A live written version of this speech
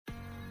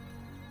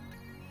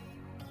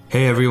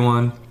Hey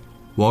everyone,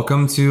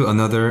 welcome to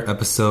another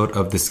episode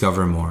of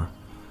Discover More,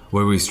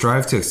 where we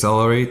strive to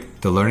accelerate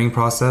the learning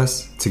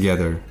process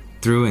together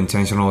through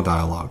intentional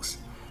dialogues.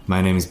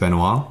 My name is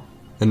Benoit.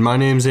 And my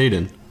name's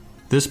Aiden.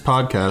 This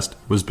podcast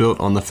was built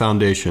on the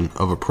foundation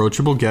of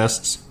approachable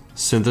guests,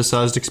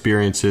 synthesized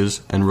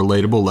experiences, and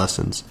relatable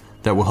lessons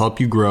that will help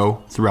you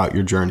grow throughout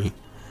your journey.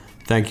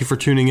 Thank you for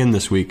tuning in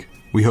this week.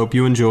 We hope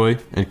you enjoy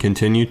and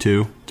continue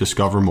to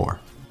discover more.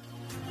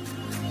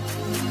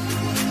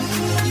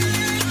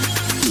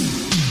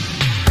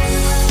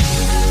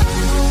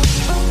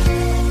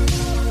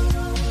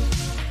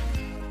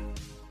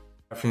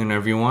 Good afternoon,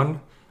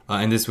 everyone.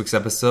 In this week's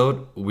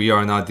episode, we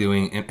are not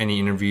doing any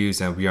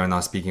interviews and we are not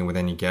speaking with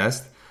any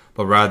guest,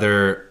 but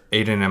rather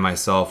Aiden and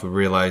myself, we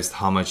realized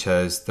how much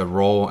has the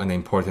role and the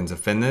importance of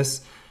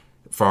fitness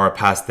for our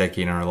past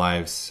decade in our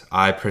lives.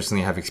 I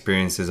personally have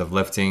experiences of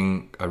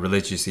lifting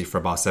religiously for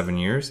about 7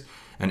 years,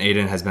 and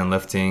Aiden has been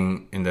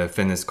lifting in the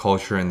fitness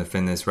culture and the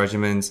fitness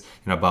regimens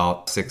in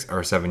about 6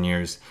 or 7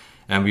 years.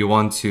 And we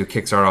want to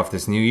kickstart off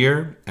this new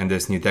year and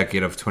this new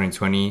decade of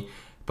 2020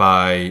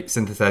 by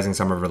synthesizing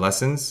some of our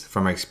lessons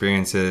from our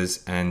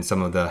experiences and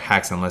some of the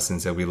hacks and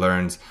lessons that we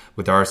learned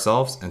with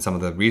ourselves and some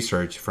of the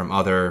research from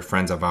other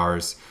friends of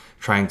ours,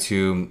 trying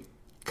to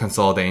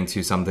consolidate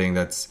into something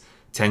that's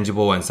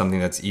tangible and something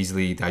that's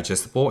easily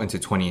digestible into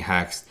 20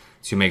 hacks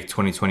to make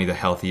 2020 the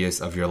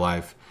healthiest of your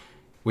life.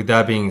 With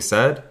that being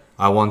said,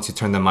 I want to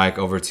turn the mic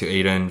over to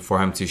Aiden for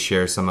him to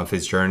share some of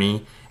his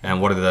journey and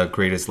what are the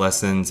greatest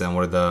lessons and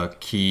what are the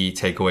key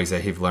takeaways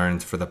that he's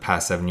learned for the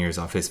past 7 years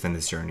of his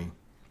fitness journey.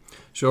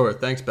 Sure.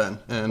 Thanks, Ben.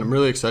 And I'm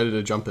really excited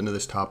to jump into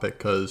this topic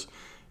because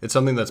it's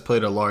something that's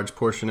played a large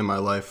portion in my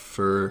life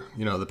for,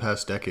 the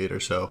past decade or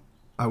so.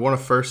 I want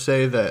to first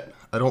say that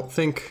I don't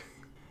think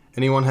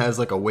anyone has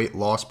like a weight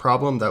loss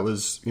problem. That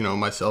was,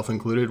 myself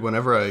included.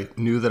 Whenever I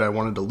knew that I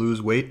wanted to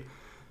lose weight,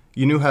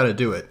 you knew how to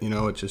do it.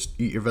 It's just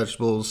eat your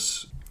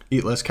vegetables,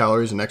 eat less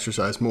calories, and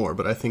exercise more.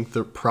 But I think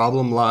the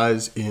problem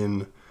lies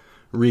in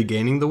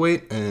regaining the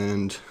weight,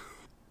 and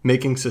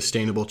making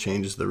sustainable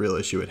change is the real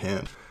issue at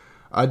hand.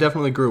 I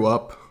definitely grew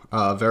up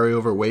very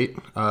overweight.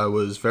 I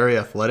was very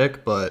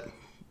athletic, but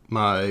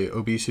my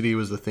obesity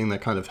was the thing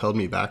that kind of held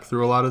me back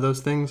through a lot of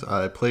those things.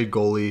 I played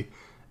goalie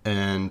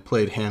and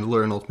played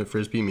handler in Ultimate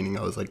Frisbee, meaning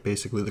I was like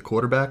basically the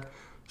quarterback.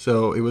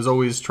 So it was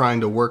always trying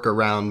to work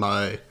around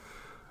my,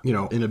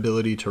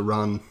 inability to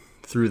run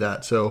through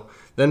that. So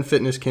then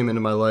fitness came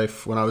into my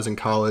life when I was in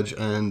college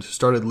and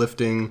started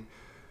lifting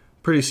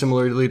pretty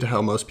similarly to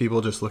how most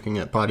people, just looking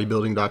at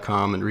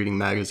bodybuilding.com and reading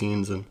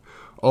magazines and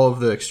all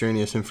of the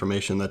extraneous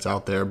information that's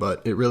out there.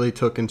 But it really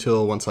took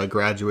until once I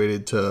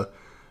graduated to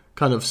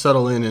kind of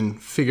settle in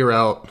and figure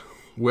out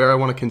where I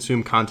want to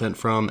consume content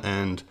from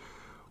and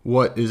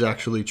what is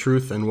actually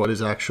truth and what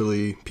is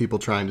actually people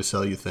trying to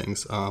sell you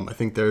things. I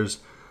think there's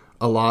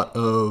a lot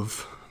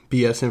of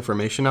BS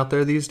information out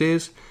there these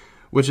days,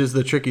 which is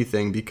the tricky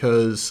thing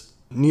because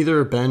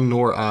neither Ben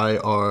nor I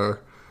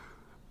are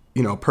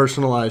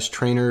personalized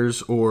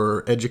trainers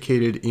or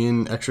educated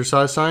in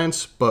exercise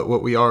science, but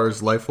what we are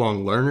is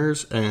lifelong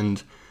learners,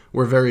 and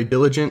we're very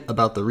diligent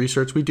about the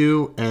research we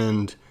do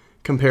and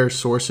compare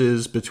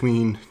sources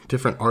between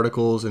different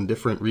articles and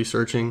different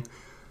researching.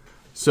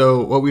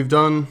 So what we've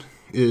done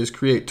is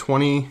create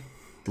 20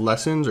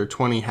 lessons or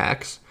 20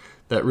 hacks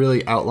that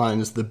really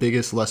outlines the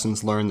biggest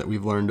lessons learned that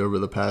we've learned over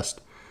the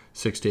past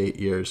 6 to 8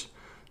 years.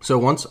 So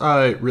once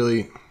I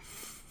really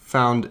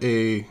found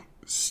a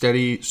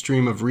steady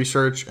stream of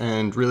research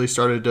and really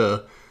started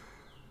to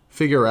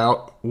figure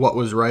out what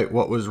was right,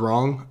 what was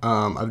wrong,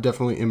 I've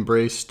definitely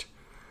embraced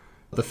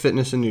the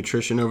fitness and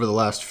nutrition over the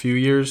last few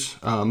years.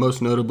 Most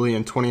notably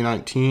in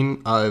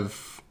 2019,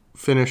 I've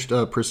finished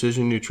a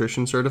precision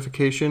nutrition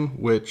certification,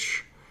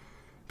 which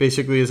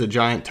basically is a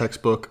giant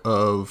textbook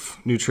of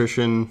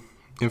nutrition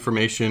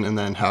information and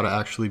then how to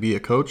actually be a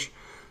coach.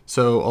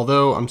 So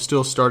although I'm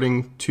still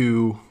starting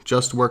to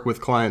just work with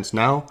clients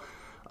now,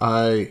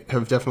 I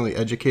have definitely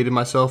educated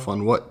myself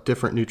on what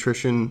different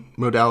nutrition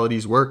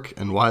modalities work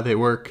and why they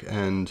work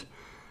and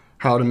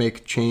how to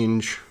make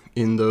change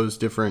in those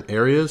different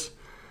areas.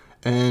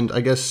 And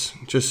I guess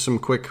just some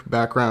quick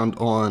background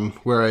on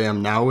where I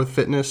am now with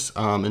fitness.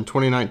 In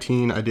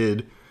 2019, I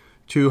did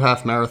 2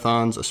 half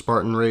marathons, a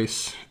Spartan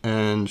race,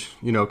 and,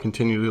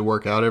 continue to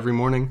work out every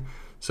morning.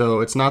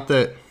 So it's not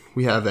that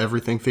we have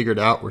everything figured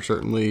out. We're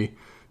certainly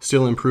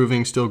still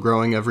improving, still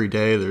growing every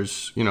day.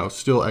 There's,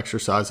 still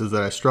exercises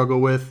that I struggle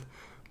with,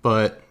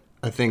 but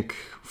I think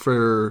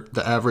for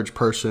the average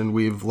person,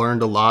 we've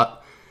learned a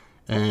lot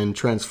and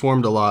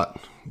transformed a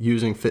lot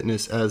using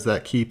fitness as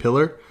that key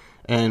pillar.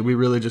 And we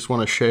really just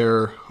want to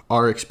share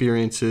our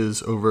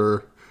experiences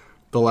over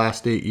the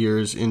last 8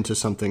 years into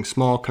something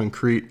small,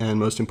 concrete, and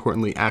most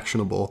importantly,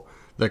 actionable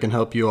that can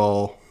help you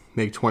all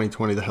make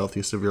 2020 the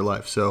healthiest of your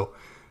life. So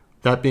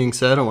that being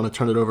said, I want to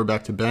turn it over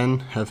back to Ben,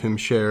 have him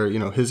share,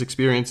 his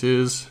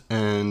experiences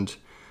and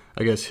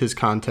I guess his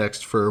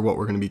context for what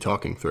we're going to be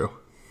talking through.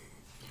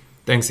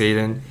 Thanks,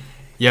 Aiden.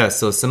 Yeah,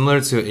 so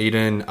similar to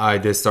Aiden, I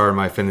did start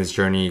my fitness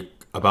journey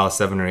about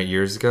 7 or 8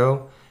 years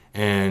ago.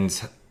 And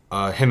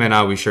him and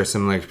I, we share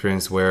similar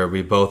experience where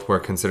we both were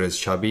considered as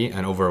chubby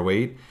and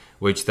overweight,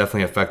 which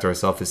definitely affect our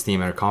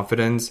self-esteem and our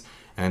confidence.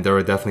 And there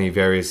were definitely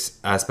various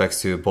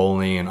aspects to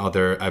bullying and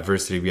other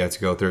adversity we had to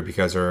go through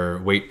because of our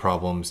weight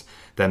problems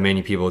that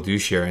many people do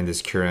share in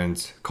this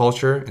current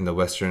culture in the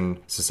Western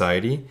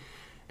society.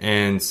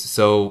 And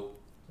so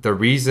the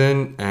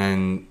reason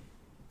and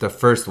the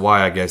first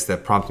why, I guess,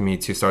 that prompted me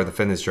to start the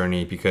fitness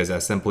journey, because I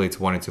simply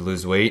wanted to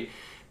lose weight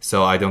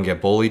so I don't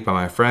get bullied by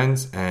my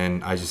friends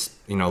and I just,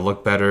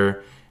 look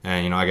better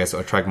and, I guess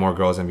attract more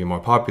girls and be more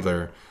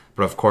popular.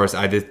 But of course,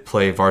 I did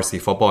play varsity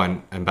football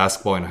and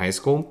basketball in high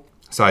school.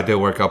 So I did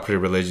work out pretty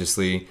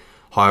religiously.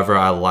 However,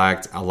 I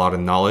lacked a lot of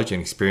knowledge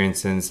and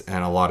experiences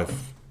and a lot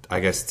of,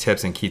 I guess,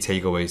 tips and key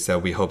takeaways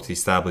that we hope to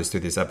establish through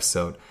this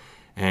episode.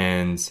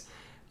 And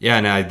yeah,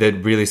 and I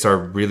did really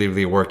start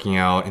really working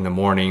out in the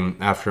morning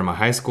after my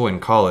high school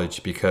and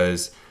college,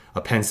 because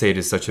Penn State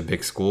is such a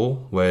big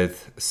school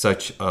with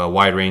such a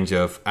wide range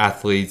of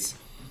athletes,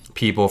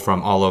 people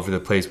from all over the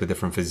place with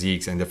different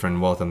physiques and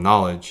different wealth of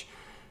knowledge.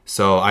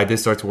 So I did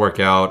start to work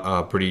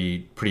out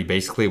pretty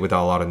basically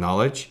without a lot of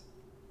knowledge.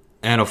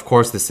 And of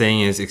course, the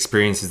saying is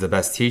experience is the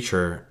best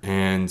teacher.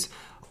 And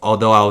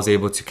although I was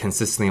able to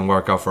consistently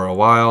work out for a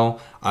while,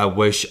 I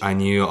wish I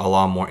knew a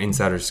lot more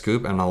insider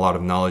scoop and a lot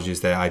of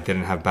knowledges that I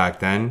didn't have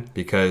back then,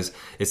 because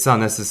it's not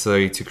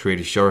necessary to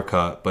create a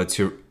shortcut, but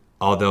to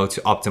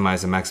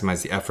optimize and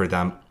maximize the effort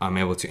that I'm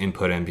able to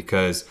input in,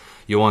 because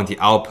you want the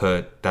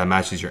output that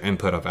matches your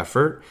input of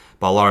effort.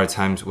 But a lot of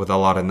times with a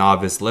lot of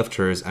novice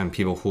lifters and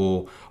people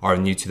who are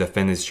new to the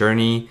fitness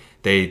journey,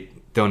 they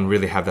don't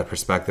really have that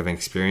perspective and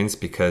experience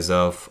because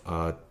of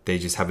they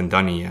just haven't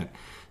done it yet.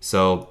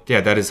 So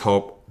yeah, that is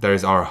hope. That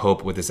is our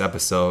hope with this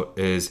episode,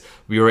 is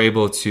we were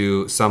able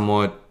to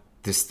somewhat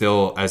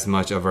distill as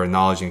much of our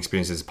knowledge and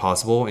experience as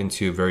possible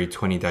into very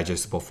 20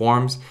 digestible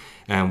forms.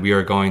 And we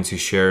are going to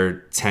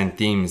share 10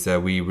 themes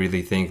that we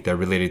really think that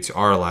related to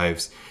our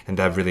lives and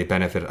that really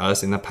benefited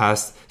us in the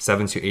past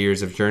 7 to 8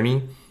 years of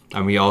journey.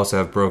 And we also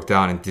have broke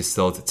down and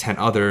distilled 10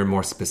 other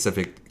more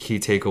specific key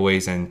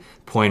takeaways and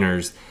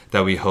pointers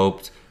that we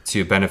hoped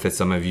to benefit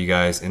some of you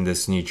guys in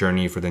this new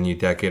journey for the new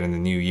decade and the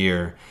new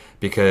year.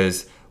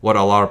 Because what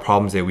a lot of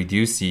problems that we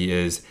do see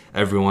is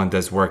everyone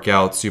does work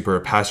out super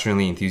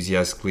passionately,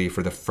 enthusiastically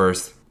for the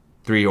first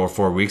 3 or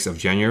 4 weeks of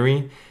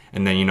January.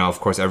 And then, of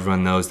course,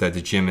 everyone knows that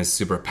the gym is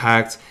super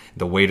packed,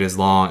 the wait is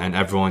long, and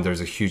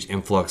there's a huge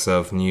influx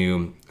of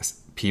new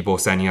people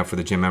signing up for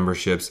the gym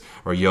memberships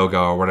or yoga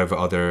or whatever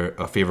other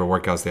favorite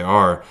workouts there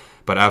are.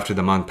 But after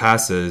the month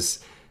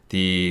passes,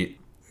 the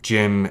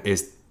gym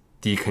is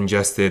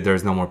decongested.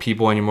 There's no more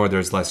people anymore.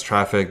 There's less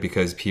traffic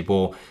because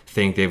people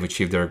think they've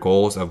achieved their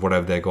goals of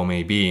whatever that goal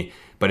may be,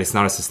 but it's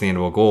not a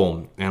sustainable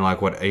goal. And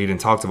like what Aiden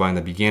talked about in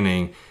the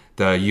beginning,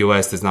 the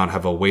US does not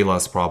have a weight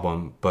loss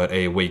problem, but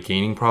a weight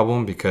gaining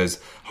problem, because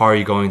how are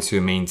you going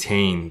to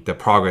maintain the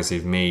progress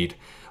you've made?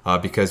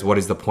 Because what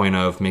is the point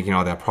of making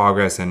all that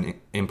progress and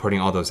inputting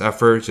all those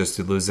efforts just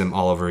to lose them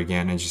all over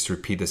again and just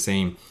repeat the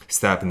same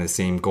step and the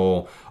same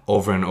goal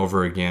over and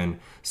over again?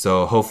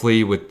 So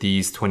hopefully with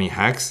these 20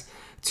 hacks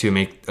to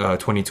make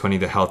 2020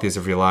 the healthiest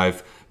of your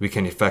life, we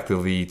can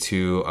effectively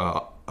to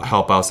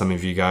help out some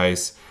of you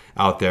guys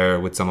out there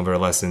with some of our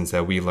lessons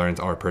that we learned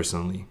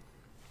personally.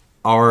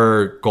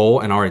 Our goal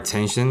and our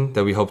intention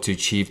that we hope to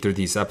achieve through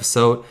this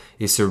episode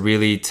is to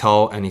really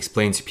tell and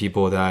explain to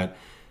people that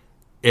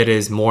it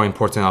is more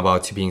important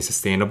about to being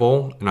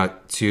sustainable and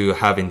to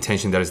have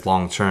intention that is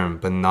long-term,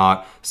 but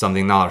not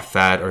a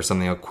fad or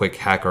something, a quick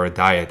hack or a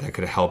diet that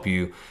could help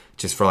you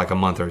just for like a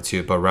month or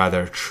two, but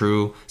rather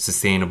true,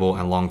 sustainable,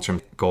 and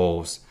long-term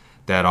goals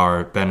that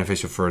are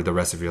beneficial for the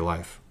rest of your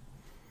life.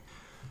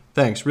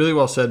 Thanks. Really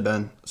well said,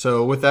 Ben.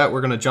 So with that, we're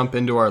going to jump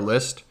into our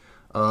list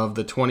of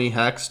the 20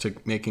 hacks to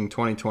making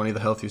 2020 the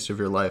healthiest of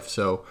your life.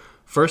 So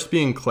first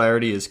being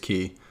clarity is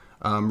key.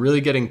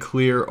 Really getting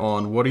clear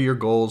on what are your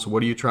goals,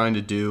 what are you trying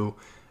to do,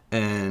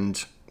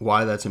 and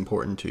why that's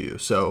important to you.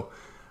 So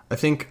I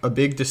think a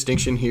big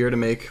distinction here to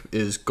make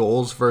is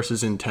goals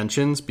versus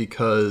intentions,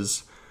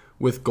 because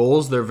with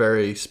goals, they're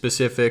very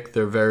specific,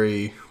 they're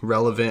very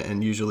relevant,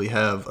 and usually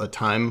have a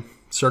time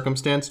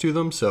circumstance to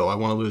them. So I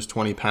want to lose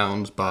 20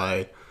 pounds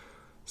by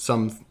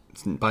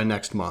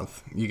next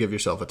month. You give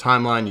yourself a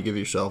timeline, you give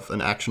yourself an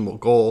actionable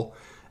goal,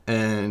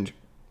 and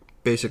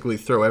basically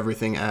throw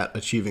everything at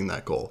achieving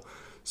that goal.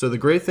 So the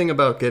great thing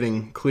about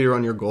getting clear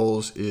on your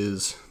goals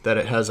is that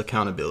it has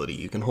accountability.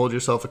 You can hold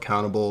yourself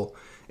accountable.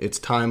 It's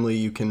timely.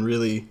 You can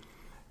really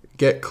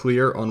get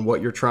clear on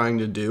what you're trying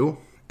to do.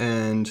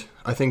 And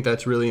I think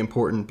that's really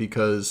important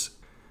because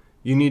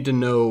you need to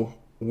know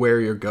where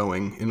you're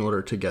going in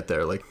order to get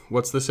there. Like,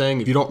 what's the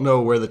saying? If you don't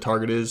know where the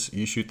target is,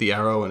 you shoot the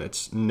arrow and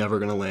it's never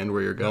going to land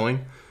where you're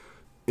going.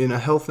 In a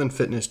health and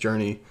fitness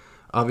journey,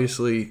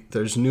 obviously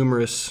there's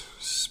numerous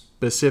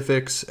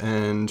specifics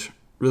and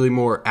really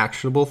more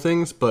actionable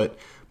things, but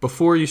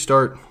before you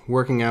start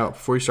working out,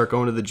 before you start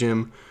going to the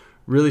gym,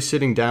 really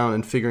sitting down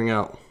and figuring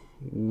out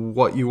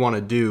what you want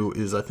to do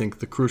is, I think,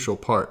 the crucial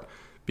part,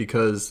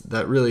 because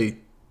that really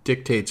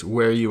dictates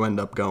where you end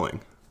up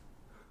going.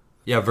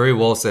 Yeah, very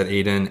well said,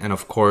 Aiden. And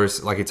of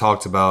course, like I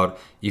talked about,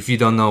 if you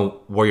don't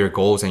know where your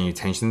goals and your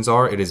intentions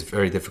are, it is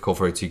very difficult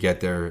for you to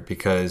get there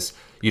because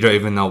you don't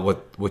even know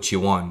what you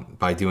want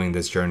by doing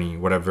this journey.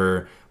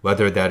 Whether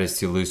that is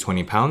to lose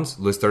 20 pounds,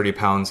 lose 30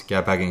 pounds,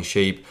 get back in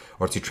shape,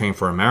 or to train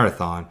for a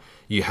marathon,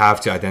 you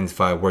have to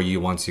identify where you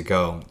want to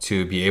go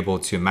to be able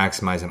to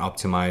maximize and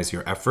optimize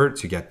your effort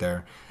to get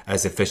there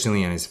as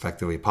efficiently and as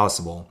effectively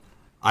possible.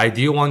 I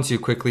do want to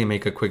quickly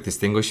make a quick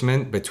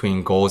distinguishment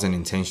between goals and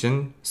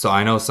intention. So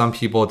I know some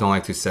people don't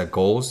like to set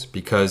goals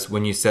because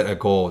when you set a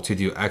goal to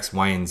do X,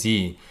 Y, and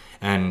Z,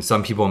 and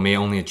some people may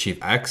only achieve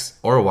X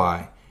or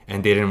Y,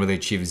 and they didn't really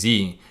achieve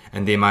Z,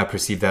 and they might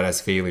perceive that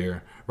as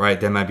failure, right?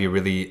 That might be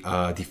really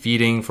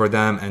defeating for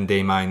them, and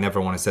they might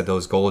never want to set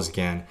those goals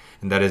again.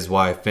 And that is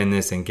why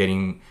fitness and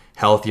getting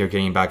healthy or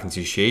getting back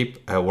into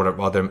shape,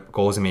 whatever other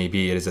goals it may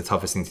be, it is the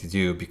toughest thing to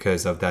do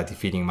because of that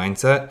defeating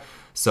mindset.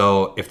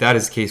 So if that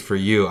is the case for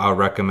you, I'll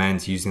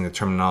recommend using the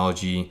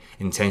terminology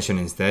intention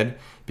instead,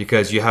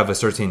 because you have a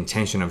certain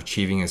intention of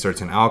achieving a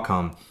certain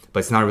outcome, but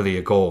it's not really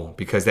a goal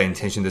because that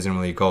intention doesn't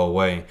really go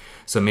away.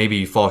 So maybe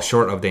you fall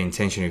short of the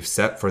intention you've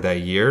set for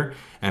that year,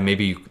 and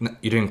maybe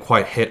you didn't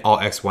quite hit all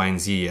X, Y, and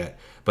Z yet.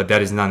 But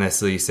that is not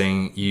necessarily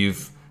saying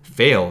you've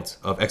failed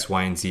of X,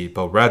 Y, and Z,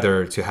 but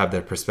rather to have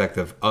the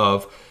perspective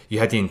of you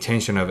had the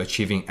intention of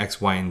achieving X,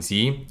 Y, and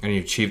Z, and you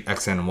achieved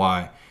X and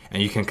Y.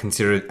 And you can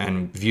consider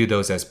and view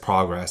those as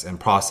progress and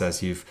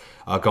process you've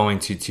going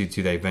to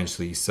that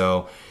eventually.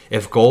 So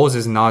if goals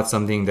is not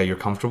something that you're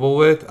comfortable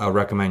with, I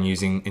recommend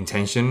using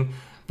intention.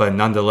 But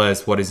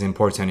nonetheless, what is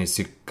important is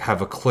to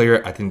have a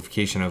clear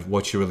identification of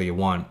what you really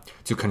want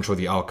to control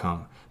the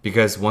outcome.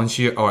 Because once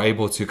you are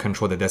able to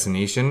control the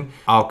destination,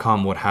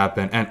 outcome would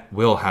happen and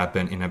will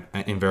happen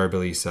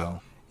invariably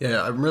so.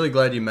 Yeah, I'm really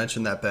glad you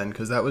mentioned that, Ben,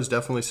 because that was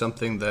definitely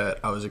something that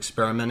I was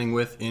experimenting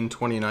with in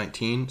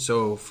 2019.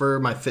 So for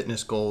my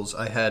fitness goals,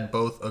 I had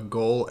both a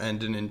goal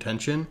and an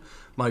intention.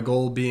 My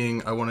goal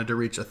being I wanted to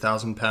reach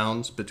 1,000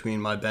 pounds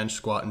between my bench,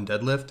 squat, and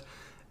deadlift.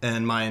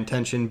 And my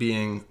intention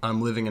being I'm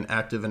living an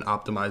active and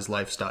optimized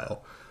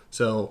lifestyle.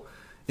 So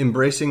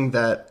embracing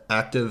that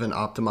active and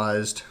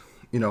optimized,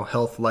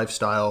 health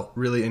lifestyle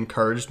really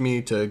encouraged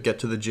me to get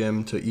to the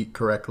gym, to eat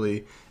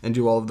correctly, and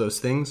do all of those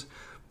things.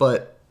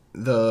 But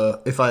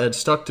if I had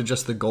stuck to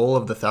just the goal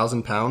of the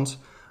 1,000 pounds,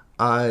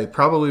 I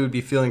probably would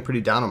be feeling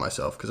pretty down on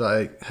myself because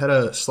I had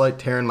a slight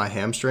tear in my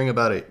hamstring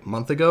about a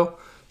month ago.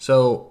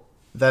 So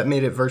that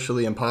made it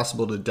virtually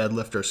impossible to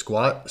deadlift or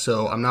squat.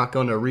 So I'm not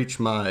going to reach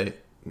my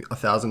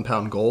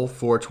 1,000-pound goal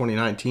for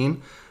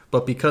 2019.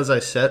 But because I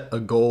set a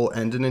goal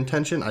and an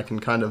intention, I can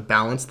kind of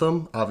balance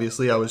them.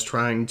 Obviously, I was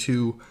trying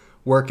to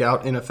work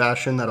out in a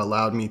fashion that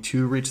allowed me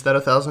to reach that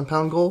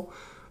 1,000-pound goal.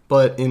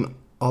 But in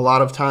a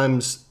lot of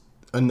times,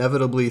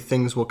 inevitably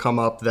things will come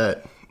up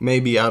that may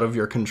be out of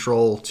your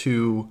control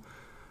to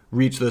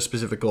reach those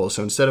specific goals.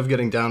 So instead of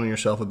getting down on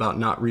yourself about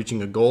not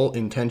reaching a goal,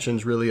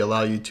 intentions really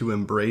allow you to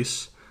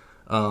embrace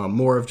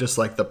more of just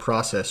like the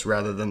process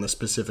rather than the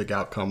specific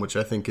outcome, which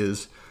I think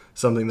is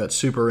something that's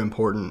super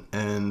important.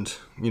 And,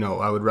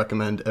 I would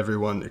recommend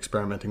everyone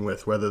experimenting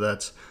with, whether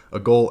that's a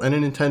goal and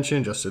an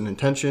intention,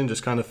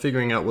 just kind of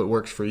figuring out what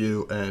works for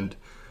you and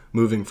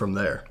moving from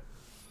there.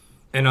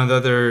 And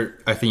another,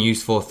 I think,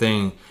 useful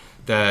thing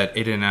that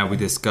Aiden and we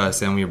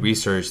discussed and we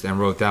researched and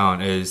wrote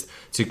down is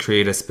to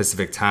create a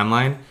specific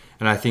timeline.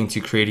 And I think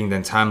to creating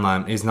that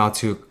timeline is not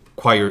to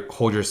quite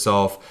hold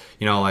yourself,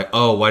 like,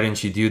 oh, why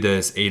didn't you do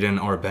this,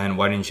 Aiden or Ben?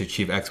 Why didn't you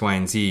achieve X, Y,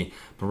 and Z?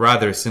 But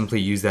rather simply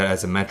use that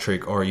as a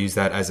metric or use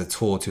that as a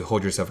tool to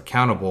hold yourself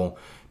accountable.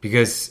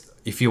 Because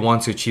if you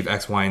want to achieve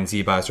X, Y, and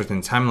Z by a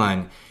certain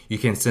timeline, you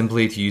can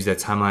simply use that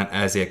timeline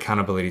as an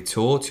accountability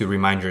tool to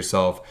remind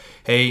yourself,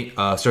 hey,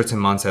 certain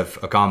months have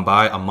gone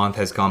by, a month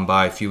has gone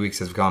by, a few weeks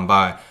has gone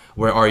by.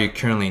 Where are you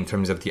currently in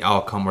terms of the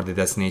outcome or the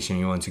destination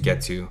you want to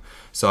get to?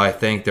 So I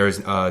think there's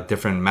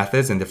different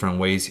methods and different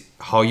ways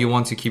how you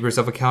want to keep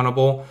yourself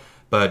accountable.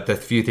 But the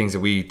few things that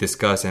we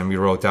discussed and we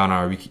wrote down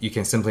are you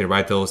can simply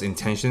write those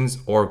intentions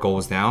or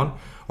goals down,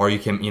 or you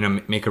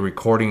can make a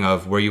recording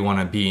of where you want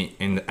to be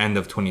in the end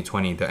of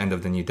 2020, the end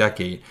of the new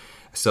decade.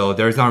 So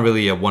there's not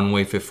really a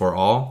one-way fit for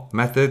all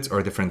methods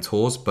or different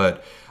tools,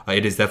 but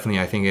it is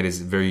definitely, I think it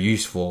is very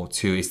useful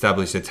to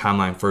establish a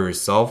timeline for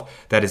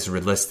yourself that is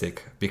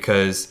realistic.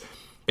 Because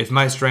if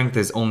my strength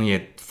is only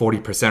at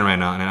 40% right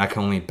now and I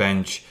can only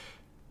bench,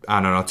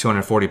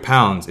 240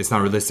 pounds, it's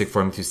not realistic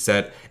for me to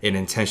set an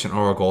intention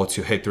or a goal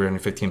to hit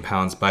 315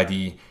 pounds by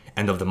the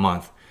end of the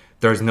month.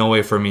 There's no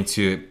way for me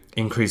to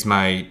increase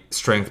my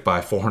strength by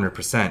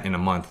 400% in a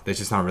month. That's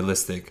just not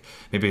realistic.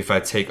 Maybe if I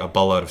take a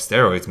boatload of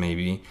steroids,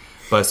 maybe.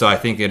 But so I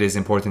think it is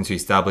important to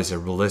establish a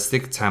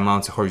realistic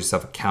timeline to hold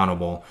yourself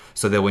accountable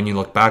so that when you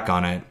look back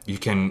on it, you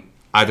can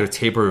either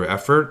taper your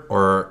effort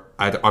or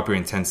either up your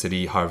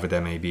intensity, however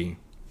that may be.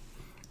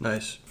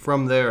 Nice.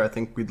 From there, I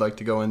think we'd like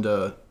to go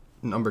into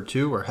number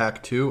 2 or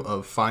hack 2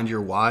 of find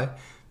your why.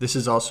 This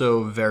is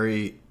also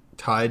very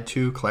tied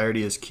to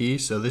clarity is key.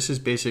 So this is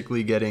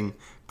basically getting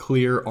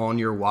clear on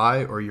your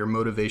why or your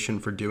motivation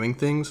for doing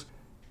things.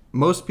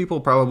 most people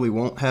probably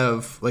won't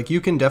have, like, you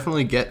can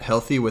definitely get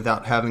healthy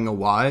without having a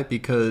why,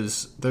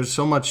 because there's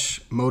so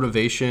much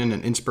motivation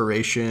and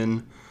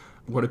inspiration.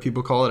 What do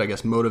people call it? I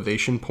guess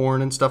motivation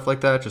porn and stuff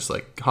like that. Just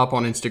like hop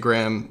on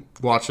Instagram,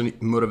 watch a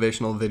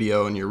motivational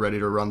video, and you're ready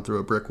to run through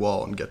a brick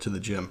wall and get to the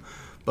gym.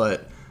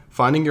 But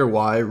finding your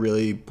why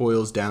really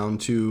boils down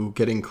to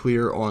getting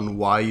clear on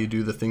why you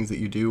do the things that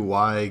you do,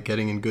 why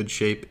getting in good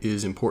shape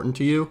is important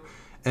to you.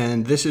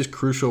 And this is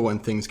crucial when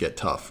things get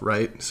tough,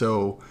 right?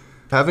 So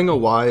having a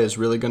why is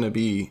really going to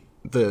be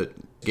the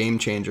game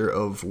changer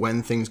of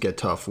when things get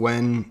tough,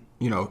 when,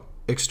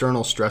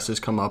 external stresses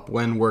come up,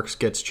 when work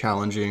gets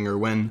challenging, or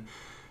when,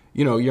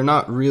 you're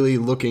not really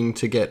looking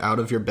to get out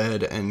of your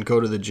bed and go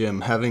to the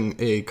gym. Having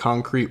a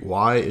concrete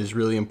why is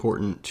really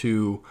important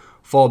to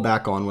fall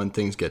back on when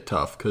things get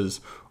tough, because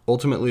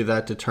ultimately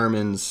that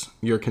determines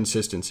your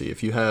consistency.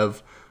 If you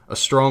have a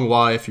strong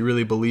why, if you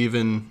really believe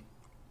in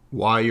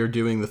why you're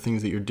doing the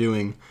things that you're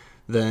doing,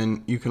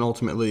 then you can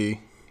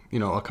ultimately,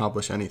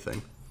 accomplish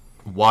anything.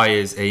 Why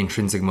is a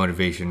intrinsic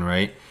motivation,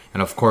 right?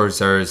 And of course,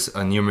 there's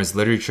numerous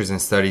literatures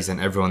and studies, and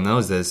everyone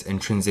knows this.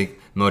 Intrinsic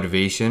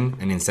motivation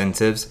and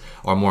incentives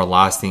are more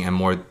lasting and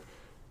more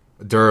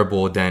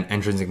durable than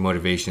intrinsic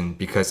motivation,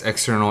 because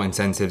external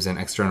incentives and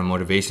external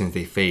motivations,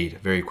 they fade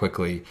very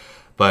quickly.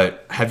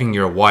 But having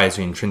your why as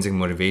your intrinsic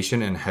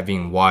motivation and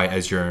having why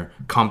as your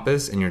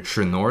compass and your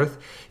true north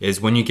is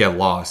when you get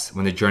lost,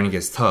 when the journey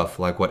gets tough,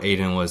 like what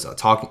Aiden was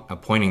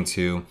pointing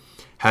to,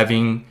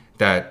 having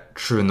that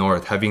true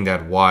north, having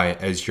that why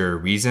as your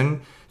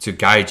reason to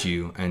guide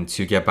you and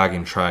to get back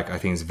in track, I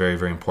think is very,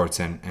 very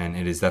important. And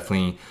it is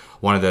definitely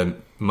one of the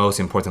most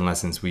important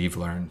lessons we've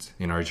learned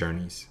in our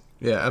journeys.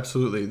 Yeah,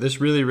 absolutely. This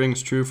really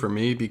rings true for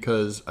me,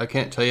 because I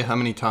can't tell you how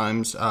many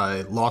times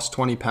I lost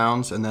 20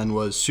 pounds and then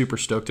was super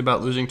stoked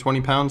about losing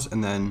 20 pounds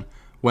and then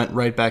went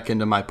right back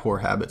into my poor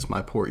habits,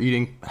 my poor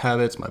eating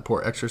habits, my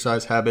poor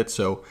exercise habits.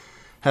 So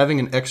having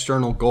an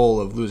external goal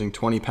of losing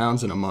 20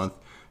 pounds in a month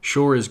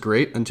sure is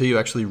great until you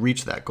actually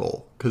reach that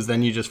goal, because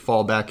then you just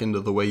fall back into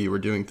the way you were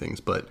doing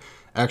things. But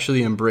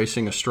actually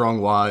embracing a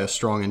strong why, a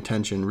strong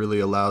intention, really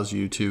allows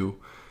you to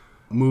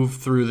move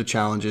through the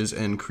challenges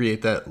and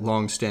create that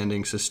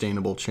long-standing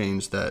sustainable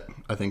change that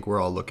I think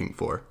we're all looking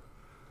for.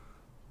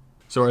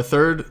 So our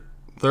third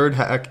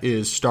hack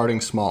is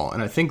starting small.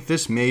 And I think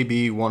this may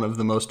be one of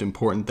the most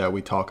important that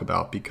we talk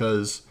about,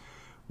 because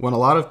when a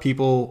lot of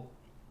people,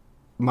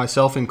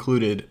 myself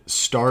included,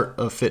 start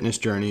a fitness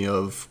journey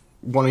of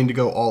wanting to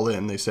go all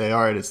in, they say,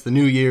 all right, it's the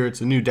new year, it's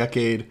a new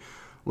decade,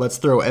 let's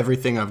throw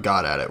everything I've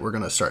got at it. We're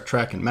going to start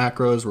tracking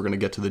macros. We're going to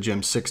get to the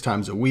gym 6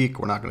 times a week.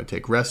 We're not going to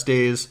take rest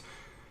days.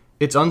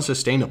 It's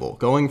unsustainable.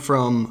 Going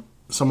from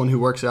someone who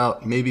works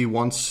out maybe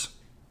once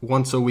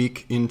a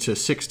week into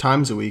 6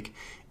 times a week,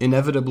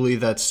 inevitably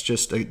that's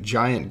just a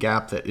giant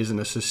gap that isn't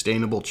a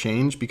sustainable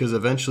change, because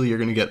eventually you're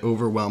going to get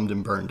overwhelmed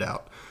and burned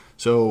out.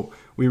 So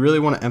we really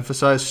want to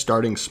emphasize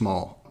starting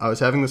small. I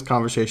was having this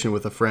conversation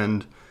with a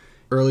friend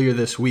earlier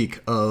this week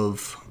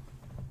of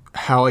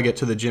how I get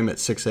to the gym at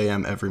 6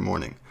 a.m. every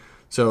morning.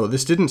 So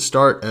this didn't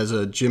start as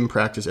a gym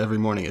practice every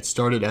morning. It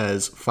started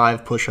as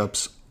 5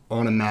 push-ups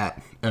on a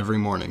mat every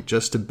morning,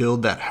 just to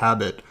build that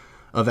habit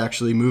of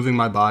actually moving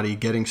my body,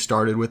 getting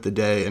started with the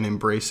day, and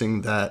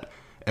embracing that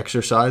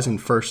exercise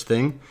and first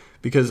thing.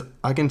 Because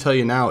I can tell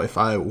you now, if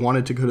I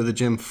wanted to go to the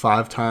gym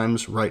 5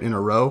 times right in a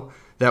row,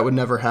 that would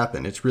never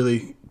happen. It's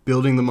really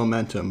building the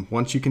momentum.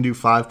 Once you can do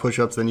 5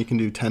 push-ups, then you can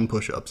do 10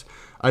 push-ups.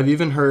 I've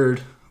even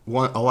heard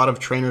a lot of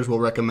trainers will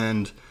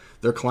recommend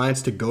their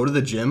clients to go to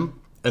the gym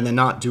and then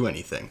not do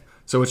anything.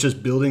 So it's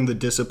just building the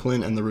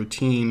discipline and the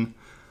routine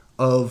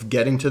of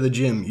getting to the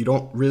gym. You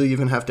don't really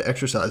even have to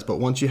exercise, but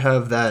once you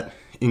have that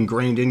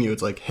ingrained in you,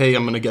 it's like, hey,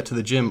 I'm going to get to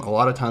the gym. A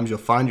lot of times you'll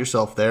find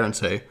yourself there and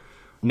say,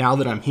 now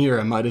that I'm here,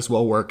 I might as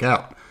well work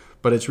out.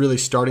 But it's really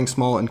starting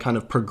small and kind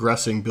of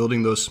progressing,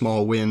 building those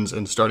small wins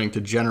and starting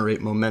to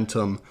generate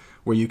momentum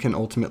where you can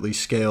ultimately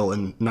scale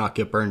and not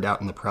get burned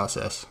out in the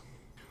process.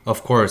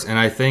 Of course, and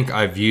I think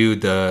I view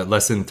the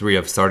lesson 3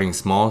 of starting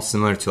small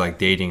similar to like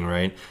dating,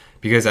 right?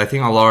 Because I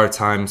think a lot of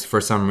times,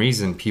 for some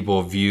reason,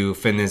 people view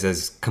fitness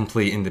as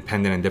completely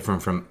independent and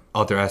different from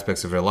other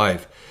aspects of their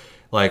life.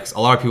 Like,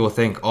 a lot of people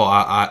think, oh,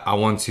 I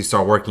want to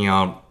start working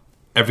out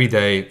every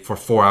day for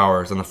 4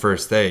 hours on the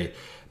first day.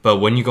 But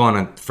when you go on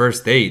a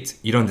first date,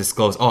 you don't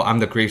disclose, oh, I'm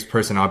the greatest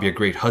person, I'll be a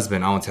great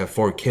husband, I want to have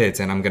 4 kids,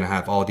 and I'm going to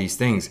have all these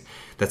things.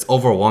 That's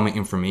overwhelming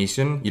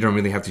information. You don't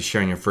really have to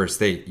share in your first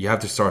date. You have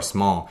to start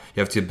small.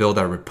 You have to build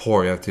that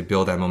rapport. You have to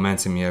build that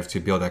momentum. You have to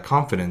build that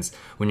confidence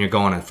when you're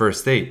going on a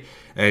first date.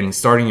 And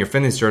starting your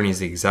fitness journey is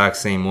the exact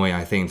same way,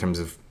 I think, in terms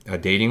of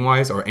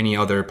dating-wise or any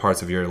other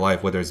parts of your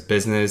life, whether it's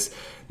business.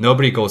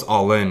 Nobody goes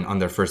all in on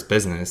their first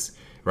business,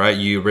 right?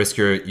 You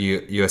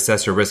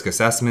assess your risk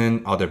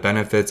assessment, other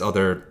benefits,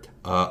 other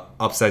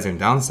upsides and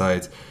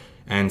downsides.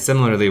 And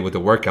similarly with the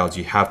workouts,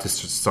 you have to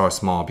start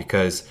small,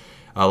 because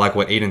like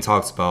what Aiden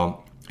talks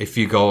about, if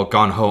you go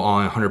gung-ho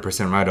on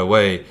 100% right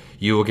away,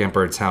 you will get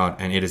burnt out,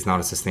 and it is not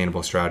a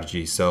sustainable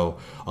strategy. So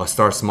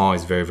start small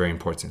is very, very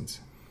important.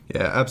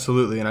 Yeah,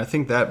 absolutely. And I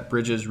think that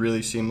bridges really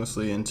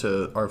seamlessly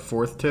into our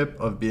fourth tip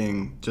of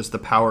being just the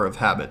power of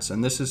habits.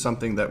 And this is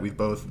something that we've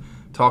both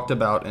talked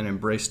about and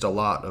embraced a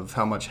lot, of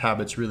how much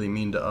habits really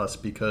mean to us,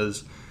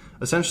 because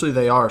essentially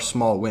they are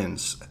small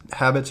wins.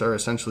 Habits are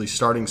essentially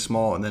starting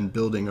small and then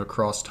building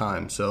across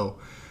time. So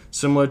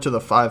similar to the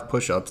 5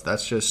 push-ups,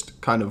 that's just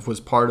kind of was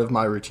part of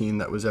my routine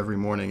that was every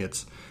morning.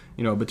 It's,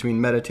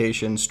 between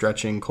meditation,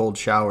 stretching, cold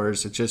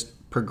showers, it's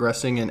just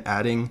progressing and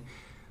adding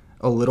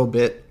a little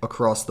bit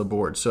across the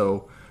board.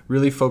 So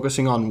really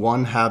focusing on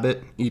one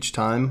habit each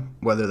time,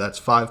 whether that's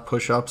 5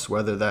 push-ups,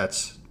 whether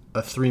that's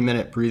a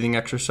 3-minute breathing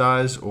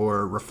exercise,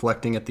 or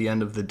reflecting at the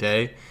end of the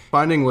day.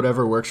 Finding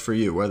whatever works for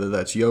you, whether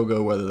that's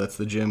yoga, whether that's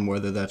the gym,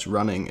 whether that's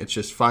running. It's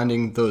just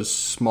finding those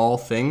small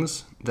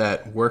things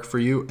that work for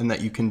you and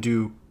that you can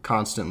do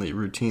constantly,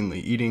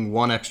 routinely. Eating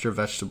 1 extra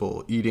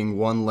vegetable, eating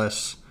 1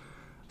 less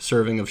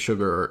serving of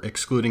sugar, or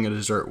excluding a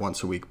dessert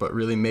once a week, but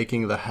really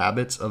making the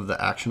habits of the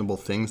actionable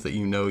things that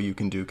you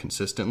can do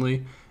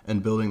consistently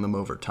and building them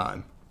over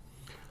time.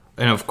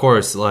 And of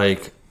course,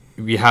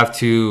 we have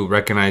to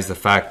recognize the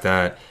fact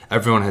that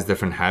everyone has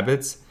different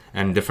habits,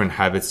 and different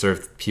habits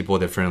serve people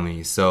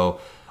differently. So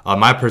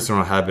my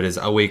personal habit is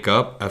I wake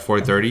up at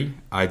 4:30,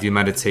 I do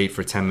meditate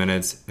for 10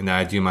 minutes, and then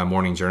I do my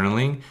morning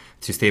journaling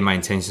to state my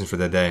intentions for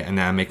the day, and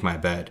then I make my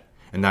bed,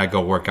 and then I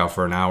go work out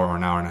for an hour or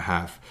an hour and a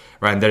half,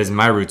 right? And that is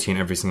my routine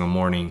every single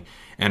morning.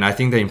 And I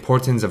think the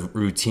importance of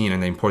routine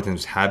and the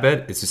importance of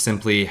habit is to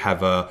simply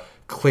have a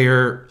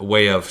clear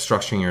way of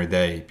structuring your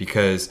day,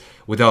 because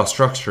without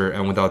structure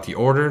and without the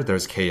order,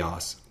 there's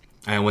chaos.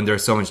 And when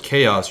there's so much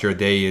chaos, your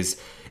day is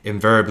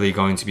invariably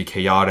going to be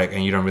chaotic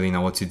and you don't really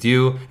know what to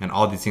do, and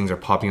all these things are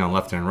popping on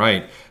left and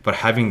right. But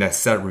having that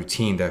set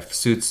routine that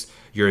suits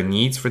your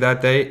needs for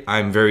that day,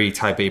 I'm very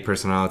type A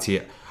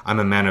personality. I'm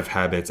a man of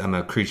habits. I'm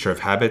a creature of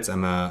habits.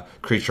 I'm a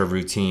creature of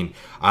routine.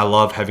 I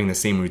love having the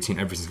same routine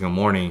every single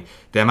morning.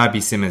 That might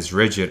be seen as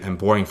rigid and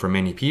boring for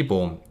many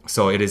people.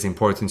 So it is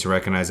important to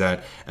recognize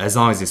that as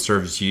long as it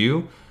serves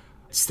you,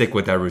 stick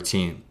with that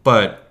routine.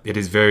 But it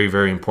is very,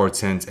 very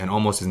important and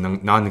almost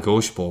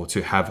non-negotiable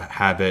to have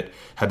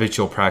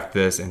habitual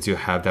practice, and to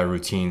have that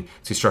routine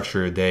to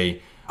structure your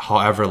day,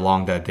 however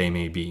long that day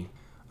may be.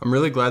 I'm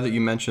really glad that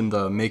you mentioned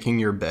the making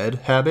your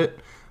bed habit.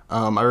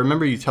 I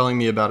remember you telling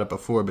me about it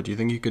before, but do you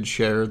think you could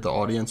share the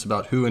audience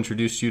about who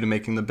introduced you to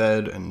making the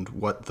bed and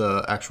what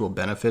the actual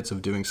benefits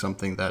of doing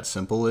something that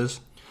simple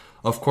is?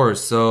 Of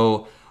course.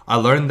 So I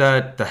learned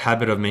that the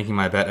habit of making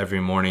my bed every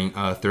morning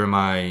through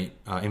my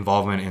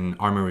involvement in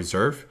Army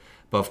Reserve.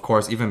 But of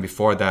course, even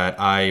before that,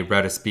 I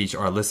read a speech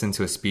or listened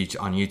to a speech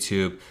on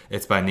YouTube.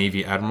 It's by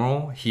Navy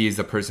Admiral. He is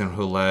the person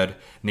who led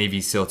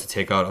Navy SEAL to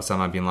take out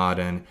Osama bin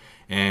Laden.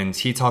 And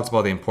he talks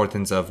about the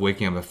importance of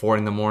waking up at 4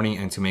 in the morning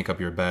and to make up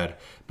your bed.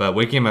 But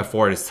waking up at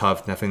 4 is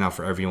tough, definitely not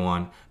for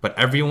everyone. But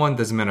everyone,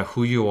 doesn't matter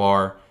who you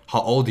are, how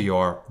old you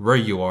are, where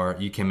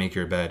you can make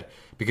your bed.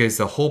 Because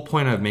the whole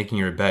point of making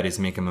your bed is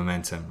making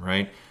momentum,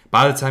 right?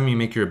 By the time you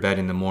make your bed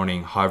in the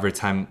morning, however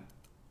time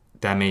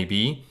that may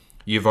be,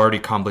 you've already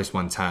accomplished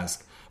one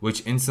task,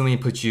 which instantly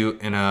puts you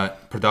in a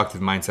productive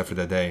mindset for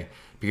the day.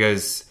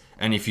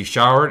 And if you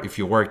showered, if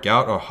you work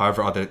out, or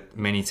however other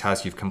many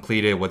tasks you've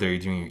completed, whether you're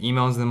doing your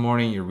emails in the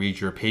morning, you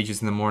read your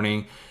pages in the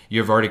morning,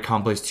 you've already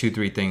accomplished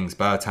 2-3 things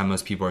by the time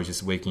most people are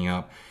just waking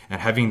up. And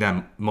having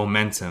that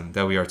momentum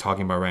that we are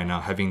talking about right now,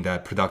 having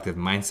that productive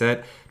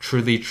mindset,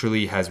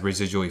 truly has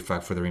residual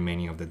effect for the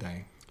remaining of the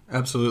day.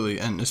 Absolutely.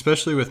 And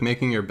especially with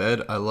making your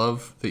bed, I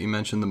love that you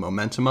mentioned the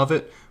momentum of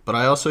it, but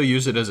I also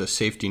use it as a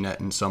safety net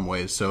in some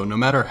ways. So no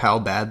matter how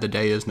bad the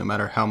day is, no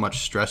matter how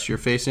much stress you're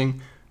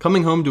facing,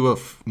 coming home to a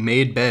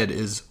made bed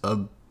is a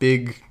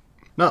big,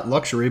 not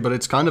luxury, but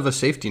it's kind of a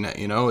safety net,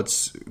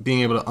 It's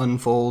being able to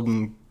unfold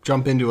and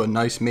jump into a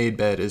nice made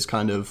bed is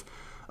kind of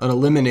an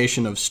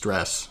elimination of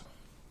stress.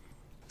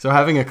 So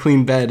having a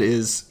clean bed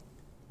is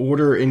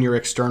order in your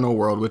external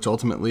world, which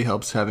ultimately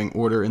helps having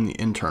order in the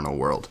internal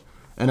world.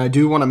 And I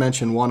do want to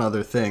mention one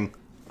other thing.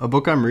 A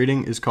book I'm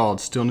reading is called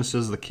Stillness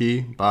is the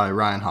Key by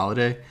Ryan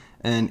Holiday.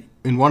 And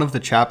in one of the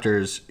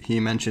chapters,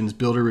 he mentions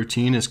build a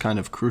routine is kind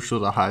of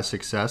crucial to high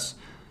success.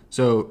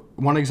 So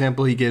one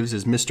example he gives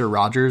is Mr.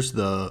 Rogers,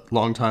 the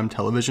longtime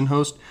television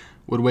host,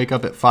 would wake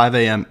up at 5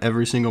 a.m.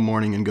 every single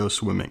morning and go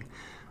swimming.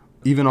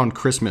 Even on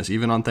Christmas,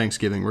 even on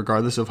Thanksgiving,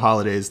 regardless of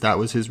holidays, that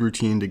was his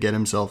routine to get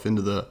himself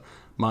into the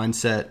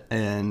mindset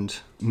and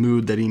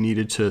mood that he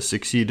needed to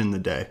succeed in the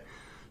day.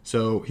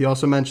 So he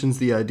also mentions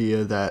the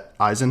idea that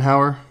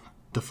Eisenhower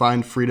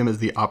defined freedom as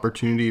the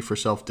opportunity for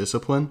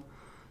self-discipline.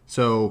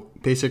 So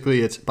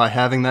basically, it's by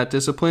having that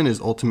discipline is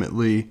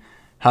ultimately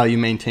how you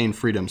maintain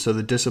freedom. So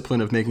the discipline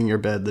of making your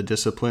bed, the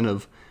discipline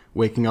of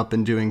waking up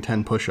and doing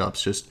 10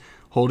 push-ups, just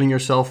holding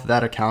yourself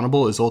that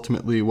accountable is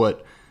ultimately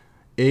what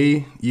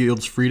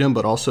yields freedom,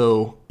 but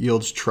also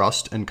yields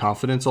trust and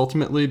confidence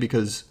ultimately,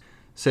 because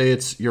say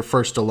it's your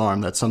first alarm.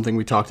 That's something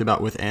we talked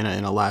about with Anna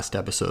in a last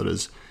episode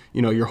is,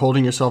 you're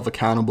holding yourself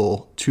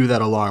accountable to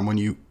that alarm. When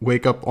you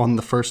wake up on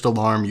the first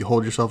alarm, you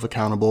hold yourself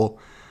accountable.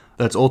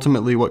 That's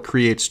ultimately what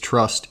creates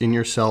trust in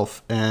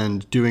yourself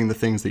and doing the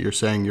things that you're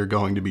saying you're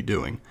going to be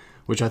doing,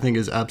 which I think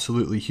is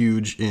absolutely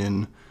huge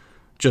in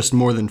just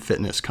more than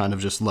fitness, kind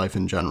of just life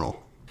in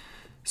general.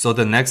 So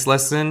the next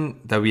lesson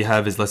that we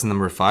have is lesson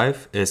number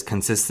 5 is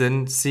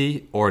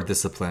consistency or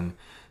discipline.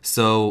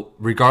 So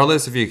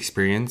regardless of your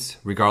experience,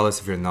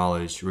 regardless of your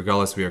knowledge,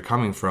 regardless of where you're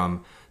coming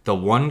from, the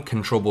one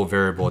controllable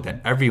variable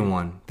that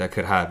everyone that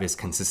could have is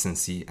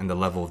consistency and the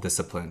level of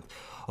discipline.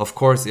 Of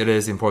course, it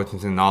is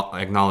important to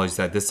acknowledge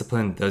that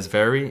discipline does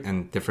vary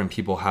and different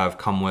people have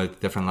come with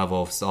different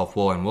level of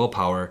self-will and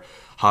willpower.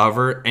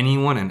 However,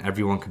 anyone and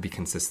everyone could be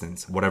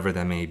consistent, whatever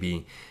that may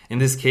be. In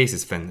this case,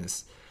 it's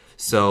fitness.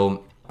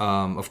 So,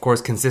 of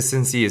course,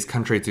 consistency is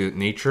contrary to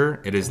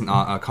nature. It is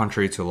not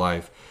contrary to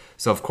life.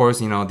 So, of course,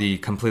 the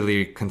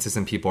completely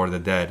consistent people are the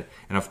dead.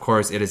 And, of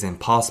course, it is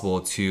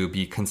impossible to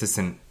be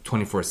consistent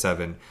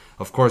 24/7.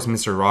 Of course,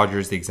 Mr.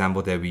 Rogers, the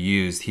example that we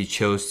used, he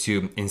chose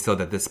to instill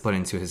that discipline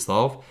into his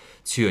life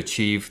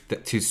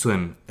to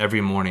swim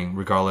every morning,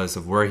 regardless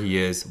of where he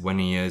is, when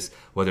he is,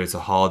 whether it's a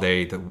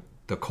holiday,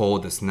 the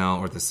cold, the snow,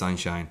 or the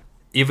sunshine.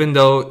 Even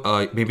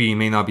though maybe you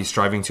may not be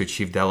striving to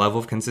achieve that level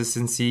of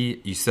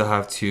consistency, you still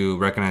have to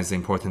recognize the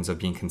importance of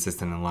being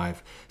consistent in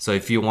life. So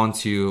if you want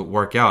to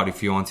work out,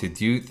 if you want to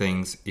do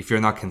things, if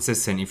you're not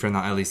consistent, if you're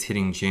not at least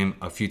hitting gym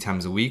a few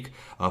times a week,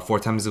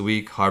 4 times a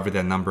week, however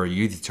that number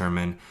you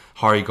determine,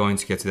 how are you going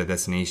to get to that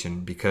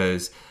destination?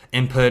 Because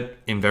input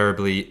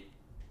invariably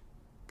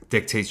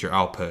dictates your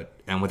output.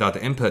 And without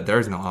the input, there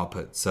is no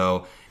output.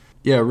 So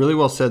yeah, really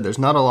well said. There's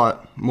not a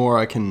lot more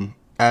I can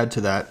add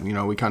to that.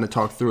 We kind of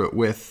talked through it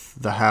with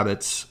the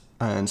habits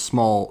and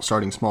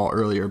starting small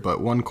earlier, but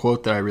one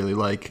quote that I really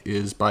like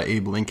is by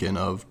Abe Lincoln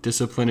of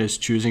discipline is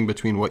choosing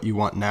between what you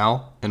want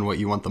now and what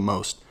you want the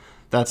most.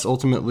 That's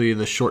ultimately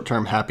the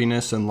short-term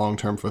happiness and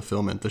long-term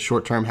fulfillment. The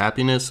short-term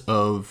happiness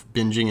of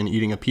binging and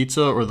eating a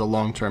pizza, or the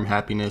long-term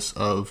happiness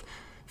of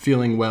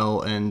feeling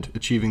well and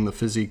achieving the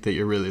physique that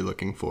you're really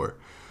looking for.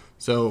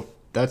 So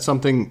that's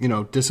something,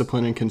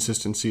 discipline and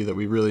consistency that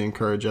we really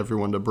encourage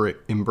everyone to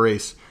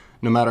embrace.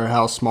 No matter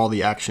how small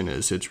the action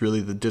is, it's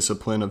really the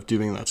discipline of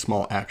doing that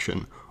small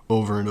action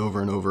over and over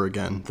and over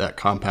again that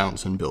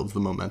compounds and builds the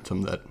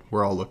momentum that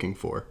we're all looking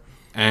for.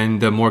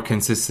 And the more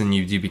consistent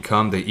you do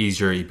become, the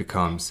easier it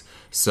becomes.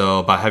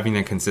 So by having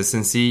that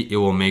consistency, it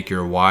will make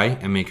your why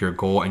and make your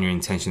goal and your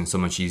intention so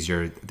much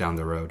easier down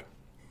the road.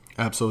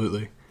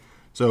 Absolutely.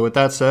 So with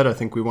that said, I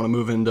think we want to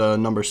move into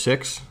number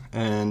 6.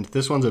 And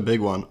this one's a big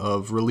one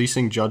of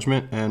releasing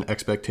judgment and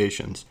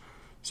expectations.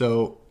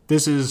 So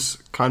this is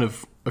kind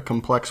of a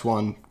complex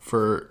one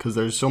because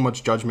there's so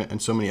much judgment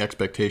and so many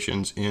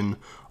expectations in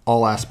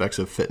all aspects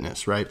of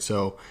fitness, right?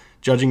 So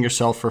judging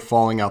yourself for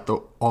falling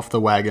off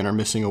the wagon or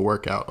missing a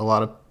workout. A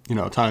lot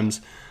of times,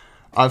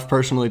 I've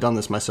personally done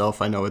this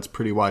myself. I know it's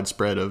pretty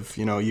widespread of,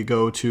 you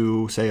go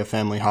to, say, a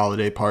family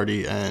holiday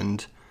party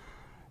and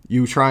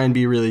you try and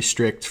be really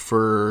strict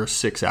for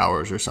 6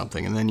 hours or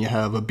something, and then you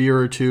have a beer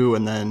or two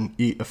and then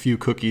eat a few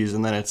cookies,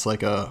 and then it's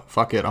like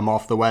fuck it, I'm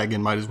off the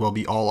wagon, might as well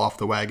be all off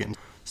the wagon.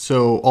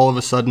 So all of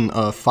a sudden,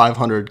 a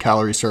 500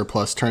 calorie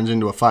surplus turns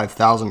into a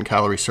 5,000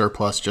 calorie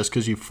surplus just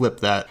because you flip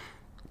that,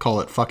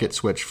 call it fuck it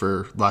switch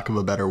for lack of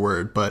a better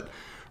word, but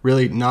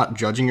really not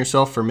judging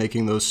yourself for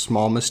making those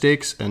small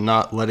mistakes and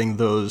not letting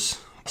those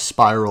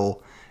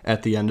spiral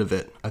at the end of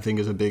it, I think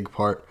is a big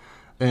part.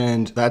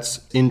 And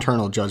that's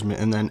internal judgment.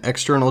 And then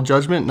external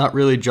judgment, not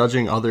really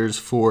judging others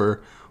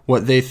for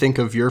what they think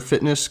of your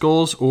fitness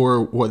goals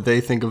or what they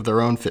think of their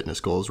own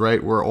fitness goals,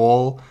 right? We're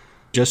all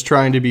just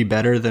trying to be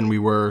better than we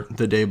were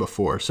the day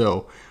before.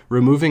 So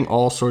removing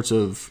all sorts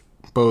of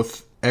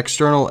both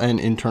external and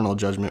internal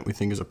judgment, we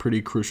think, is a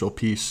pretty crucial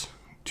piece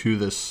to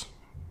this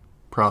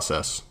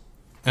process.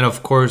 And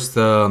of course,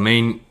 the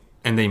main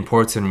and the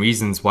important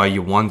reasons why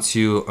you want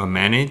to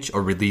manage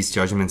or release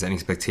judgments and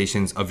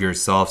expectations of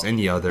yourselves and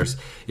the others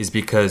is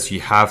because you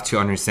have to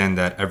understand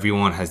that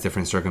everyone has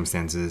different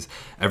circumstances.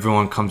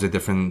 Everyone comes with a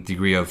different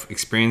degree of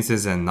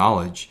experiences and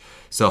knowledge.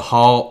 So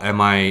how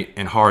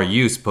are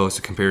you supposed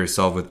to compare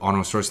yourself with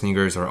Arnold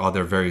Schwarzenegger or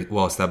other very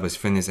well-established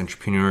fitness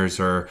entrepreneurs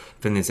or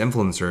fitness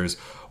influencers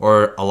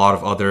or a lot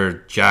of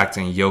other jacked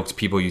and yoked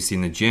people you see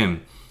in the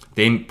gym?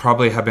 They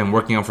probably have been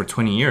working out for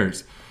 20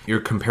 years. You're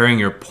comparing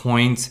your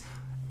point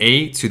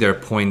A to their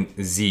point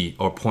Z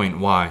or point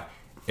Y.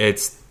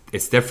 It's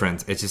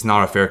different. It's just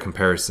not a fair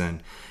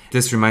comparison.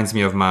 This reminds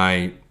me of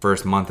my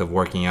first month of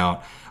working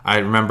out. I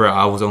remember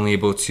I was only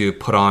able to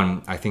put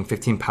on, I think,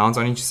 15 pounds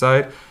on each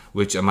side,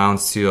 which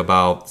amounts to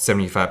about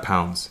 75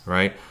 pounds,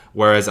 right?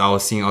 Whereas I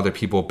was seeing other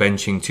people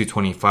benching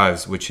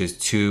 225s, which is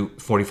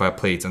 245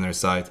 plates on their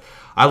sides.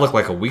 I look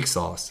like a weak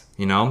sauce,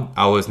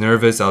 I was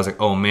nervous. I was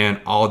like, oh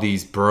man, all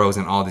these bros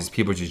and all these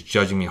people just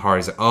judging me hard.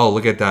 It's like, oh,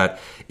 look at that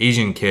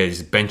Asian kid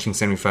just benching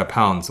 75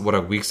 pounds. What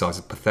a weak sauce.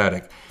 It's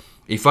pathetic.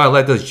 If I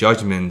let those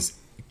judgments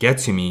get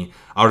to me,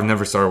 I would have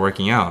never started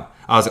working out.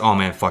 I was like, oh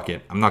man, fuck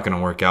it. I'm not going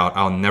to work out.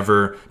 I'll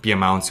never be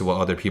amount to what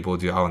other people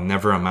do. I'll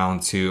never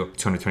amount to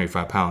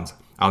 225 pounds.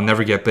 I'll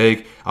never get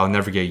big. I'll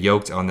never get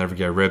yoked. I'll never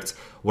get ripped.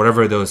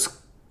 Whatever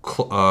those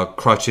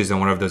crutches and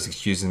whatever those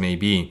excuses may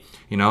be,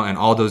 and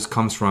all those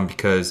comes from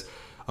because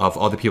of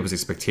other people's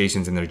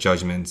expectations and their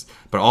judgments.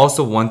 But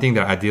also one thing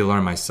that I did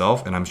learn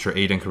myself, and I'm sure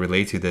Aiden could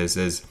relate to this,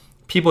 is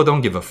people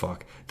don't give a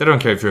fuck. They don't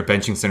care if you're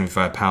benching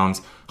 75 pounds,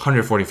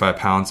 145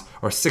 pounds,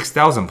 or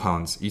 6,000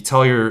 pounds. You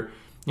tell a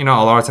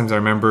lot of times I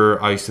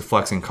remember I used to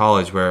flex in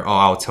college where,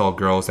 I'll tell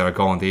girls that I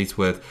go on dates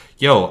with,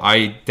 yo,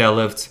 I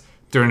deadlift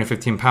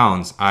 315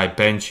 pounds, I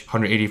bench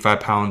 185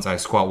 pounds, I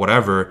squat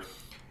whatever.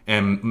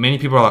 And many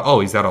people are like,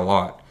 oh, is that a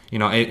lot?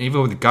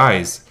 Even with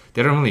guys,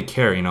 they don't really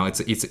care.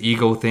 It's an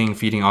ego thing,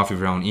 feeding off of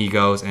your own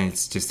egos, and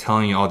it's just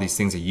telling you all these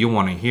things that you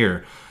want to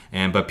hear.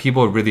 But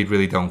people really,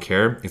 really don't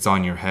care. It's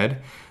on your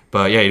head.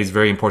 But yeah, it is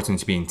very important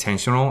to be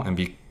intentional and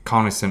be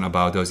cognizant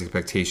about those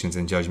expectations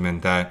and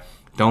judgment. That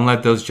don't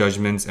let those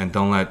judgments and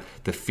don't let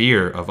the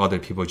fear of other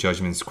people's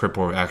judgments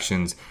cripple your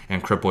actions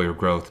and cripple your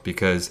growth.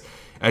 Because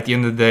at the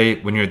end of the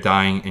day, when you're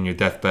dying in your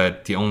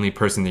deathbed, the only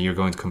person that you're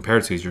going to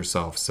compare to is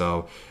yourself.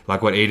 So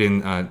like what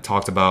Aiden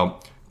talked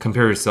about,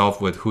 compare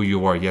yourself with who you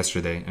were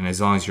yesterday. And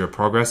as long as you're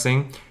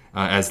progressing,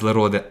 as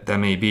little that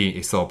may be,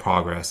 it's still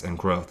progress and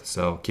growth.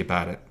 So keep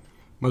at it.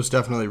 Most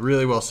definitely.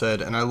 Really well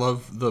said. And I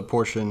love the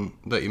portion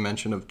that you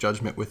mentioned of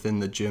judgment within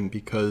the gym,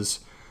 because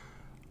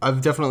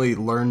I've definitely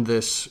learned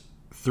this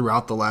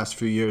throughout the last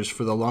few years.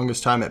 For the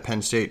longest time at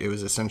Penn State, it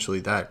was essentially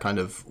that kind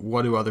of,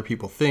 what do other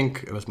people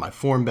think? Was my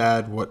form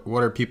bad? What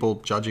are people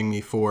judging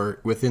me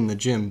for within the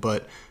gym?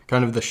 But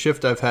kind of the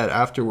shift I've had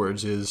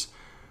afterwards is,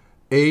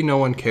 A, no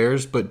one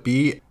cares, but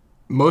B,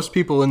 most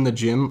people in the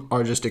gym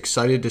are just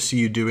excited to see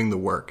you doing the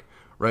work,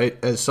 right?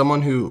 As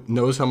someone who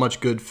knows how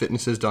much good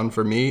fitness has done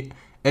for me,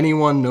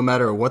 anyone, no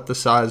matter what the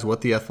size,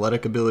 what the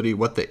athletic ability,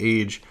 what the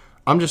age,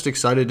 I'm just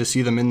excited to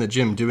see them in the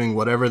gym doing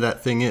whatever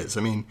that thing is.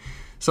 I mean,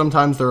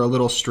 sometimes they're a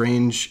little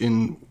strange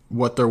in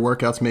what their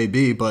workouts may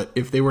be, but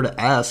if they were to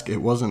ask,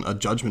 it wasn't a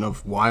judgment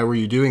of why were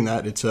you doing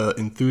that. It's an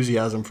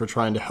enthusiasm for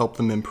trying to help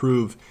them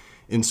improve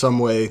in some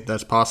way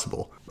that's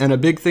possible. And a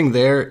big thing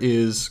there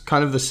is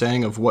kind of the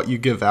saying of what you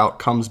give out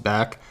comes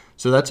back.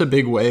 So that's a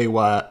big way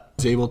why I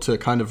was able to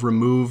kind of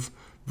remove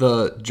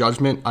the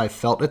judgment I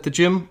felt at the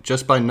gym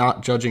just by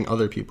not judging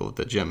other people at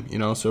the gym,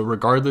 So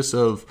regardless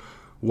of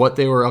what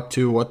they were up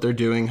to, what they're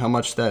doing, how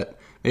much that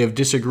they have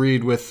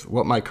disagreed with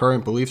what my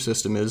current belief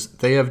system is,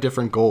 they have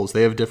different goals,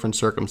 they have different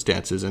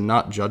circumstances, and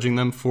not judging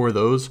them for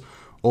those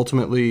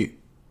ultimately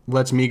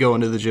lets me go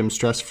into the gym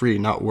stress-free,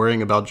 not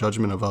worrying about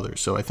judgment of others.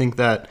 So I think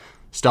that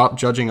stop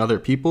judging other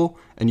people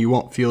and you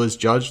won't feel as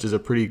judged is a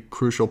pretty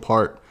crucial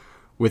part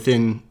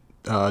within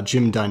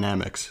gym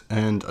dynamics.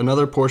 And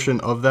another portion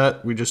of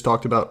that, we just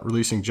talked about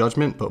releasing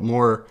judgment, but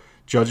more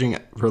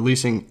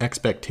releasing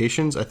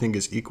expectations, I think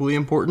is equally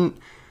important.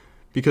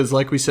 Because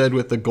like we said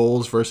with the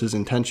goals versus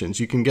intentions,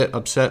 you can get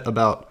upset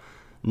about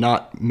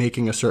not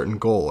making a certain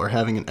goal or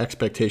having an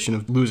expectation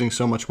of losing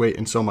so much weight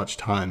in so much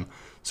time.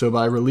 So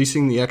by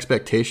releasing the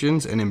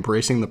expectations and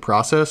embracing the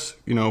process,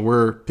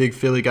 we're big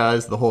Philly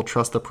guys, the whole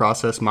trust the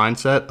process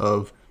mindset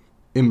of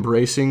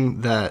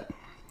embracing that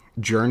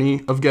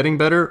journey of getting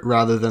better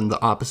rather than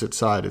the opposite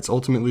side. It's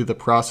ultimately the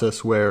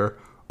process where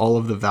all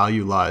of the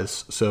value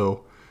lies.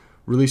 So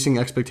releasing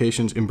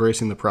expectations,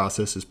 embracing the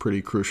process is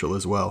pretty crucial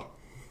as well.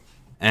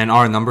 And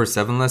our number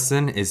 7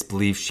 lesson is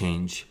belief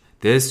change.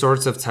 This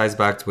sort of ties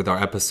back with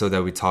our episode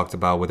that we talked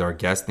about with our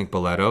guest, Nick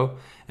Boletto.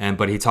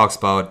 But he talks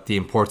about the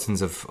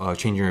importance of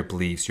changing your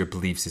beliefs, your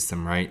belief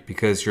system, right?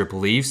 Because your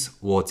beliefs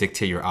will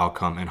dictate your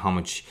outcome and how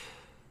much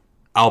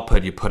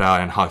output you put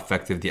out and how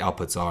effective the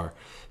outputs are.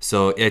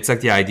 So it's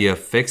like the idea of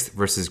fixed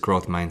versus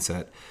growth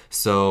mindset.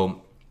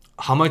 So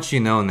how much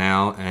you know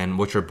now and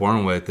what you're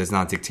born with does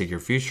not dictate your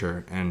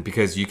future. And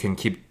because you can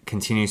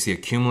continuously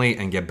accumulate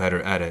and get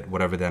better at it,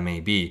 whatever that may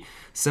be.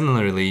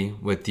 Similarly,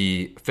 with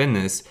the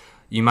fitness,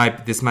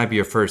 this might be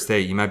your first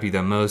day. You might be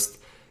the most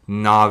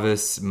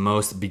novice,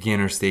 most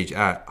beginner stage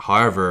at.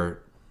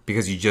 However,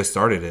 because you just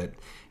started it,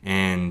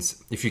 and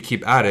if you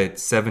keep at it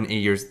 7-8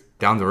 years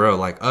down the road,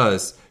 like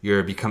us,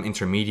 you're become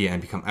intermediate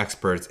and become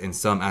experts in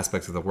some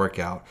aspects of the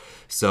workout.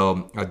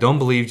 So don't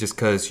believe just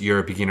because you're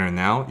a beginner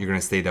now, you're going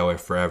to stay that way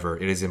forever.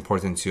 It is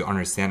important to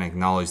understand and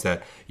acknowledge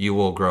that you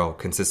will grow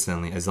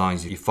consistently as long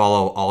as you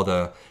follow all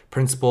the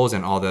principles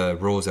and all the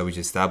rules that we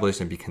just established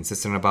and be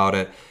consistent about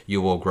it,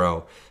 you will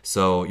grow.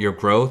 So your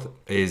growth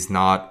is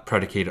not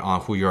predicated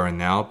on who you are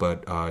now,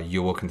 but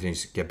you will continue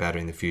to get better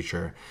in the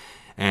future.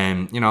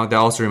 And, that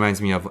also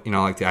reminds me of,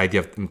 like the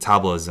idea of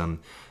metabolism.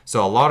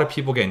 So a lot of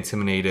people get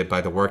intimidated by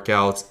the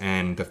workouts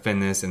and the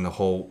fitness and the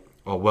whole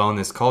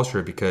wellness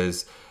culture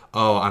because,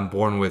 I'm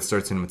born with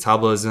certain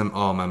metabolism.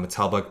 My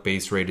metabolic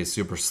base rate is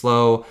super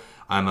slow.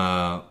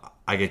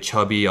 I get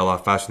chubby a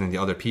lot faster than the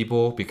other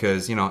people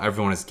because,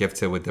 everyone is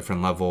gifted with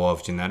different level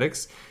of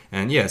genetics.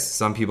 And yes,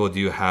 some people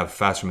do have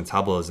faster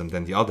metabolism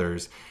than the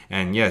others.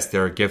 And yes,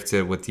 they're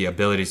gifted with the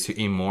ability to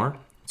eat more,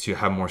 to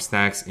have more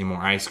snacks, eat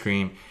more ice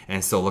cream,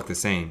 and still look the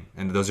same.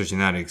 And those are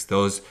genetics.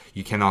 Those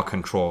you cannot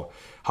control.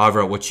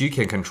 However, what you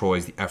can control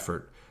is the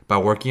effort. By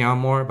working out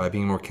more, by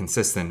being more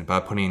consistent,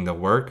 by putting in the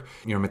work,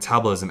 your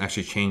metabolism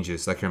actually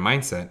changes, like your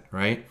mindset,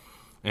 right?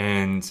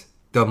 And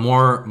The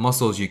more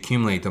muscles you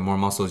accumulate, the more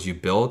muscles you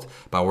build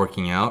by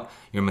working out,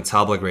 your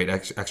metabolic rate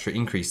extra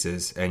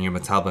increases, and your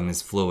metabolism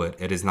is fluid.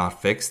 It is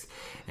not fixed,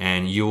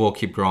 and you will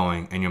keep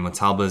growing, and your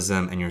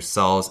metabolism and your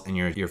cells and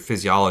your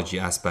physiology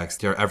aspects,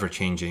 they're ever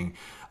changing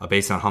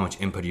based on how much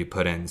input you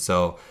put in.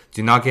 So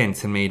do not get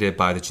intimidated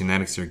by the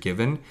genetics you're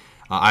given.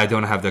 I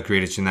don't have the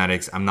greatest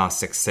genetics. I'm not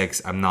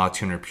 6'6", I'm not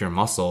 200 pure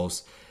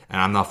muscles,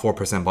 and I'm not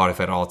 4% body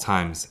fat at all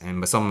times.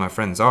 But some of my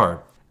friends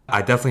are.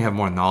 I definitely have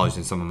more knowledge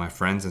than some of my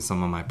friends and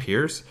some of my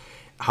peers.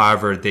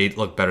 However, they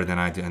look better than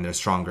I do and they're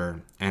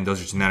stronger. And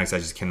those are genetics. I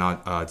just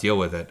cannot deal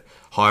with it.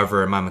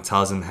 However, my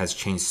metabolism has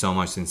changed so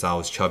much since I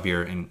was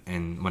chubbier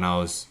and when I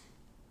was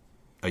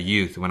a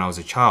youth, when I was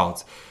a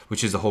child,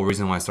 which is the whole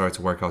reason why I started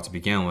to work out to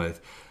begin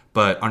with.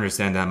 But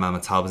understand that my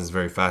metabolism is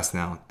very fast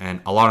now. And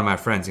a lot of my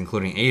friends,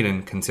 including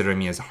Aiden, consider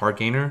me as a heart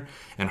gainer.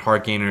 And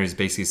heart gainer is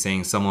basically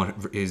saying someone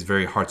is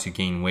very hard to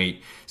gain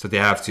weight. So they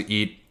have to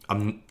eat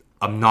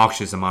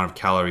obnoxious amount of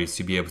calories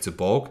to be able to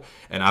bulk.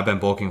 And I've been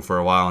bulking for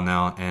a while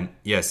now, and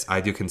yes, I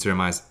do consider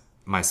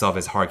myself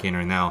as heart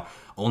gainer now,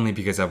 only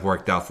because I've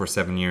worked out for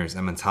 7 years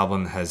and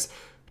metabolism has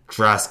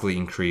drastically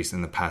increased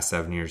in the past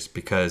 7 years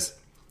because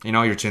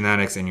your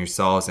genetics and your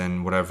cells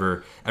and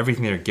whatever,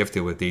 everything they're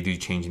gifted with, they do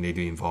change and they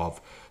do evolve.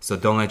 So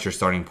don't let your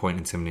starting point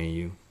intimidate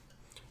you.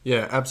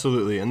 Yeah,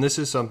 absolutely. And this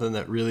is something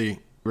that really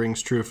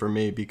rings true for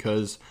me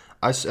because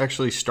I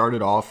actually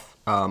started off,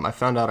 I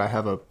found out I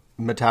have a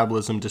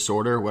metabolism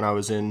disorder when I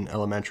was in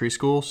elementary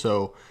school.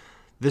 So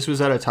this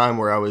was at a time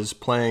where I was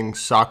playing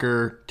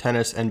soccer,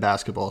 tennis, and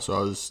basketball. So I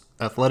was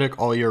athletic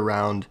all year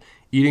round,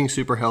 eating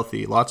super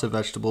healthy, lots of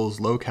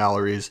vegetables, low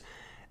calories,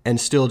 and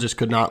still just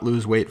could not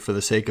lose weight for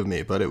the sake of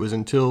me. But it was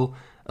until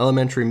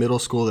elementary, middle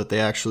school that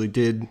they actually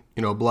did,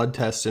 blood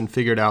tests and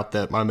figured out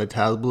that my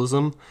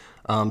metabolism,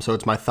 so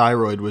it's my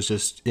thyroid was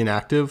just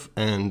inactive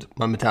and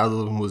my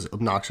metabolism was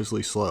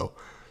obnoxiously slow.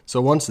 So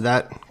once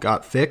that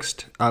got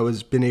fixed, I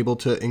was been able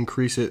to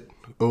increase it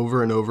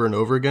over and over and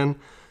over again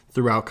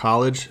throughout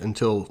college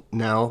until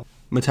now.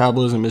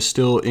 Metabolism is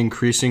still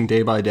increasing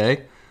day by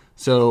day.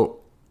 So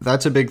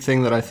that's a big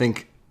thing that I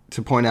think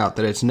to point out,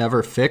 that it's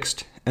never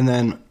fixed. And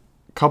then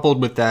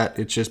coupled with that,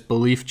 it's just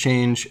belief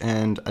change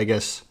and I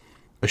guess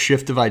a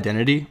shift of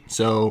identity.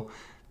 So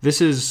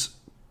this is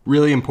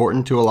really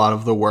important to a lot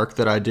of the work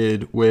that I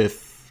did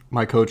with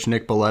my coach,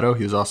 Nick Boletto.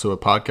 He was also a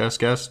podcast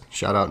guest.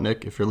 Shout out,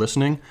 Nick, if you're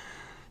listening.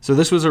 So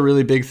this was a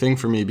really big thing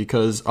for me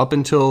because up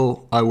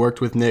until I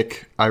worked with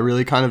Nick, I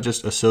really kind of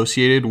just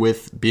associated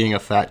with being a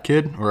fat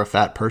kid or a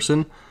fat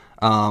person.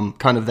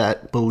 Kind of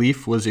that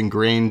belief was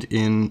ingrained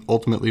in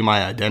ultimately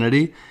my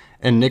identity.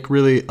 And Nick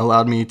really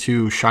allowed me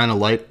to shine a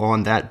light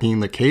on that being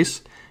the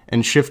case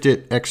and shift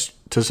it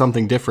to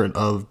something different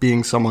of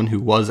being someone who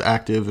was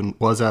active and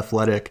was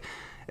athletic.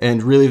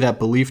 And really that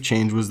belief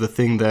change was the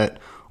thing that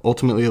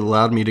ultimately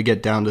allowed me to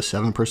get down to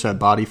 7%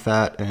 body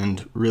fat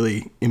and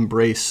really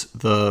embrace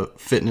the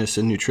fitness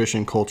and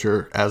nutrition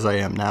culture as I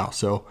am now.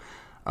 So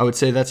I would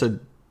say that's a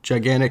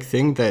gigantic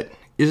thing that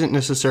isn't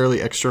necessarily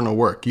external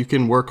work. You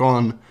can work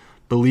on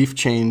belief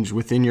change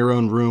within your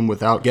own room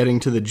without getting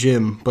to the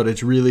gym, but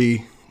it's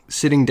really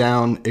sitting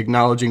down,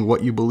 acknowledging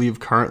what you believe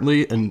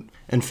currently and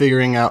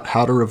figuring out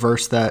how to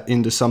reverse that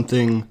into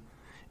something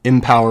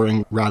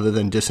empowering rather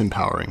than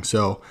disempowering.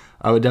 So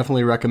I would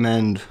definitely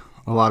recommend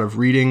a lot of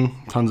reading,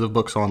 tons of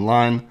books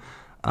online,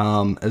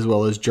 as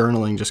well as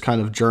journaling, just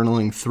kind of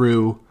journaling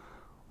through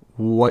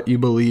what you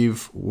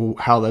believe,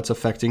 how that's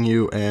affecting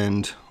you,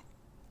 and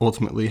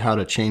ultimately how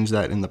to change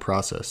that in the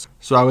process.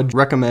 So I would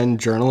recommend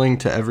journaling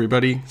to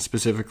everybody,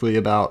 specifically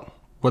about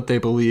what they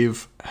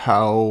believe,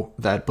 how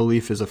that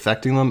belief is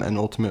affecting them, and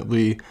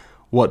ultimately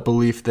what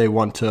belief they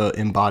want to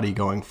embody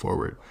going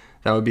forward.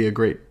 That would be a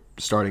great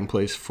starting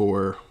place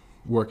for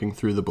working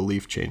through the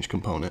belief change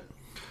component.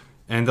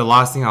 And the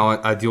last thing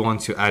I do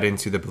want to add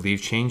into the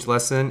belief change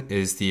lesson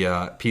is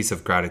the piece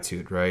of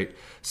gratitude, right?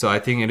 So I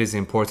think it is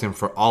important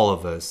for all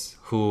of us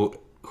who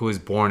is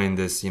born in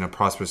this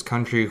prosperous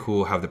country,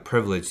 who have the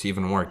privilege to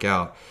even work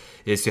out,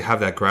 is to have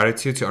that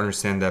gratitude, to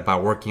understand that by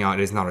working out,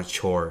 it is not a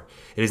chore.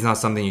 It is not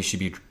something you should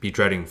be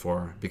dreading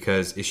for,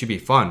 because it should be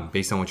fun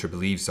based on what your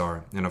beliefs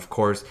are. And of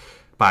course,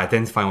 by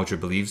identifying what your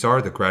beliefs are,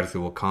 the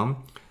gratitude will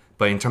come.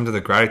 But in terms of the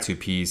gratitude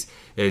piece,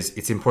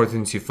 it's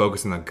important to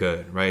focus on the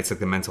good, right? It's like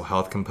the mental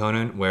health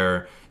component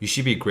where you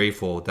should be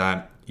grateful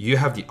that you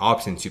have the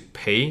option to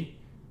pay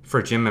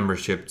for a gym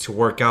membership to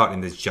work out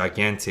in this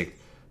gigantic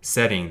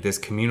setting, this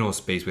communal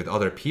space with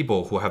other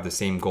people who have the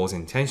same goals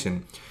and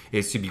intention.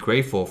 Is to be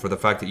grateful for the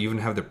fact that you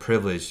even have the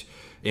privilege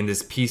in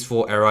this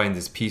peaceful era, in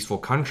this peaceful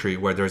country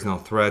where there's no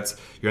threats.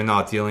 You're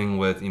not dealing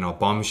with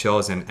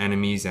bombshells and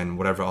enemies and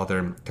whatever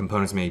other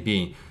components may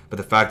be. But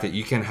the fact that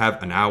you can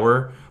have an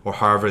hour or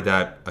however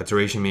that a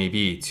duration may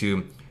be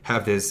to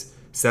have this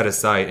set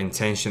aside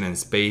intention and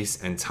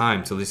space and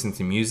time to listen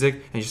to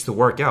music and just to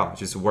work out,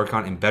 just to work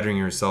on and bettering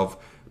yourself,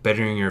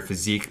 bettering your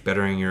physique,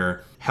 bettering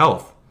your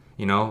health,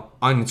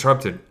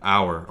 uninterrupted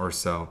hour or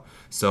so.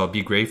 So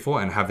be grateful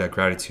and have that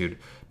gratitude,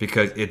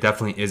 because it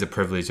definitely is a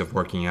privilege of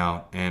working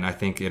out. And I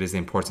think it is the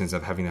importance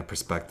of having that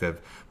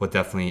perspective will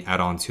definitely add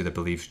on to the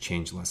belief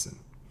change lesson.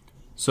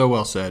 So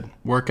well said.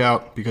 Work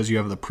out because you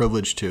have the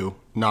privilege to,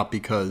 not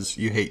because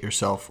you hate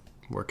yourself.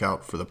 Work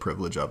out for the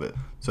privilege of it.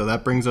 So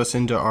that brings us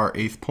into our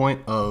 8th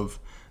point of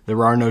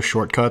there are no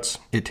shortcuts.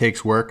 It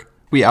takes work.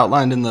 We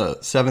outlined in the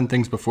 7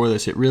 things before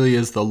this, it really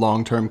is the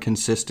long-term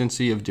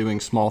consistency of doing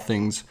small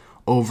things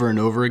over and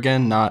over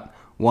again, not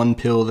one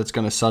pill that's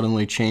going to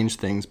suddenly change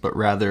things, but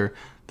rather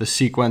the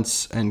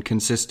sequence and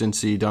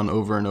consistency done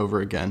over and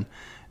over again.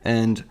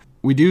 And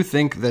we do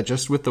think that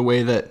just with the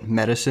way that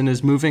medicine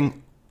is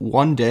moving,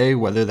 one day,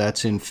 whether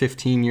that's in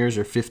 15 years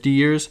or 50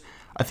 years,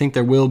 I think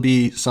there will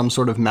be some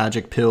sort of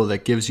magic pill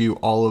that gives you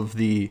all of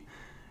the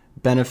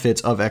benefits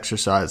of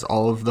exercise,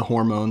 all of the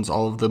hormones,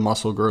 all of the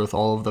muscle growth,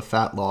 all of the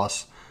fat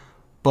loss.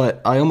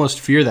 But I almost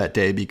fear that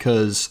day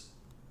because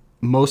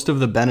most of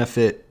the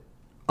benefit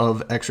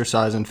of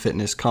exercise and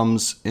fitness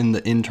comes in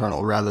the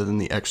internal rather than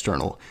the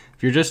external.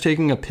 If you're just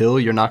taking a pill,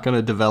 you're not going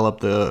to develop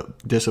the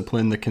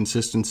discipline, the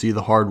consistency,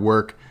 the hard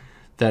work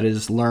that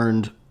is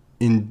learned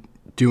in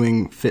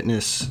doing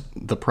fitness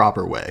the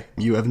proper way.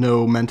 You have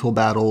no mental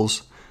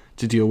battles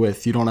to deal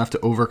with. You don't have to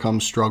overcome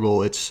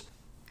struggle. It's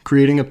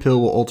creating a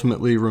pill will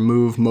ultimately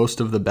remove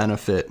most of the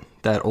benefit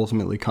that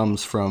ultimately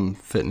comes from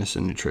fitness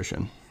and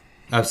nutrition.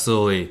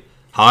 Absolutely.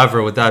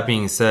 However, with that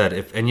being said,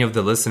 if any of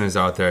the listeners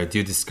out there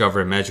do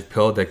discover a magic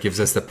pill that gives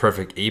us the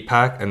perfect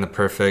 8-pack and the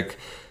perfect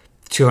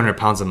 200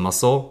 pounds of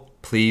muscle,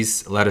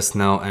 please let us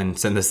know and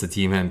send us the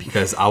DM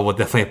because I will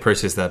definitely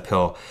purchase that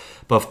pill.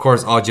 But of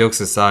course, all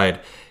jokes aside,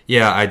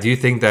 yeah, I do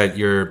think that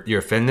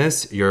your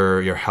fitness,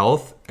 your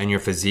health, and your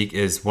physique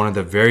is one of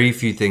the very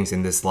few things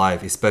in this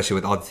life, especially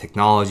with all the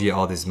technology,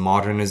 all this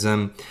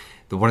modernism,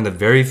 one of the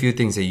very few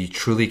things that you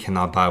truly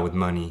cannot buy with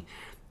money.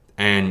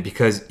 And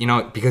because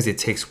it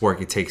takes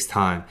work, it takes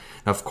time.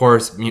 Now, of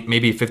course,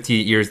 maybe 50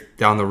 years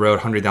down the road,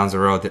 100 down the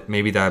road, that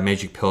maybe that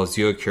magic pills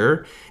do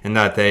occur and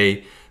that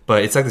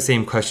but it's like the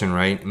same question,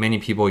 right? Many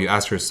people, you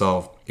ask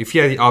yourself, if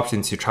you had the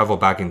option to travel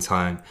back in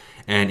time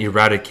and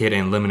eradicate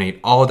and eliminate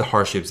all the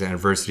hardships and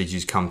adversities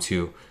you come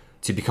to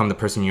become the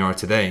person you are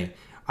today,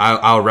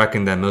 I'll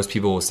reckon that most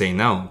people will say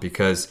no,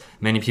 because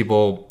many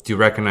people do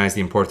recognize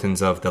the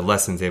importance of the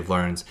lessons they've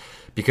learned.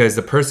 Because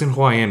the person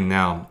who I am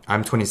now,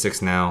 I'm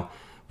 26 now,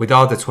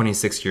 without the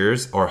 26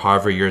 years or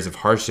however years of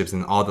hardships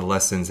and all the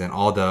lessons and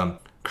all the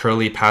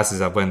curly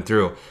passes I've went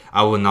through,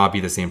 I will not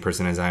be the same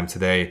person as I am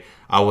today.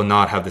 I will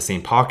not have the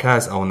same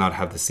podcast. I will not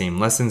have the same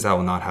lessons. I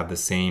will not have the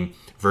same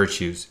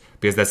virtues,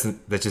 because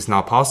that's just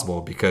not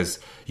possible, because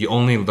you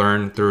only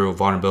learn through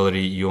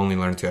vulnerability. You only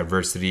learn through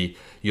adversity.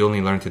 You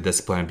only learn through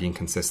discipline and being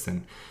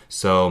consistent.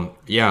 So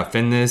yeah,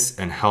 fitness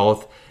and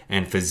health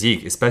and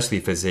physique, especially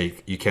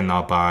physique, you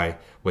cannot buy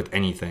with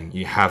anything.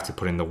 You have to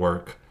put in the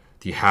work.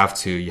 You have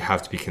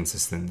to be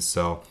consistent.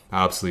 So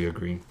I absolutely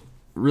agree.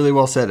 Really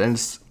well said. And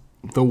it's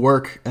the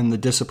work and the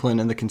discipline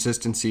and the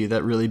consistency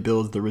that really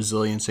builds the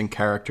resilience and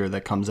character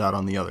that comes out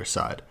on the other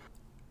side.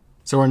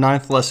 So our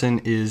 9th lesson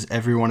is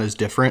everyone is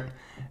different.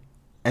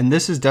 And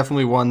this is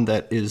definitely one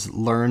that is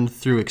learned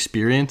through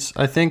experience,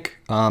 I think,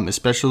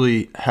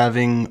 especially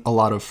having a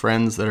lot of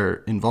friends that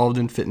are involved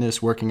in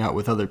fitness, working out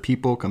with other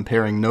people,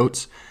 comparing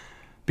notes.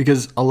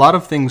 Because a lot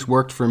of things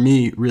worked for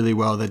me really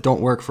well that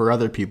don't work for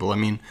other people. I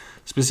mean,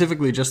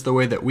 specifically just the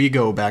way that we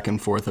go back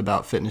and forth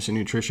about fitness and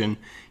nutrition.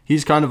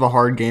 He's kind of a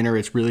hard gainer.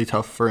 It's really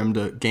tough for him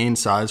to gain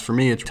size. For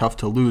me, it's tough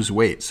to lose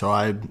weight. So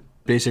I'm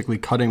basically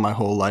cutting my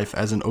whole life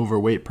as an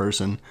overweight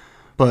person.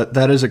 But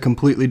that is a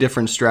completely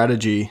different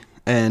strategy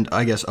and,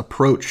 I guess,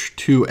 approach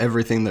to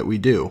everything that we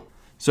do.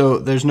 So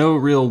there's no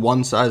real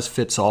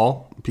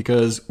one-size-fits-all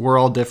because we're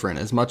all different.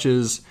 As much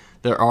as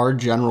there are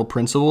general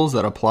principles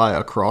that apply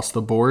across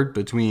the board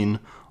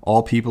between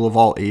all people of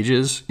all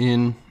ages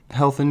in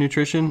health and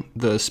nutrition,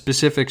 the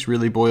specifics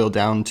really boil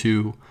down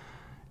to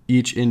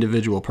each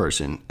individual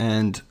person.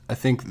 And I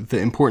think the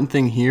important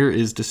thing here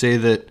is to say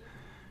that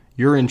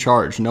you're in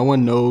charge. No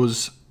one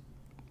knows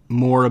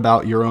more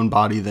about your own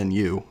body than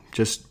you.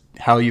 Just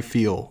how you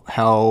feel,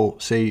 how,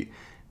 say,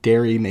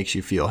 dairy makes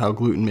you feel, how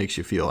gluten makes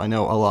you feel. I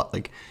know a lot,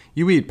 like,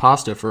 you eat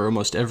pasta for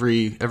almost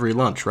every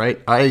lunch, right?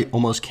 I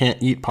almost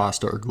can't eat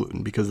pasta or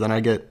gluten because then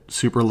I get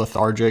super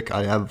lethargic.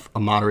 I have a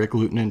moderate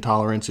gluten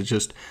intolerance. It's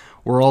just,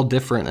 we're all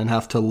different and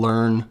have to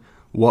learn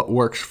what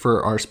works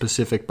for our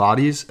specific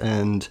bodies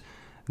and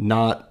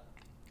not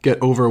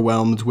get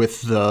overwhelmed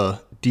with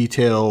the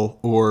detail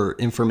or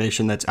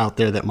information that's out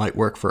there that might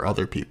work for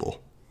other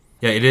people.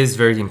 Yeah, it is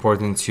very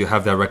important to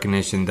have that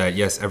recognition that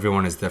yes,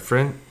 everyone is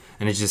different,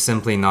 and it's just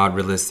simply not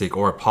realistic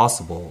or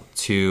possible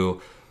to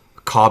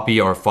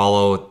copy or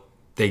follow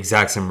the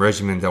exact same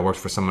regimen that works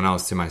for someone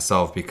else to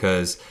myself,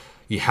 because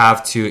you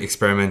have to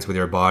experiment with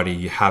your body,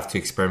 you have to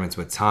experiment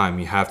with time,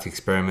 you have to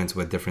experiment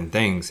with different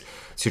things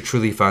to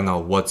truly find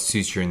out what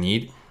suits your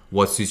need,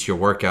 what suits your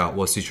workout,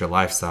 what suits your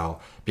lifestyle,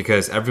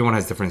 because everyone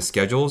has different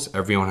schedules,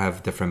 everyone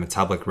have different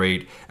metabolic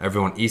rate,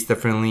 everyone eats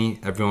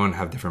differently, everyone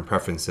have different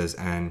preferences,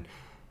 and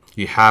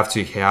you have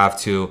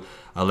to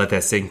let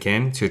that sink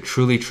in to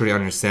truly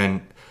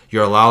understand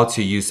you're allowed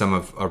to use some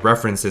of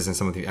references and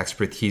some of the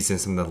expertise and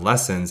some of the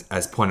lessons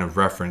as point of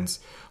reference.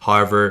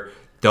 However,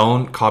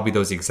 don't copy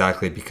those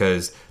exactly,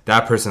 because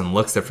that person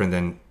looks different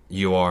than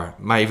you are,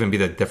 might even be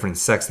the different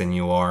sex than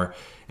you are.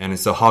 And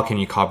so how can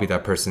you copy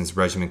that person's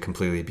regimen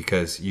completely,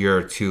 because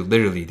you're two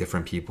literally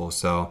different people.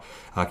 So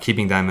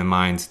keeping that in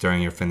mind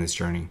during your fitness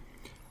journey.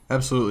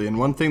 Absolutely. And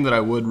one thing that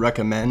I would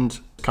recommend,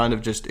 kind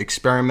of just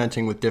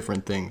experimenting with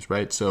different things,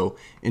 right? So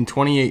in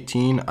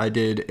 2018, I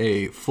did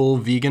a full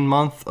vegan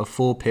month, a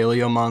full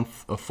paleo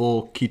month, a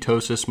full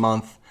ketosis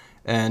month,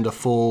 and a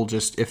full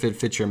just if it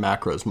fits your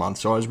macros month.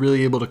 So I was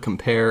really able to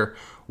compare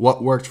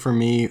what worked for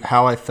me,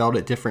 how I felt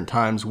at different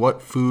times,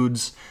 what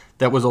foods.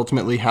 That was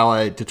ultimately how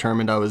I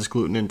determined I was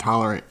gluten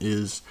intolerant,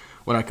 is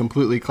when I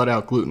completely cut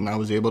out gluten, I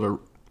was able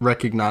to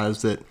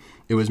recognize that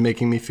it was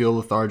making me feel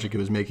lethargic, it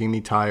was making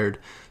me tired.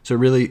 So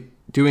really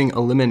doing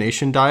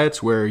elimination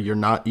diets where you're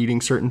not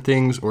eating certain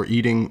things or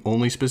eating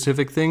only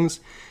specific things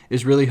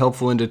is really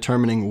helpful in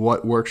determining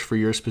what works for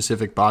your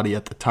specific body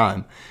at the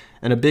time.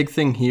 And a big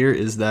thing here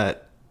is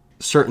that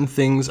certain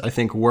things I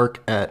think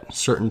work at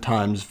certain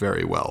times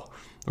very well,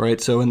 right?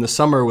 So in the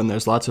summer when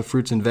there's lots of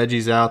fruits and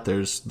veggies out,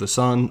 there's the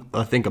sun,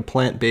 I think a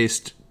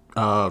plant-based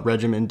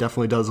regimen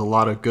definitely does a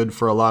lot of good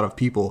for a lot of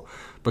people.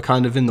 But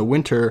kind of in the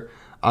winter,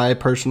 I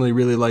personally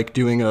really like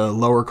doing a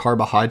lower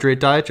carbohydrate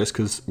diet just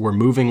because we're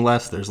moving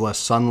less, there's less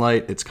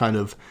sunlight. It's kind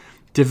of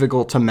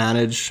difficult to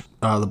manage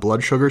the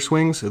blood sugar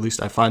swings. At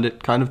least I find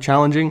it kind of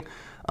challenging,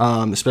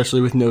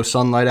 especially with no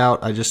sunlight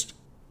out. I just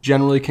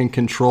generally can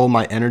control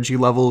my energy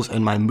levels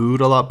and my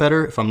mood a lot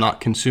better if I'm not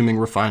consuming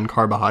refined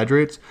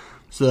carbohydrates.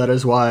 So that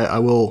is why I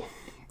will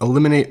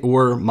eliminate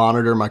or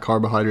monitor my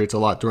carbohydrates a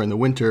lot during the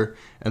winter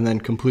and then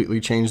completely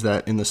change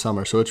that in the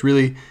summer. So it's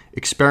really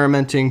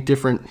experimenting,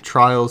 different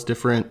trials,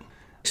 different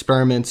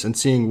experiments, and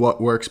seeing what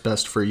works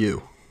best for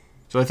you.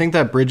 So I think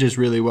that bridges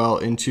really well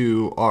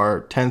into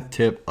our 10th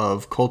tip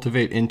of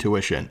cultivate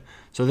intuition.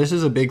 So this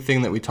is a big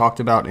thing that we talked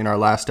about in our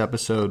last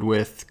episode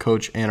with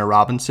Coach Anna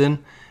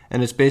Robinson,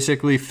 and it's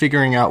basically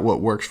figuring out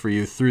what works for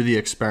you through the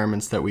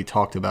experiments that we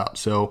talked about.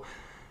 So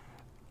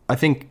I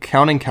think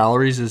counting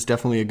calories is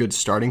definitely a good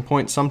starting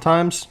point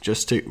sometimes,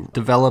 just to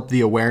develop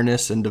the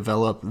awareness and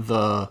develop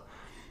the,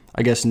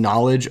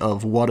 knowledge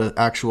of what an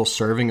actual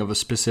serving of a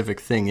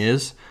specific thing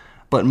is.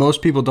 But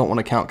most people don't want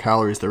to count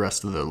calories the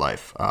rest of their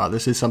life.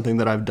 This is something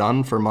that I've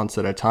done for months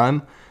at a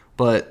time,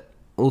 but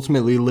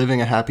ultimately living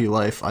a happy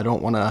life, I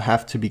don't want to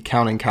have to be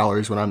counting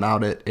calories when I'm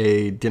out at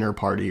a dinner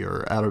party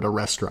or out at a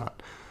restaurant.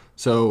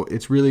 So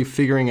it's really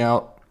figuring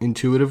out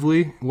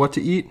intuitively what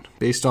to eat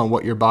based on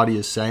what your body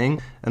is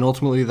saying. And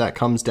ultimately that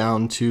comes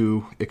down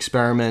to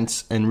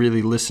experiments and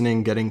really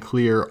listening, getting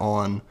clear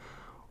on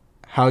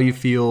how you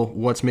feel,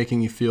 what's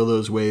making you feel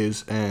those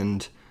ways,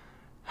 and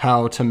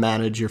how to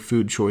manage your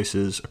food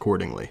choices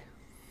accordingly.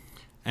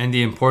 And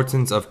the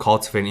importance of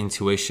cultivating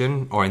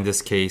intuition, or in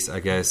this case,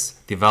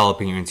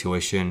 developing your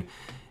intuition,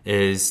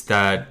 is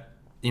that,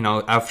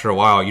 after a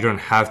while, you don't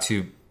have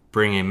to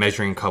bring a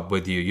measuring cup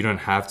with you. You don't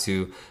have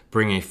to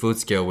bring a food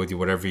scale with you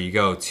wherever you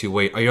go to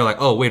wait. You're like,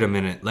 oh, wait a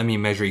minute, let me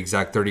measure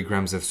exact 30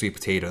 grams of sweet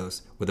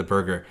potatoes with a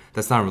burger.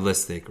 That's not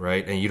realistic,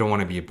 right? And you don't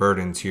want to be a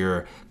burden to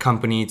your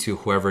company, to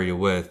whoever you're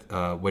with,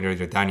 whether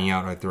you're dining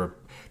out at a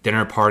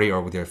dinner party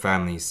or with your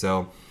family.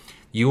 So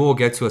you will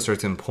get to a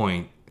certain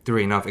point through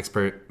enough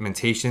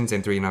experimentations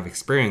and through enough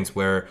experience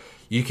where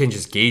you can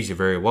just gauge it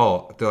very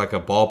well. They're like a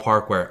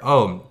ballpark where,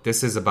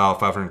 this is about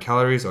 500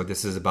 calories, or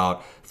this is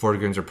about 40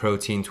 grams of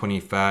protein, 20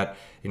 fat,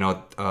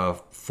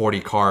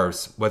 40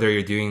 carbs. Whether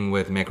you're doing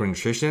with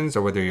macronutritions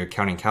or whether you're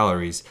counting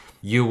calories,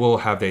 you will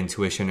have the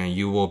intuition and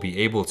you will be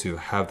able to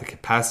have the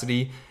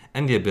capacity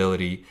and the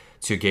ability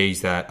to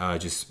gauge that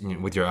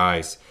with your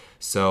eyes.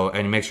 So,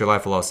 and it makes your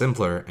life a lot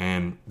simpler.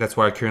 And that's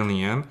where I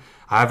currently am.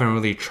 I haven't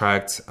really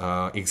tracked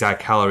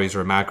exact calories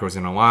or macros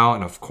in a while.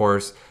 And of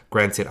course,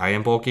 granted, I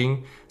am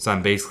bulking. So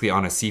I'm basically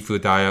on a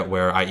seafood diet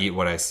where I eat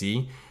what I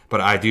see. But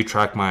I do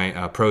track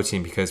my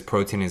protein, because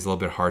protein is a little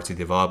bit hard to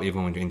develop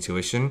even with your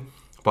intuition.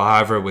 But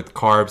however, with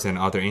carbs and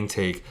other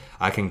intake,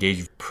 I can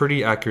gauge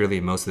pretty accurately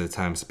most of the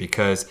times,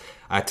 because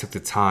I took the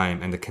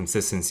time and the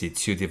consistency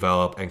to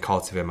develop and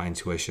cultivate my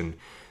intuition.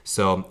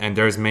 So, and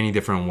there's many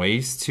different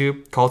ways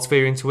to cultivate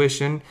your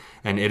intuition.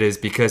 And it is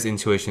because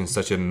intuition is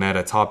such a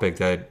meta topic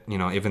that,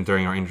 even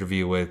during our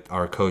interview with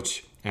our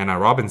coach, Anna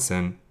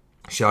Robinson,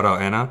 shout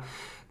out Anna,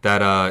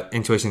 that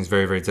intuition is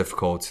very, very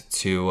difficult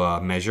to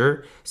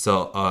measure.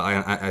 So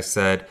I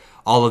said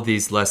all of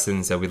these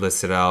lessons that we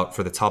listed out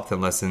for the top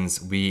 10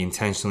 lessons, we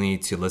intentionally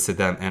to listed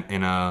them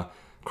in a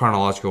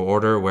chronological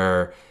order,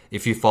 where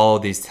if you follow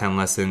these 10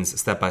 lessons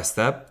step by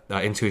step,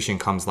 intuition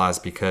comes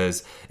last,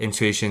 because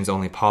intuition is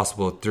only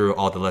possible through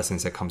all the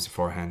lessons that comes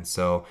beforehand.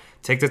 So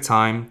take the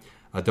time,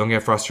 don't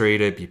get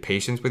frustrated, be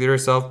patient with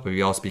yourself, but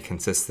you also be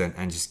consistent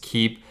and just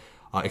keep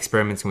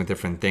experimenting with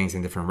different things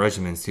and different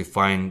regimens to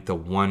find the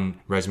one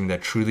regimen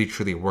that truly,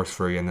 truly works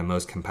for you and the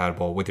most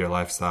compatible with your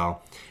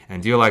lifestyle.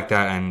 And do you like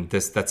that? And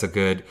that's a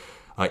good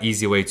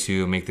easy way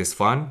to make this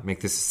fun,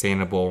 make this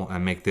sustainable,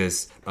 and make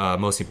this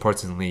most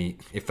importantly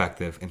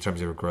effective in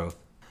terms of your growth.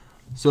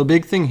 So a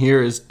big thing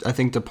here is, I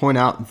think, to point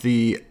out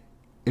the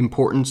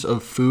importance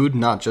of food,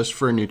 not just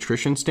for a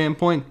nutrition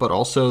standpoint, but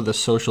also the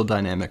social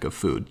dynamic of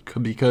food.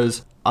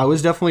 Because I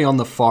was definitely on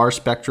the far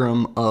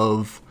spectrum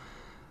of,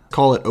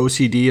 call it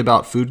OCD,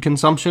 about food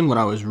consumption when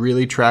I was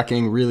really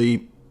tracking,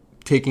 really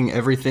taking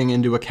everything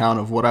into account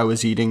of what I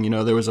was eating. You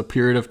know, there was a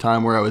period of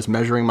time where I was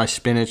measuring my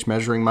spinach,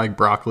 measuring my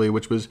broccoli,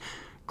 which was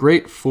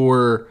great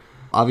for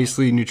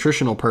obviously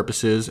nutritional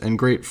purposes and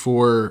great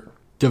for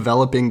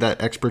developing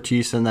that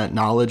expertise and that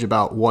knowledge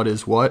about what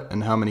is what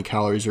and how many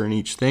calories are in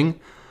each thing.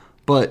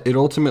 But it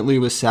ultimately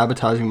was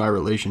sabotaging my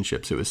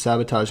relationships. It was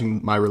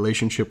sabotaging my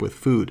relationship with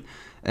food.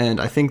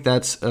 And I think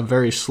that's a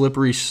very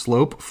slippery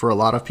slope for a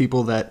lot of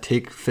people that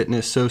take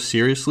fitness so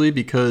seriously,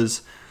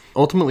 because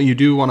ultimately you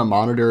do want to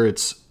monitor.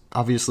 It's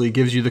obviously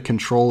gives you the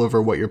control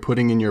over what you're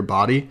putting in your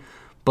body.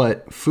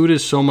 But food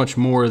is so much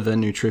more than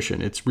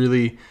nutrition. It's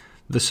really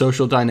the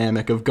social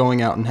dynamic of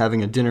going out and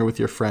having a dinner with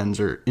your friends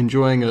or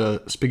enjoying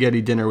a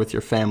spaghetti dinner with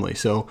your family.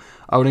 So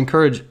I would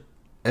encourage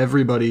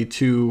everybody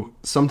to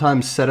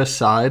sometimes set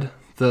aside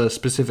the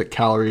specific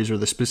calories or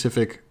the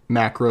specific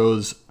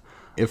macros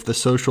if the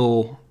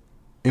social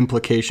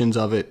implications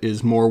of it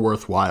is more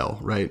worthwhile,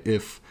 right?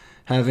 If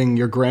having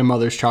your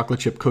grandmother's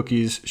chocolate chip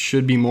cookies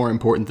should be more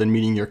important than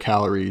meeting your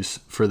calories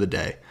for the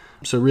day.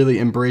 So really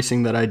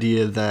embracing that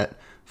idea that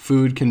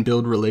food can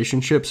build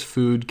relationships,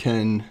 food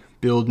can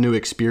build new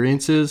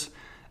experiences,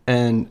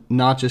 and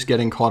not just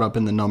getting caught up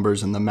in the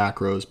numbers and the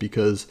macros,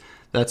 because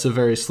that's a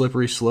very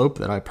slippery slope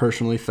that I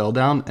personally fell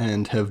down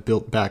and have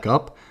built back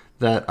up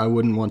that I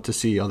wouldn't want to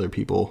see other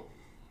people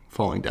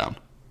falling down.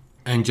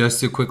 And just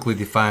to quickly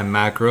define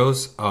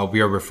macros,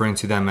 we are referring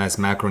to them as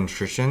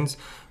macronutrients,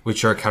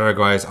 which are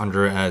categorized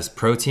under as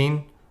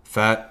protein,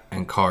 fat,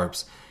 and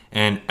carbs.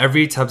 And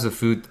every types of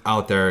food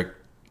out there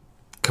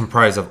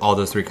comprise of all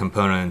those three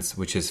components,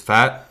 which is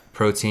fat,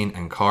 protein,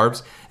 and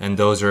carbs. And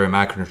those are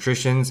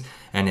macronutrients.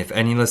 And if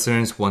any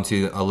listeners want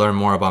to learn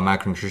more about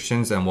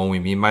macronutrients and what we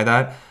mean by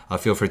that,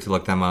 feel free to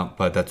look them up.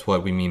 But that's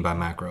what we mean by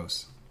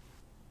macros.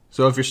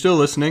 So if you're still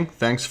listening,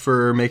 thanks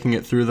for making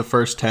it through the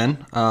first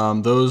 10.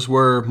 Those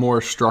were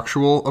more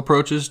structural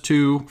approaches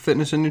to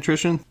fitness and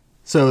nutrition.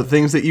 So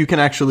things that you can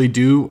actually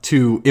do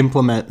to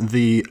implement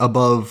the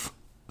above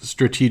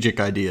strategic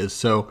ideas.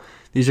 So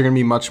these are going to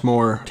be much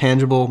more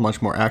tangible,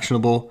 much more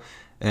actionable,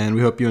 and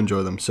we hope you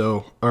enjoy them.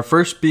 So our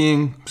first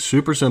being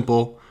super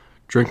simple,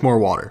 drink more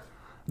water.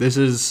 This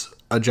is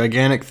a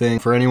gigantic thing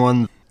for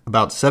anyone.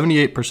 About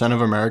 78%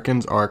 of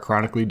Americans are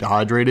chronically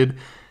dehydrated.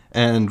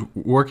 And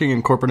working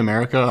in corporate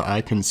America, I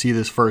can see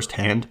this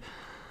firsthand.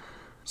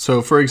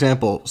 So for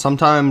example,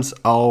 sometimes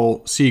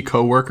I'll see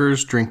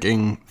coworkers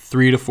drinking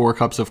 3 to 4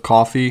 cups of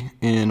coffee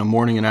in a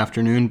morning and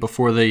afternoon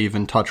before they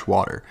even touch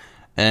water.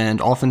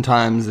 And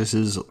oftentimes this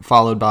is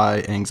followed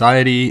by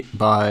anxiety,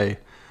 by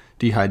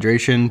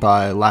dehydration,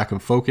 by lack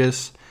of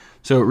focus.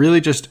 So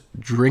really just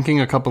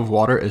drinking a cup of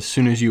water as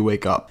soon as you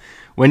wake up.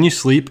 When you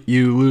sleep,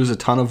 you lose a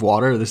ton of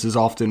water. This is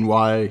often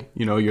why,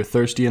 you're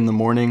thirsty in the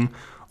morning,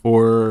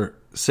 or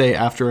say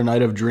after a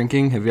night of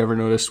drinking. Have you ever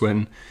noticed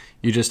when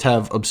you just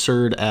have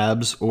absurd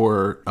abs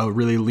or a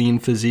really lean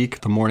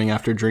physique the morning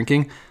after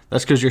drinking?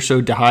 That's because you're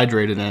so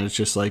dehydrated, and it's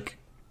just like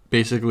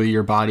basically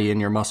your body and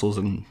your muscles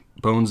and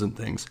bones and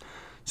things.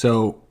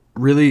 So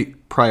really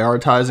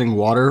prioritizing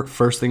water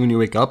first thing when you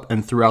wake up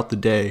and throughout the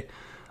day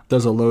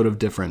does a load of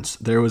difference.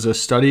 There was a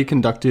study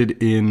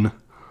conducted in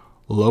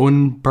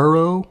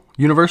Loughborough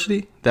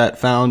University that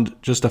found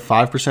just a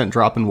 5%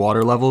 drop in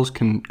water levels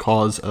can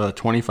cause a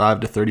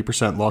 25 to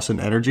 30% loss in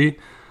energy.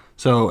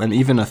 So, and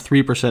even a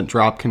 3%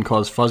 drop can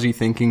cause fuzzy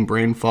thinking,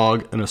 brain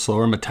fog, and a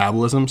slower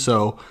metabolism.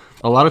 So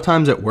a lot of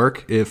times at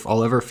work, if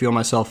I'll ever feel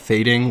myself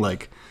fading,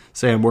 like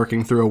say I'm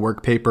working through a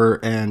work paper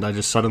and I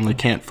just suddenly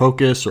can't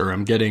focus, or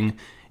I'm getting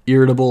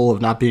irritable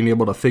of not being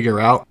able to figure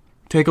out,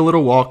 take a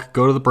little walk,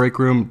 go to the break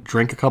room,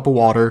 drink a cup of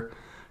water,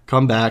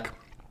 come back,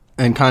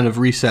 and kind of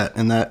reset.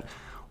 And that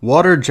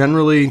water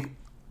generally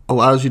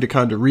allows you to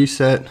kind of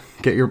reset,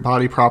 get your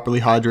body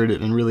properly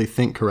hydrated, and really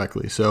think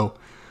correctly. So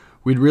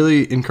we'd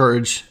really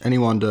encourage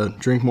anyone to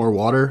drink more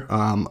water.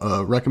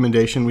 A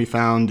recommendation we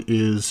found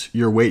is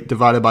your weight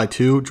divided by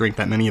 2. Drink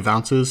that many of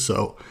ounces.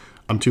 So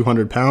I'm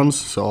 200 pounds,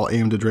 so I'll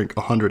aim to drink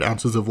 100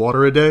 ounces of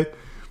water a day.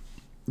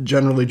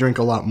 Generally drink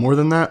a lot more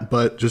than that,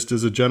 but just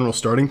as a general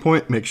starting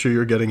point, make sure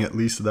you're getting at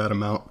least that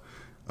amount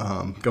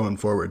going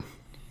forward.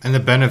 And the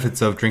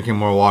benefits of drinking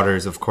more water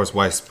is, of course,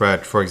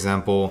 widespread. For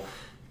example,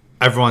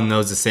 everyone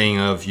knows the saying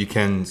of you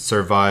can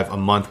survive a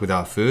month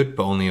without food,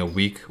 but only a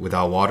week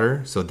without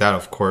water. So that,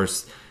 of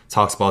course,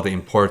 talks about the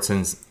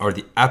importance, or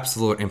the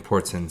absolute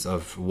importance,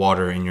 of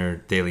water in your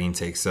daily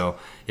intake. So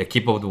yeah,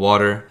 keep up with the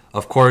water.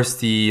 Of course,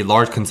 the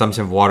large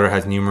consumption of water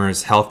has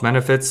numerous health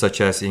benefits,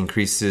 such as it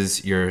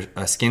increases your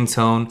skin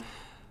tone,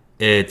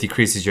 It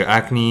decreases your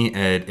acne.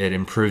 It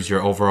improves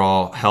your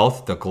overall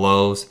health, the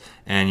glows.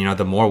 And,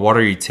 the more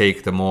water you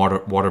take, the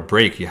more water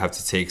break you have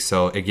to take.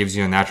 So it gives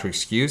you a natural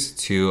excuse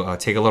to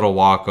take a little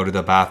walk, go to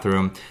the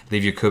bathroom,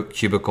 leave your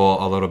cubicle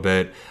a little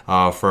bit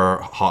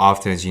for how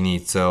often as you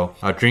need. So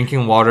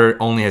drinking water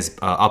only has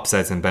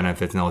upsides and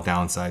benefits, no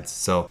downsides.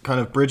 So kind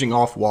of bridging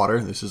off water,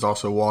 this is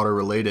also water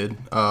related.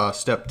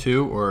 Step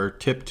 2 or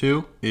tip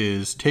 2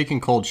 is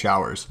taking cold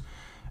showers.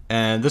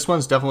 And this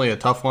one's definitely a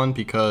tough one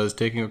because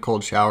taking a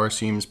cold shower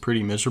seems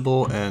pretty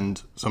miserable and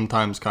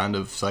sometimes kind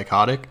of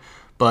psychotic.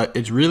 But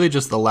it's really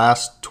just the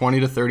last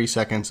 20 to 30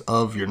 seconds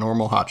of your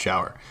normal hot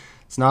shower.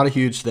 It's not a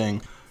huge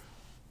thing.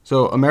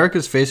 So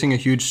America's facing a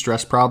huge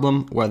stress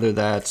problem, whether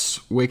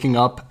that's waking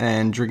up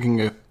and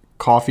drinking a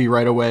coffee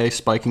right away,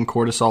 spiking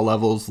cortisol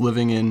levels,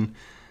 living in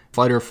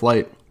fight or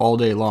flight all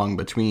day long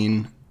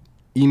between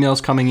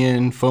emails coming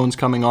in, phones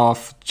coming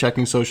off,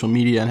 checking social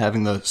media and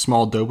having the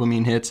small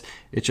dopamine hits.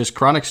 It's just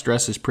chronic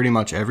stress is pretty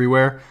much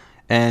everywhere.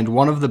 And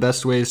one of the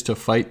best ways to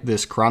fight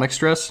this chronic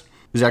stress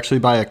is actually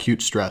by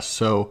acute stress.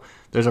 So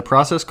there's a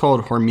process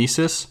called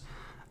hormesis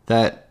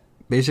that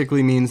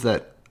basically means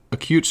that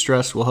acute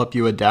stress will help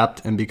you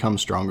adapt and become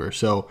stronger.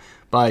 So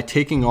by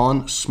taking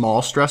on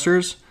small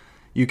stressors,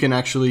 you can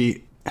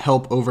actually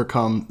help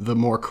overcome the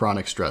more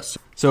chronic stress.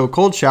 So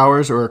cold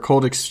showers or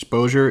cold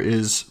exposure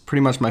is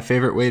pretty much my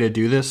favorite way to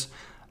do this.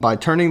 By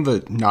turning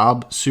the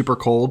knob super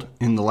cold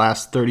in the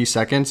last 30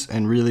 seconds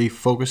and really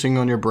focusing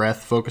on your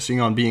breath,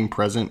 focusing on being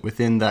present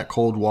within that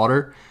cold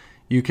water,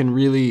 you can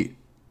really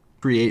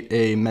create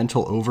a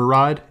mental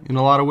override in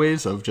a lot of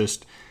ways of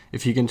just,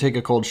 if you can take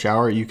a cold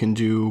shower, you can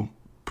do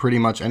pretty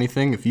much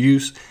anything.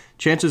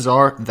 Chances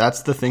are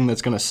that's the thing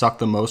that's going to suck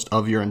the most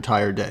of your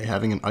entire day,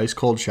 having an ice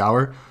cold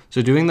shower.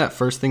 So doing that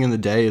first thing in the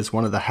day is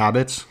one of the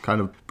habits,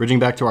 kind of bridging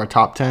back to our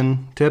top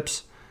 10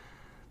 tips.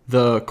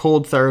 The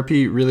cold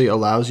therapy really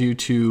allows you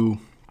to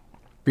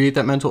create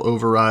that mental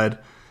override.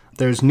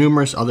 There's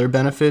numerous other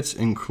benefits,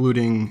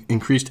 including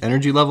increased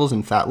energy levels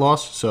and fat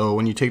loss. So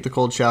when you take the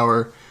cold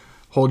shower,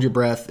 hold your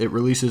breath, it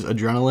releases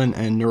adrenaline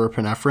and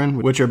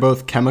norepinephrine, which are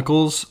both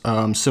chemicals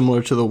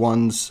similar to the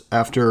ones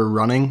after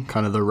running,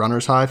 kind of the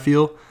runner's high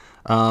feel.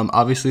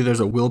 Obviously, there's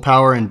a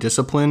willpower and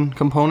discipline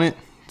component,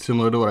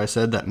 similar to what I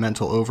said, that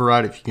mental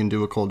override. If you can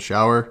do a cold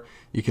shower,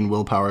 you can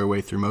willpower your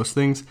way through most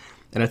things.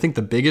 And I think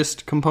the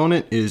biggest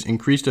component is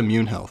increased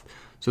immune health.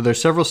 So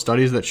there's several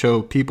studies that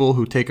show people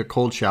who take a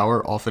cold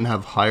shower often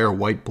have higher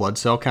white blood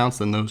cell counts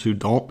than those who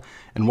don't.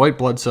 And white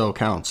blood cell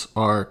counts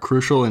are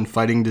crucial in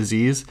fighting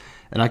disease.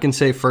 And I can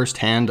say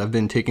firsthand, I've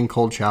been taking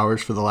cold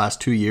showers for the last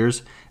 2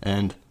 years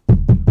and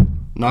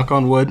knock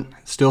on wood,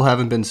 still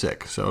haven't been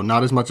sick. So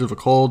not as much of a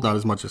cold, not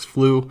as much as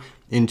flu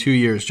in 2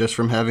 years just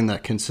from having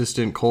that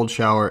consistent cold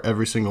shower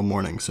every single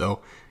morning.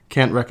 So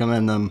can't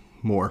recommend them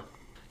more.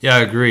 Yeah,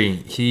 I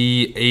agree.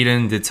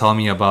 Aiden did tell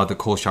me about the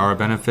cold shower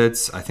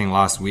benefits, I think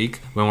last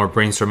week when we were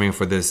brainstorming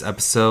for this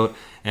episode.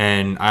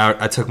 And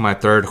I took my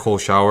third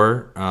cold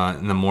shower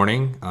in the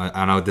morning.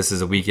 I know this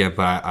is a weekend,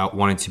 but I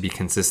wanted to be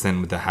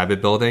consistent with the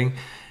habit building.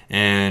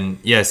 And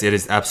yes, it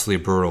is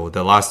absolutely brutal.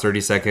 The last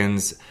 30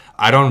 seconds,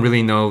 I don't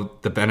really know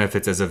the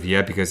benefits as of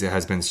yet because it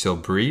has been so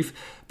brief,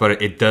 but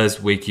it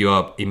does wake you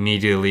up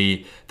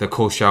immediately. The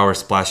cold shower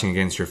splashing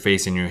against your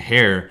face and your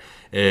hair,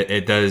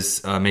 it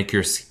does make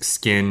your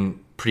skin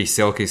pretty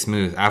silky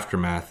smooth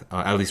aftermath,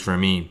 at least for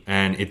me.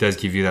 And it does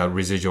give you that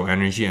residual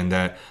energy and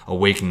that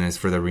awakeness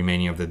for the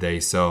remaining of the day.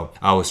 So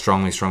I would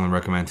strongly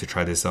recommend to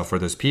try this out for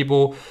those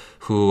people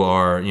who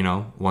are,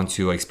 want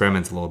to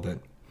experiment a little bit.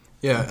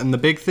 Yeah, and the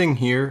big thing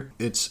here,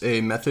 it's a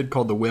method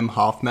called the Wim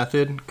Hof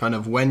method. Kind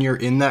of when you're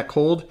in that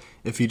cold,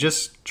 if you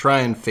just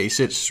try and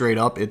face it straight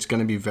up, it's going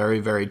to be very,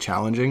 very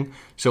challenging.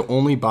 So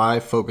only by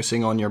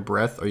focusing on your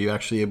breath are you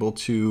actually able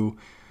to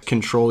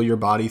control your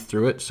body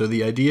through it. So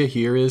the idea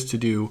here is to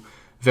do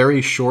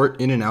very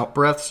short in and out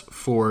breaths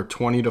for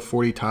 20 to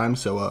 40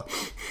 times. So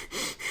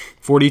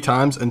 40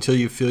 times until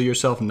you feel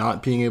yourself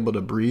not being able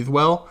to breathe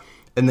well.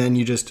 And then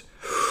you just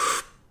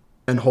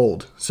and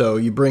hold. So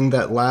you bring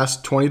that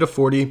last 20 to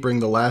 40, bring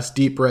the last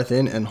deep breath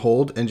in and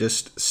hold and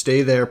just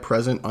stay there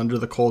present under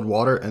the cold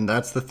water. And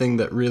that's the thing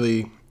that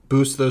really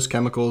boosts those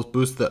chemicals,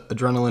 boosts the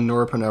adrenaline,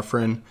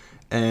 norepinephrine,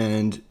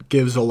 and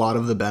gives a lot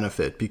of the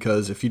benefit.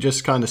 Because if you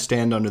just kind of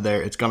stand under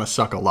there, it's going to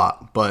suck a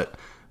lot. But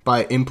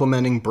by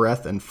implementing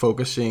breath and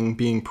focusing,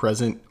 being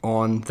present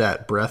on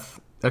that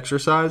breath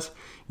exercise,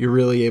 you're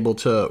really able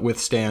to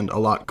withstand a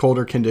lot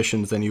colder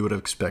conditions than you would have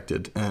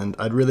expected. And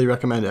I'd really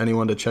recommend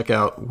anyone to check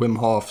out Wim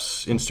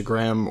Hof's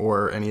Instagram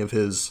or any of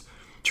his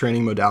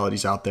training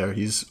modalities out there.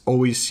 He's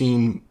always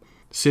seen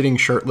sitting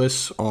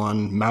shirtless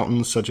on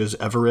mountains such as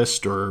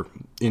Everest or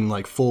in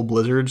like full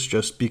blizzards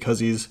just because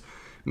he's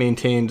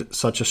maintained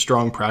such a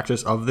strong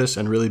practice of this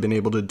and really been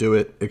able to do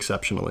it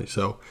exceptionally.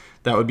 So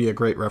that would be a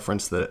great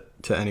reference to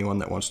anyone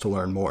that wants to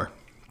learn more.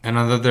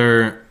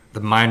 The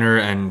minor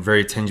and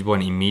very tangible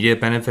and immediate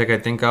benefit I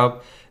think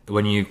of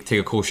when you take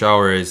a cool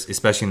shower is,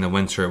 especially in the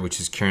winter, which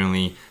is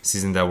currently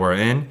season that we're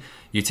in,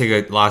 you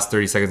take a last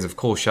 30 seconds of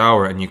cold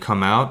shower and you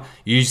come out,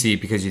 usually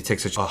because you take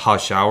such a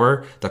hot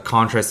shower, the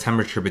contrast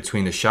temperature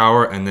between the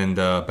shower and then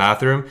the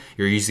bathroom,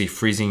 you're usually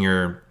freezing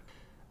your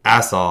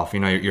ass off.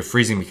 You're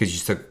freezing because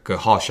you took a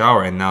hot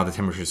shower and now the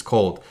temperature is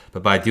cold.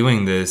 But by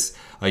doing this,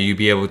 you'll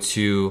be able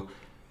to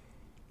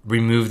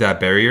remove that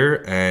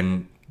barrier,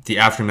 and the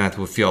aftermath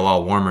will feel a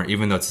lot warmer,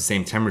 even though it's the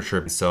same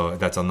temperature. So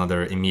that's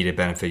another immediate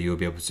benefit you'll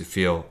be able to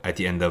feel at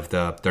the end of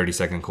the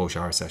 30-second cold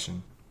shower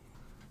session.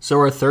 So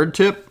our third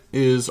tip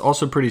is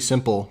also pretty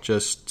simple.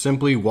 Just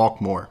simply walk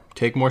more.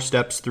 Take more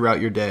steps throughout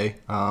your day.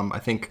 I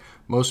think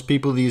most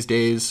people these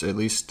days, at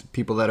least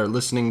people that are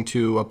listening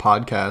to a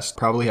podcast,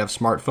 probably have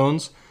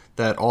smartphones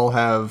that all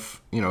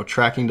have,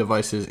 tracking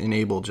devices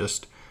enabled.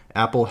 Just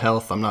Apple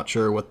Health. I'm not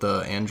sure what the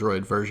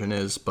Android version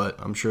is, but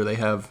I'm sure they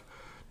have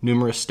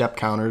numerous step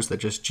counters that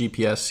just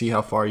GPS, see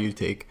how far you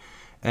take.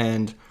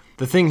 And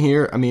the thing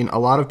here, a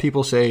lot of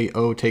people say,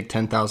 take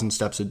 10,000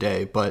 steps a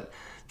day, but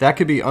that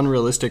could be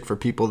unrealistic for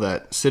people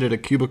that sit at a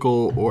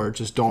cubicle or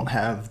just don't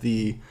have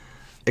the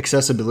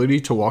accessibility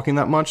to walking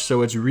that much.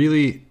 So it's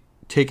really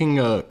taking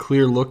a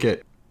clear look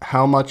at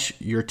how much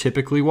you're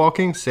typically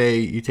walking. Say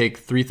you take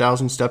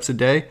 3,000 steps a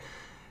day,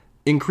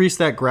 increase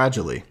that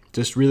gradually.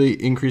 Just really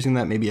increasing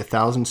that maybe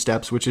 1,000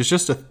 steps, which is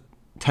just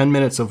 10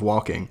 minutes of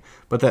walking.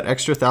 But that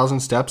extra 1,000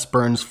 steps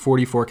burns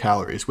 44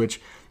 calories,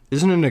 which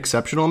isn't an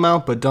exceptional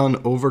amount, but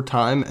done over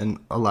time and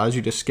allows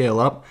you to scale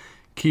up,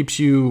 keeps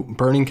you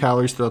burning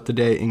calories throughout the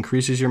day,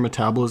 increases your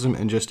metabolism,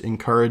 and just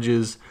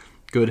encourages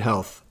good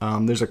health.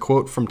 There's a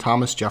quote from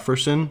Thomas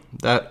Jefferson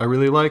that I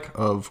really like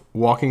of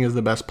walking is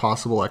the best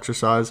possible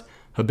exercise.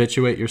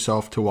 Habituate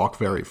yourself to walk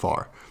very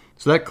far.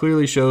 So that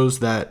clearly shows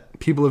that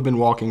people have been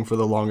walking for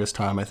the longest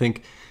time. I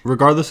think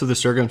regardless of the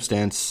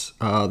circumstance,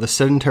 the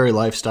sedentary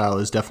lifestyle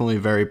is definitely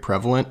very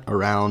prevalent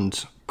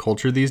around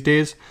culture these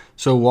days.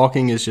 So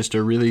walking is just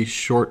a really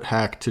short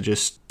hack to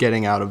just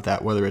getting out of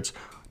that, whether it's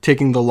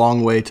taking the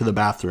long way to the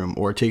bathroom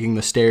or taking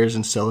the stairs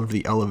instead of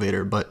the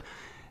elevator. But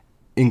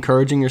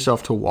encouraging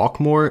yourself to walk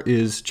more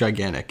is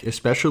gigantic,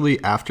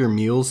 especially after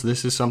meals.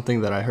 This is something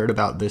that I heard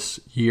about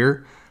this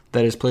year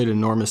that has played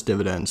enormous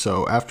dividends.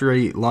 So after I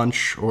eat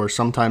lunch or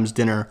sometimes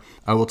dinner,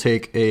 I will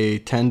take a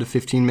 10 to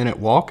 15 minute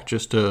walk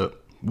just to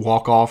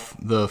walk off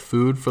the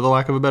food, for the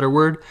lack of a better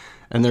word.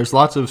 And there's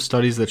lots of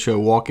studies that show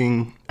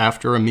walking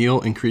after a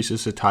meal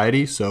increases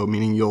satiety, so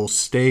meaning you'll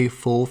stay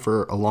full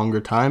for a longer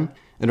time.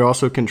 It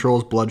also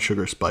controls blood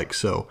sugar spikes.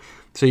 So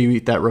say you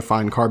eat that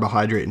refined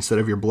carbohydrate, instead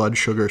of your blood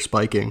sugar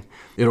spiking,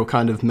 it'll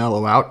kind of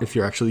mellow out if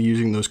you're actually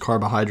using those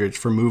carbohydrates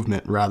for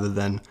movement rather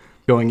than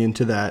going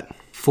into that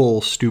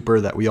full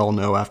stupor that we all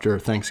know after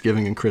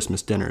Thanksgiving and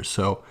Christmas dinners.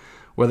 So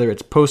whether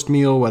it's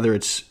post-meal, whether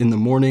it's in the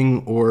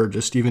morning, or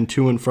just even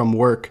to and from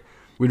work,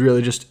 we'd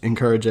really just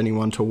encourage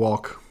anyone to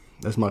walk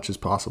as much as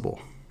possible.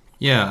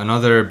 Yeah,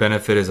 another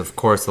benefit is, of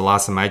course, the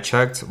last time I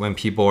checked, when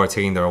people are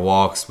taking their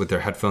walks with their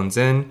headphones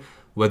in,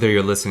 whether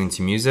you're listening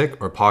to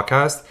music or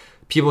podcast,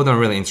 people don't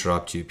really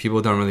interrupt you.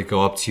 People don't really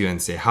go up to you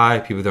and say hi.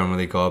 People don't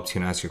really go up to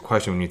you and ask you a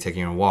question when you're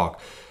taking a walk.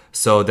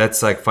 So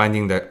that's like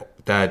finding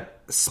that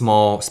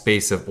small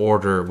space of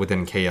order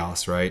within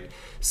chaos, right?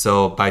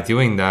 So by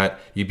doing that,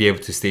 you'd be able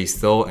to stay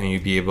still and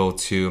you'd be able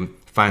to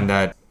find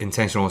that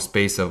intentional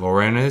space of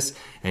awareness,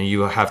 and you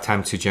will have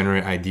time to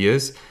generate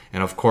ideas.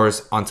 And of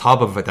course, on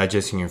top of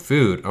digesting your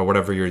food or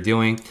whatever you're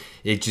doing,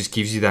 it just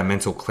gives you that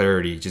mental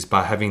clarity just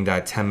by having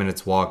that 10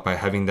 minutes walk, by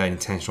having that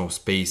intentional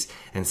space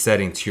and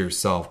setting to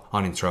yourself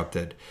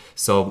uninterrupted.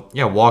 So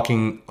yeah,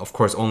 walking, of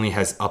course, only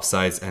has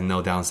upsides and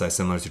no downsides,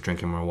 similar to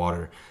drinking more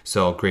water.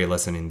 So great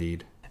lesson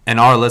indeed. And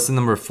our lesson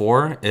number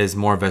 4 is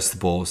more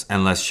vegetables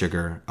and less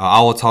sugar.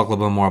 I will talk a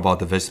little bit more about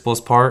the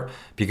vegetables part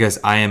because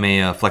I am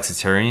a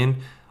flexitarian.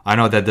 I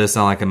know that does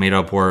sound like a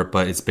made-up word,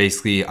 but it's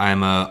basically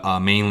I'm a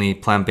mainly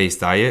plant-based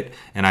diet,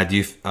 and I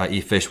do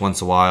eat fish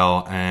once in a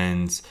while,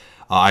 and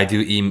I do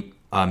eat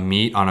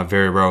meat on a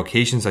very rare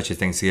occasion, such as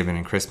Thanksgiving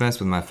and Christmas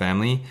with my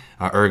family.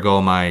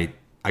 Ergo, my,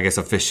 I guess,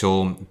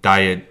 official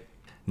diet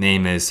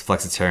name is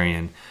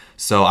flexitarian.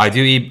 So I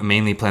do eat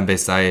mainly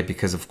plant-based diet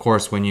because, of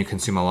course, when you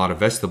consume a lot of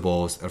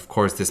vegetables, of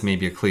course, this may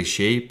be a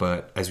cliche,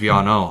 but as we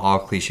all know, all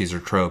cliches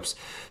are tropes.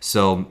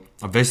 So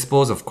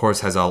vegetables, of course,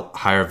 has a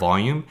higher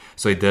volume,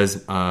 so it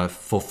does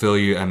fulfill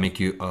you and make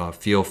you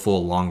feel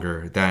full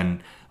longer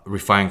than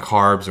refined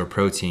carbs or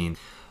protein.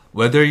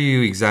 Whether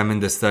you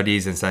examine the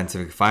studies and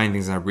scientific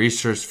findings and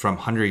research from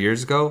 100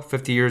 years ago,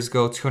 50 years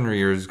ago, 200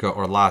 years ago,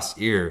 or last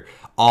year,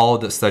 all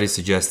the studies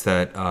suggest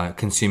that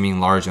consuming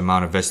large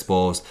amount of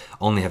vegetables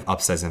only have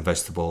upsides in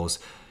vegetables.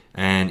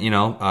 And,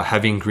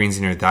 having greens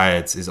in your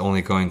diets is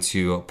only going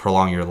to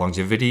prolong your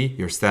longevity,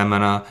 your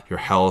stamina, your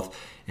health,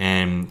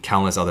 and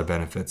countless other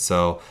benefits.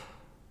 So,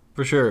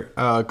 for sure.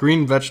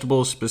 Green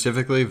vegetables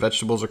specifically,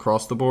 vegetables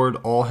across the board,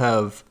 all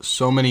have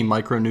so many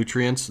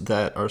micronutrients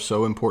that are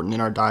so important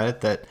in our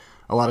diet that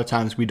a lot of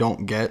times we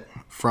don't get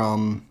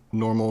from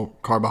normal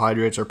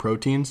carbohydrates or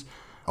proteins.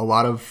 A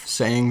lot of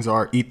sayings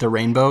are eat the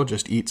rainbow,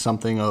 just eat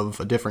something of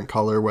a different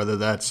color, whether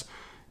that's,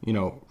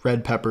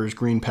 red peppers,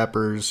 green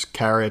peppers,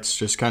 carrots,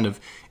 just kind of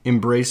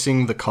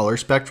embracing the color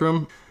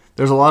spectrum.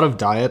 There's a lot of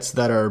diets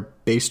that are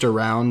based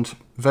around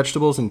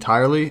vegetables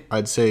entirely.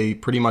 I'd say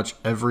pretty much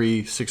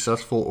every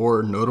successful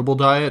or notable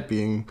diet,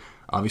 being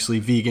obviously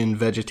vegan,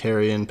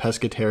 vegetarian,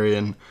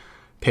 pescatarian,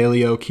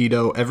 paleo,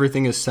 keto,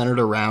 everything is centered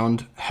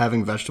around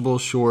having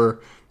vegetables. Sure,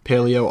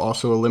 paleo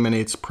also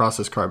eliminates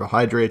processed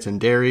carbohydrates and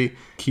dairy.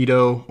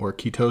 Keto or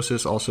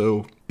ketosis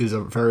also is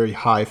a very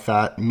high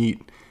fat, meat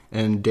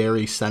and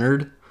dairy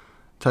centered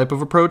type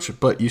of approach,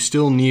 but you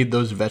still need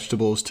those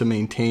vegetables to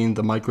maintain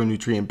the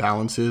micronutrient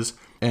balances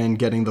and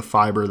getting the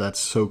fiber that's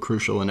so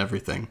crucial in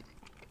everything.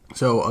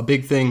 So a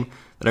big thing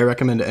that I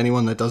recommend to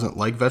anyone that doesn't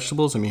like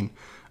vegetables,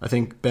 I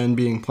think Ben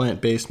being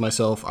plant-based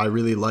myself, I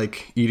really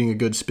like eating a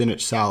good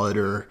spinach salad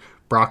or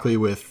broccoli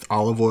with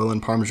olive oil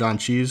and Parmesan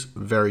cheese,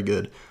 very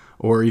good.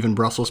 Or even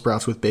Brussels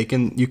sprouts with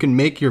bacon. You can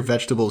make your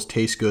vegetables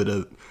taste good.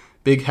 A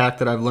big hack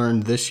that I've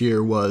learned this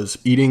year was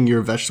eating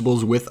your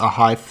vegetables with a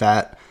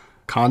high-fat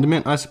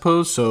condiment, I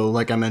suppose. So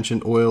like I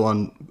mentioned, oil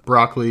on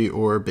broccoli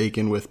or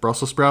bacon with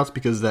Brussels sprouts,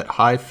 because that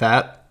high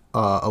fat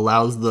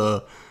allows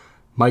the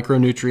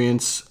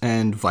micronutrients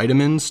and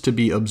vitamins to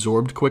be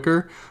absorbed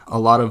quicker. A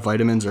lot of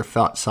vitamins are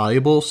fat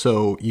soluble,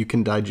 so you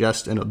can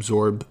digest and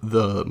absorb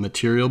the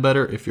material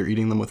better if you're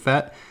eating them with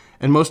fat.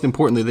 And most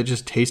importantly, they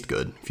just taste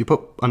good. If you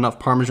put enough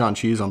Parmesan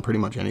cheese on pretty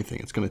much anything,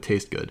 it's going to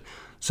taste good.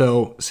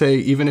 So say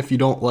even if you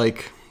don't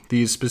like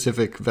these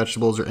specific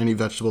vegetables or any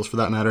vegetables for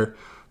that matter,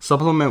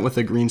 supplement with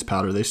a greens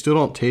powder. They still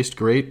don't taste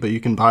great, but you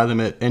can buy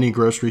them at any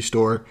grocery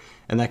store,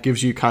 and that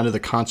gives you kind of the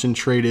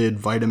concentrated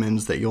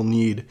vitamins that you'll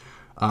need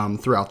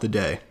throughout the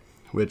day,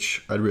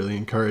 which I'd really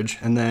encourage.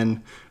 And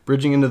then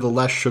bridging into the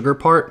less sugar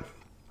part,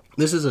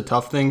 this is a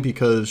tough thing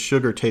because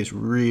sugar tastes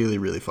really,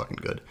 really fucking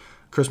good.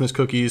 Christmas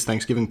cookies,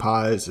 Thanksgiving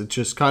pies, it's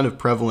just kind of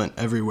prevalent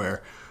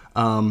everywhere.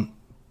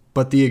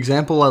 But the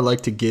example I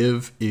like to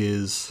give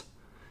is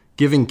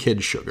giving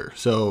kids sugar.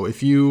 So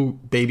if you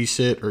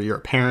babysit or you're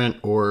a parent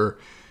or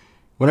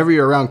whenever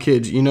you're around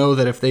kids, you know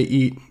that if they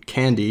eat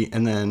candy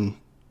and then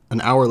an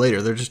hour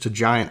later they're just a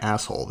giant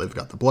asshole. They've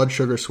got the blood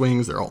sugar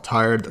swings, they're all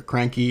tired, they're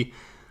cranky.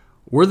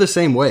 We're the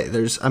same way.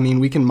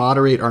 We can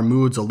moderate our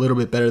moods a little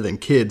bit better than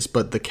kids,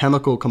 but the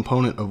chemical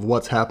component of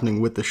what's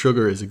happening with the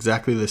sugar is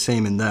exactly the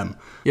same in them.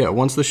 Yeah,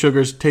 once the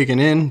sugar's taken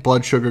in,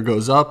 blood sugar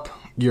goes up,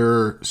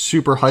 you're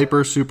super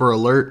hyper, super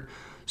alert,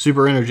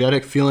 super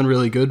energetic, feeling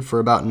really good for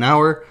about an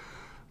hour.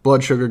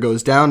 Blood sugar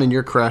goes down and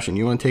you're crashing.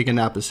 You want to take a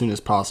nap as soon as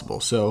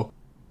possible. So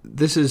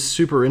this is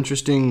super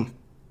interesting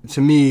to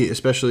me,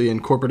 especially in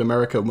corporate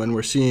America, when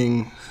we're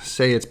seeing,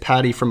 say it's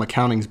Patty from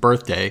accounting's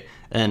birthday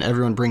and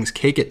everyone brings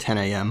cake at 10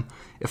 a.m.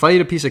 If I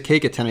eat a piece of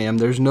cake at 10 a.m.,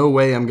 there's no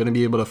way I'm going to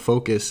be able to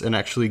focus and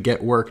actually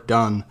get work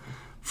done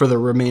for the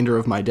remainder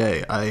of my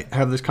day. I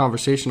have this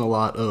conversation a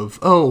lot of,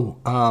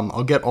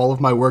 I'll get all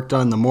of my work done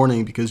in the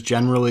morning because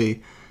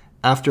generally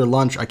after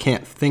lunch I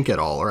can't think at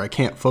all or I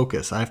can't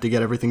focus. I have to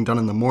get everything done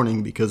in the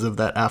morning because of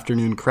that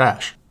afternoon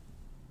crash.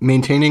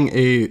 Maintaining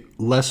a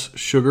less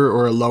sugar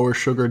or a lower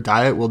sugar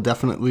diet will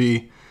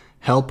definitely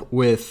help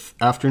with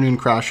afternoon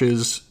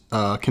crashes,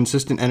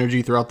 consistent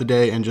energy throughout the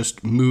day, and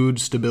just mood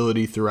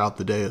stability throughout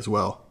the day as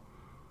well.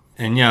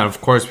 And yeah,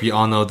 of course, we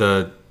all know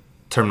the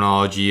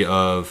terminology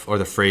of, or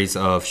the phrase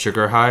of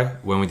sugar high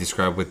when we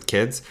describe with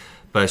kids.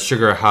 But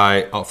sugar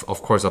high,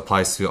 of course,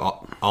 applies to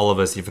all of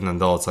us, even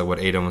adults, like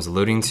what Aidan was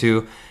alluding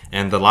to.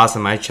 And the last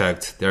time I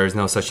checked, there is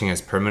no such thing as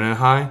permanent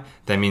high.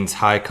 That means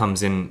high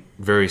comes in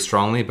very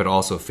strongly, but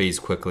also fades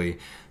quickly.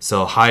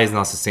 So high is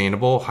not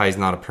sustainable. High is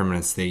not a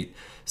permanent state.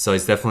 So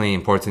it's definitely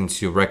important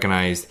to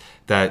recognize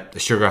that the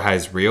sugar high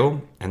is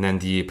real and then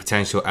the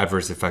potential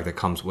adverse effect that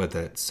comes with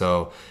it.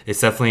 So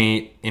it's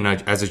definitely,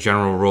 as a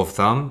general rule of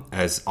thumb,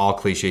 as all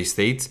cliche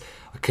states,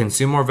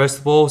 consume more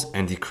vegetables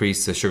and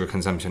decrease the sugar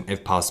consumption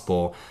if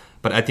possible.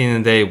 But at the end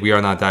of the day, we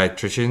are not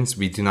dietitians.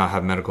 We do not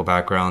have medical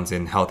backgrounds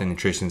in health and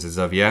nutrition as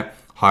of yet.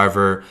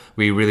 However,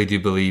 we really do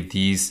believe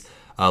these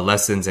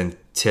lessons and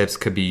tips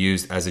could be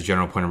used as a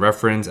general point of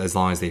reference as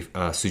long as they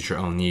suit your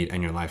own need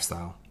and your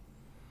lifestyle.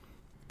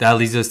 That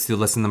leads us to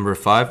lesson number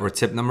 5, or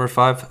tip number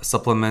 5,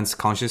 supplements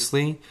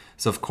consciously.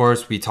 So of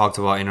course, we talked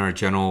about in our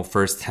general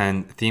first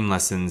 10 theme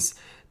lessons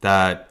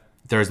that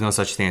there is no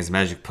such thing as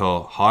magic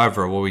pill.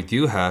 However, what we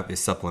do have is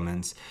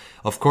supplements.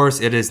 Of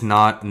course, it is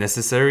not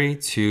necessary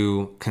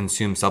to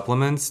consume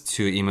supplements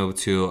to able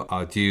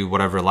to do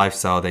whatever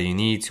lifestyle that you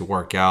need to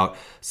work out.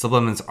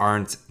 Supplements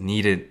aren't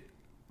needed.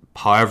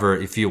 However,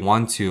 if you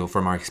want to,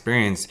 from our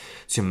experience,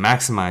 to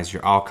maximize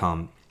your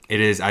outcome,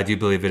 I do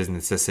believe it is a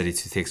necessity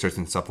to take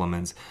certain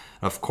supplements.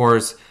 Of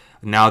course,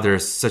 now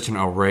there's such an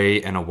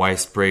array and a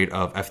widespread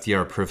of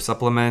FDA-approved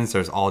supplements.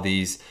 There's all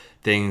these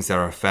things that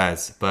are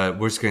fads, but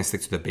we're just going to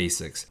stick to the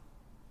basics.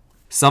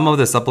 Some of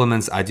the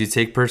supplements I do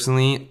take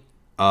personally,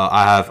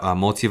 I have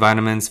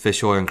multivitamins,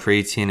 fish oil, and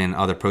creatine, and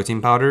other protein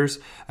powders,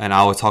 and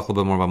I will talk a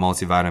little bit more about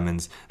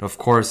multivitamins. Of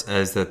course,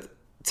 as the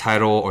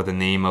title or the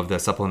name of the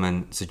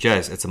supplement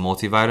suggests, it's a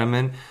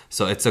multivitamin,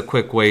 so it's a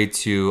quick way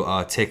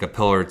to take a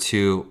pill or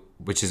two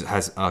which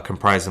has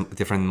comprised of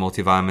different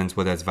multivitamins,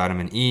 whether it's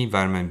vitamin E,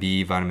 vitamin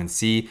B, vitamin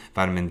C,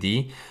 vitamin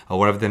D,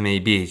 whatever that may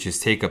be.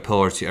 Just take a pill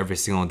or two every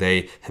single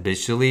day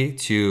habitually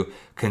to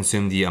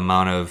consume the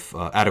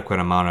adequate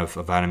amount of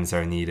vitamins that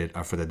are needed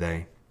for the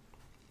day.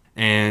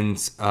 And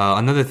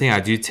another thing I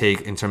do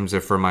take in terms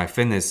of for my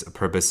fitness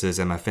purposes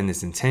and my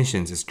fitness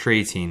intentions is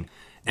creatine.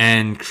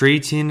 And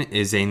creatine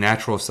is a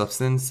natural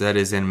substance that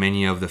is in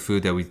many of the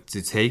food that we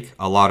do take.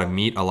 A lot of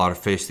meat, a lot of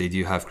fish, they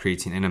do have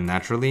creatine in them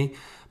naturally.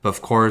 But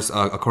of course,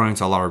 according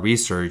to a lot of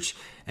research,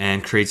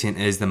 and creatine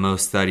is the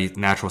most studied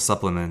natural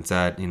supplement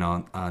that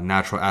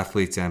natural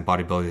athletes and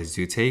bodybuilders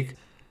do take.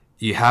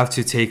 You have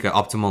to take an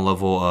optimal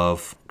level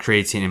of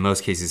creatine, in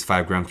most cases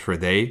 5 grams per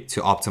day, to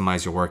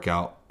optimize your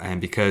workout.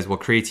 And because what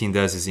creatine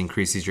does is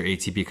increases your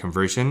ATP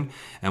conversion,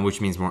 and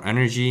which means more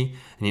energy,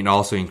 and it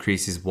also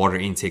increases water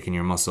intake in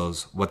your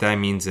muscles. What that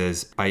means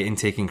is by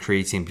intaking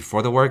creatine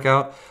before the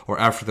workout or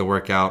after the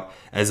workout,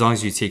 as long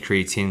as you take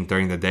creatine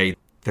during the day,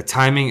 the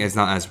timing is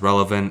not as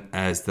relevant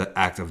as the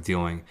act of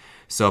doing.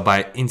 So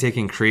by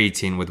intaking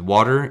creatine with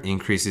water, it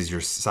increases your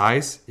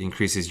size,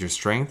 increases your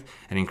strength,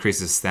 and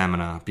increases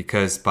stamina.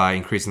 Because by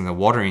increasing the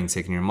water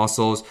intake in your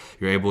muscles,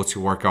 you're able to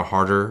work out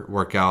harder,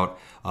 work out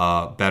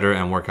better,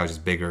 and work out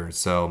just bigger.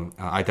 So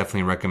I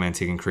definitely recommend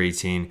taking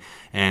creatine.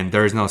 And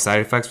there's no side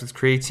effects with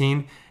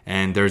creatine.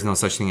 And there's no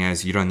such thing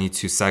as you don't need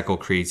to cycle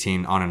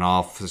creatine on and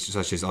off,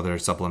 such as other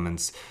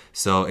supplements.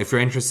 So if you're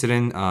interested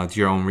in, do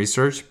your own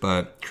research,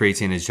 but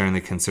creatine is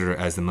generally considered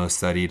as the most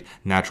studied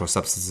natural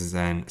substances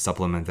and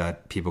supplement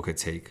that people could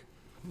take.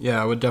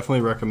 Yeah, I would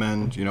definitely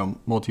recommend,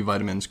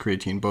 multivitamins,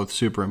 creatine, both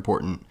super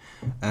important.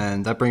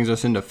 And that brings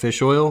us into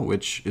fish oil,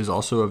 which is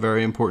also a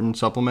very important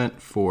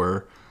supplement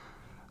for,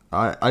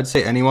 I'd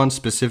say anyone,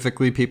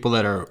 specifically people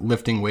that are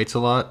lifting weights a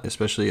lot,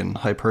 especially in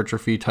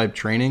hypertrophy type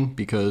training,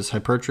 because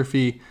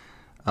hypertrophy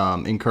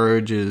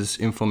encourages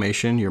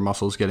inflammation, your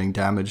muscles getting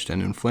damaged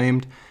and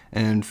inflamed,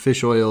 and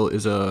fish oil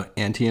is a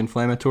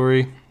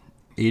anti-inflammatory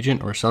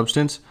agent or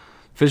substance.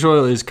 Fish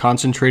oil is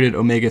concentrated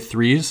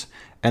omega-3s,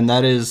 and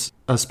that is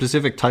a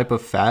specific type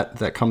of fat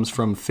that comes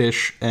from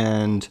fish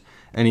and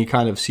any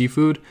kind of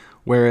seafood,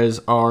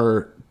 whereas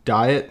our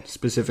diet,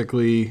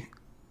 specifically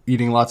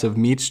eating lots of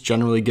meats,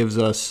 generally gives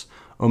us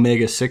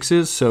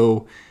omega-6s.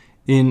 So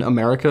in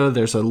America,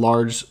 there's a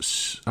large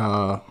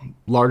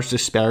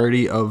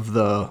disparity of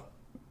the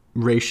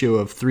ratio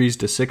of 3s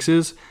to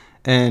 6s.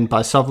 And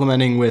by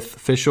supplementing with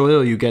fish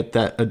oil, you get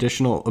that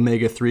additional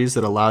omega-3s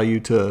that allow you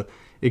to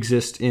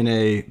exist in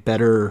a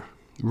better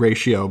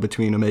ratio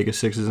between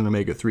omega-6s and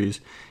omega-3s.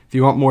 If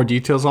you want more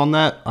details on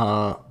that,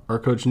 our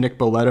coach Nick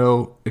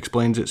Boletto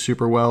explains it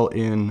super well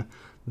in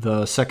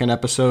the second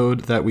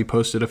episode that we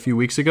posted a few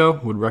weeks ago.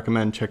 Would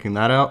recommend checking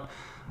that out.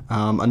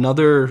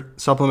 Another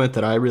supplement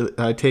that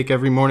I take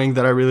every morning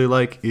that I really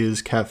like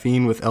is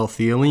caffeine with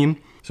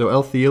L-theanine. So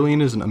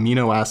L-theanine is an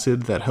amino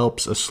acid that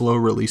helps a slow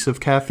release of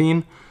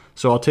caffeine.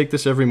 So I'll take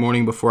this every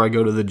morning before I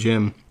go to the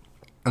gym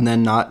and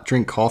then not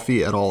drink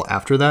coffee at all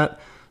after that.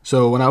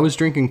 So when I was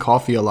drinking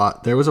coffee a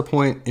lot, there was a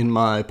point in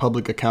my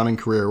public accounting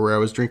career where I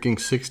was drinking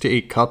 6 to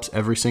 8 cups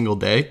every single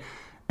day.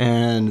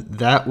 And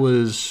that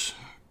was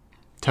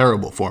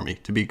terrible for me,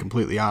 to be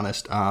completely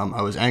honest.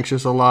 I was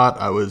anxious a lot.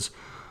 I was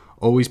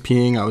always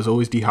peeing. I was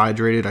always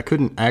dehydrated. I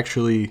couldn't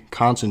actually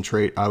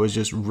concentrate. I was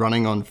just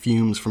running on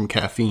fumes from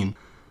caffeine.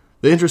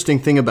 The interesting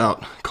thing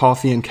about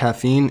coffee and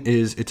caffeine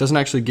is it doesn't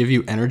actually give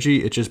you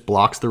energy. It just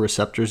blocks the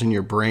receptors in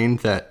your brain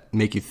that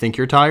make you think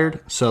you're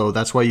tired. So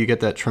that's why you get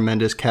that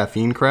tremendous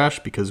caffeine crash,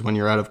 because when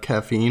you're out of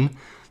caffeine,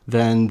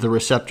 then the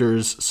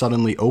receptors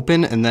suddenly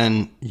open and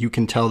then you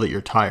can tell that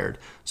you're tired.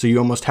 So you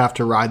almost have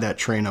to ride that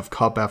train of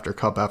cup after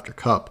cup after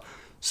cup.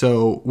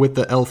 So with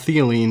the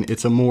L-theanine,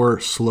 it's a more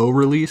slow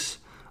release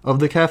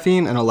of the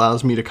caffeine and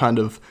allows me to kind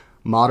of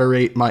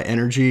moderate my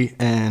energy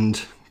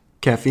and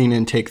caffeine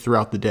intake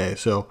throughout the day.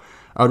 So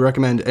I would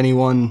recommend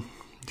anyone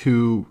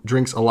who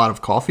drinks a lot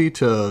of coffee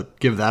to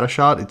give that a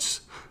shot.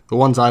 It's the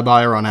ones I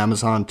buy are on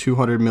Amazon,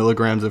 200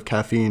 milligrams of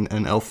caffeine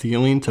and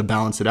L-theanine to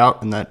balance it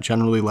out, and that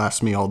generally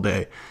lasts me all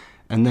day.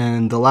 And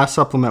then the last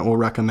supplement we'll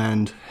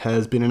recommend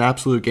has been an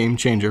absolute game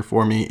changer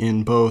for me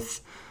in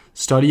both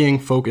studying,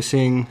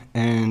 focusing,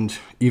 and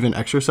even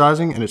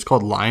exercising, and it's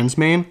called lion's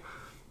mane.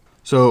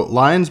 So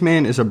lion's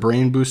mane is a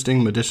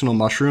brain-boosting medicinal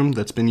mushroom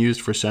that's been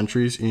used for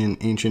centuries in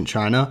ancient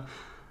China.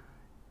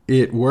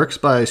 It works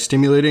by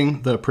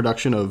stimulating the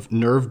production of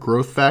nerve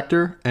growth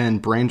factor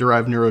and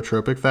brain-derived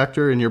neurotropic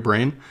factor in your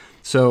brain.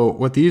 So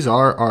what these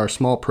are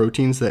small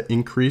proteins that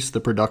increase the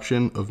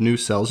production of new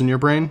cells in your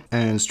brain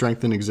and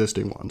strengthen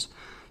existing ones.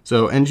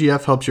 So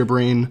NGF helps your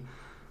brain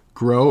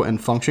grow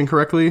and function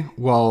correctly,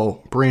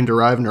 while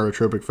brain-derived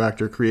neurotropic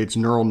factor creates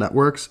neural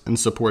networks and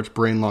supports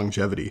brain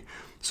longevity.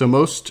 So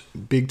most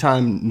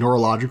big-time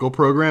neurological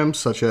programs,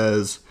 such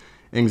as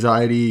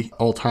anxiety,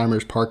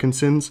 Alzheimer's,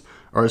 Parkinson's,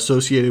 are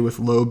associated with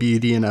low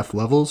BDNF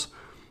levels.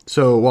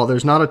 So while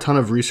there's not a ton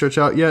of research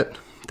out yet,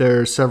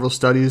 there are several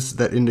studies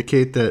that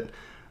indicate that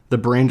the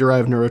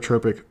brain-derived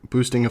neurotropic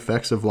boosting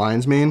effects of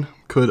lion's mane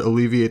could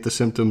alleviate the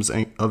symptoms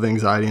of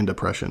anxiety and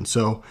depression.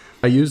 So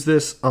I use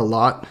this a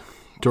lot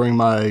during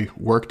my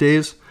work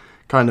days,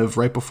 kind of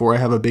right before I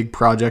have a big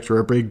project or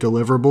a big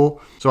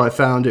deliverable. So I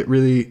found it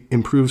really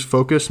improves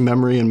focus,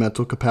 memory, and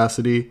mental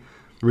capacity,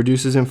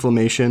 reduces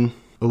inflammation,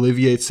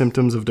 alleviates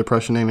symptoms of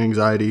depression and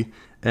anxiety,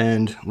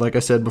 and like I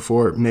said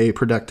before, may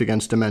protect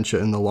against dementia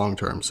in the long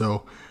term.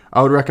 So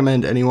I would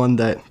recommend anyone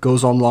that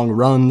goes on long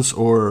runs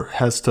or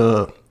has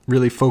to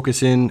really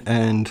focus in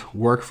and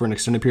work for an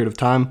extended period of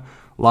time.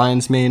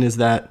 Lion's mane is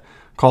that,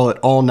 call it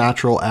all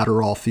natural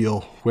Adderall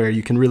feel, where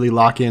you can really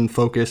lock in,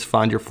 focus,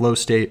 find your flow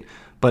state,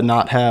 but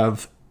not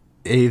have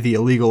the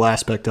illegal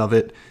aspect of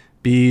it,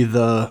 B,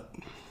 the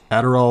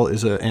Adderall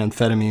is an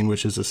amphetamine,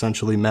 which is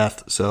essentially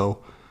meth,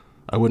 so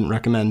I wouldn't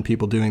recommend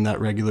people doing that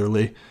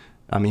regularly.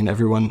 I mean,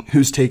 everyone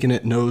who's taken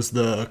it knows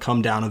the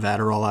come down of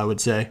Adderall, I would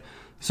say.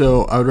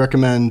 So I would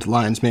recommend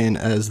lion's mane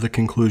as the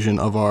conclusion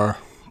of our,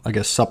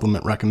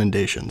 supplement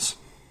recommendations.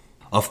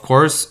 Of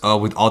course,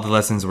 with all the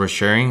lessons we're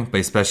sharing,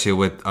 but especially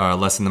with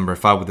lesson number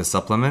 5 with the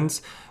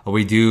supplements,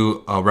 we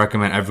do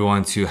recommend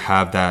everyone to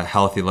have that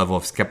healthy level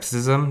of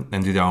skepticism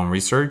and do their own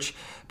research.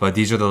 But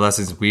these are the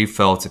lessons we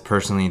felt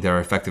personally that are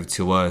effective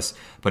to us.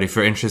 But if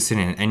you're interested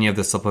in any of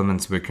the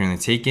supplements we're currently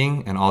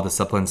taking and all the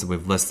supplements that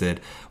we've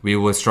listed, we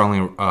would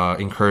strongly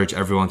encourage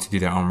everyone to do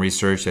their own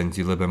research and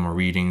do a little bit more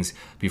readings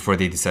before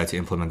they decide to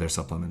implement their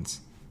supplements.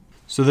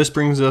 So this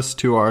brings us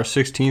to our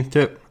 16th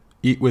tip: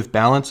 eat with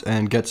balance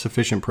and get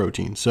sufficient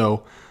protein.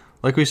 So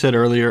like we said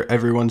earlier,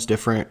 everyone's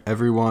different.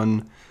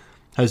 Everyone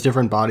has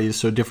different bodies,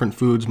 so different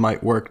foods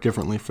might work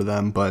differently for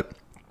them. But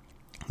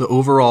the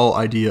overall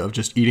idea of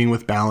just eating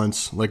with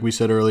balance, like we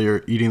said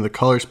earlier, eating the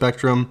color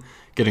spectrum,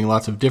 getting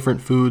lots of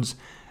different foods,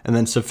 and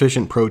then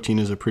sufficient protein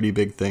is a pretty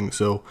big thing.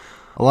 So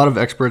a lot of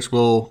experts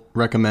will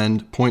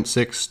recommend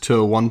 0.6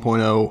 to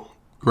 1.0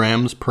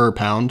 grams per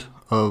pound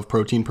of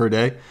protein per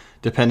day,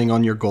 depending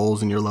on your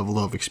goals and your level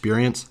of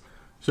experience.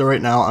 So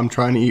right now I'm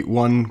trying to eat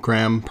 1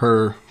 gram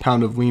per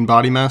pound of lean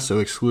body mass, so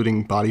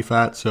excluding body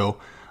fat. So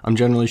I'm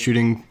generally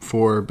shooting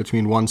for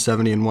between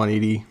 170 and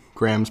 180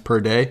 grams per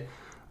day.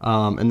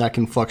 And that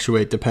can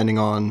fluctuate depending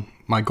on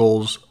my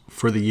goals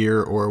for the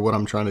year or what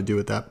I'm trying to do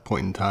at that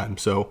point in time.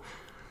 So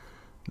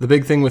the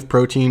big thing with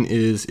protein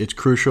is it's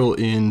crucial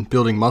in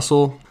building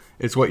muscle.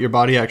 It's what your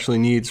body actually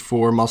needs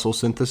for muscle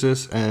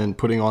synthesis and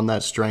putting on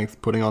that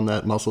strength, putting on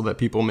that muscle that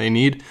people may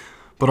need.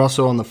 But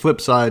also on the flip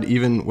side,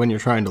 even when you're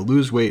trying to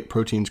lose weight,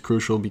 protein's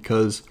crucial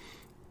because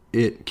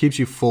it keeps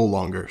you full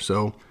longer.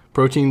 So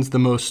protein's the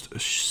most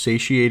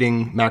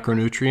satiating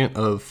macronutrient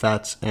of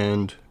fats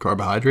and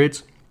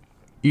carbohydrates.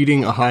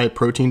 Eating a high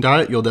protein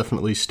diet, you'll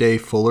definitely stay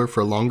fuller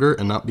for longer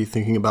and not be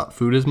thinking about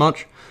food as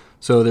much.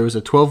 So there was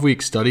a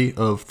 12-week study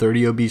of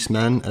 30 obese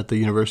men at the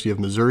University of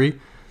Missouri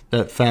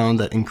that found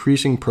that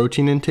increasing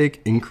protein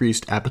intake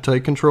increased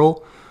appetite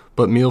control,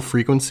 but meal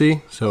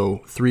frequency,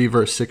 so 3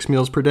 versus 6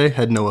 meals per day,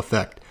 had no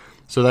effect.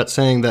 So that's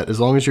saying that as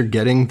long as you're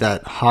getting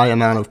that high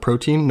amount of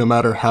protein, no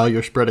matter how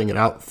you're spreading it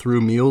out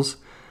through meals,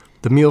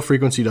 the meal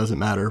frequency doesn't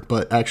matter,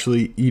 but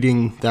actually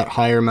eating that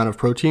higher amount of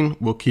protein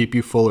will keep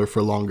you fuller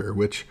for longer,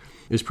 which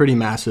is pretty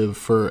massive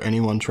for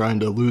anyone trying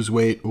to lose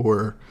weight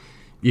or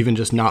even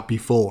just not be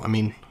full. I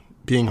mean,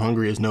 being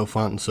hungry is no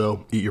fun,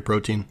 so eat your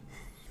protein.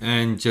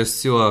 And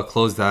just to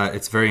close that,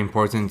 it's very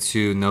important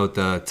to note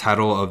the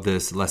title of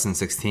this lesson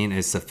 16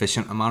 is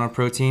sufficient amount of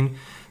protein.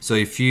 So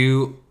if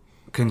you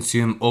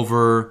consume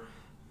over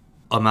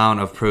amount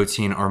of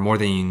protein or more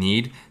than you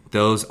need,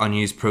 those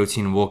unused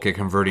protein will get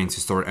converted into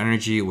stored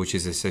energy, which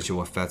is essentially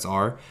what fats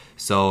are.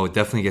 So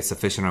definitely get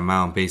sufficient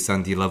amount based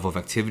on the level of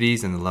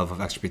activities and the level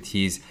of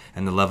expertise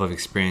and the level of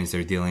experience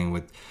they're dealing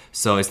with.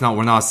 So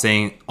we're not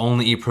saying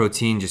only eat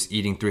protein, just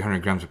eating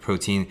 300 grams of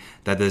protein.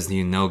 That does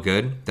you no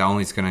good. That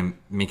only is going to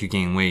make you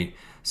gain weight.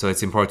 So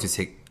it's important to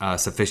take a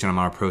sufficient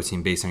amount of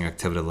protein based on your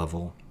activity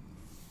level.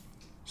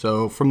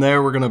 So from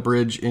there, we're going to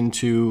bridge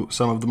into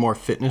some of the more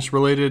fitness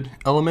related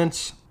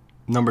elements.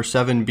 Number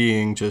 7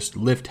 being just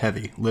lift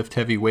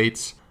heavy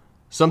weights.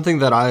 Something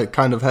that I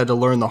kind of had to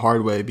learn the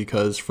hard way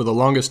because for the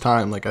longest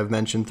time, like I've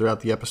mentioned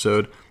throughout the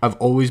episode, I've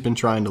always been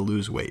trying to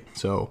lose weight.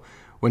 So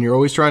when you're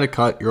always trying to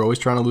cut, you're always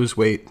trying to lose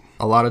weight.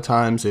 A lot of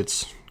times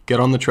it's get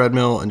on the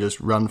treadmill and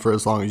just run for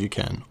as long as you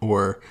can,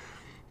 or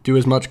do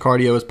as much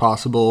cardio as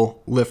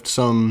possible, lift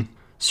some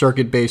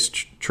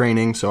circuit-based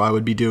training. So I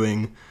would be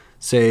doing,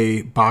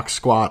 say, box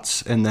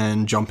squats and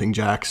then jumping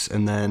jacks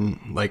and then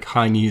like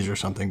high knees or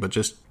something, but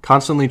just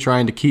constantly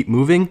trying to keep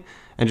moving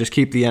and just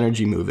keep the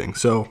energy moving.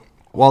 So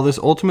while this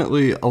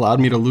ultimately allowed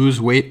me to lose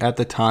weight at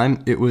the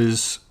time, it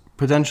was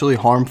potentially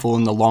harmful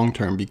in the long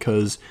term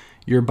because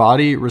your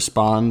body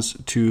responds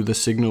to the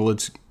signal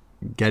it's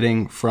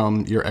getting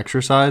from your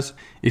exercise.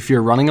 If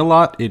you're running a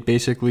lot, it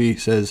basically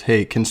says,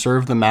 hey,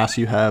 conserve the mass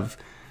you have,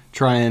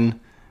 try and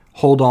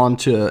hold on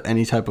to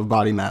any type of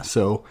body mass.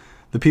 So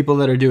the people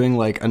that are doing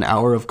like an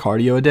hour of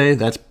cardio a day,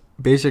 that's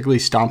basically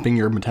stomping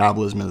your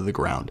metabolism into the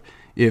ground.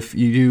 If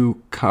you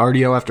do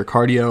cardio after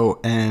cardio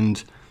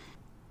and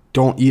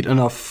don't eat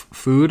enough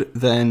food,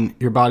 then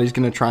your body's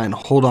going to try and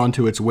hold on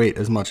to its weight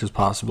as much as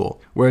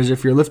possible. Whereas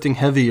if you're lifting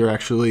heavy, you're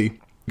actually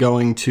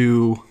going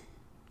to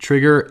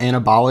trigger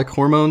anabolic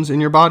hormones in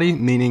your body,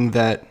 meaning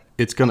that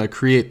it's going to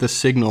create the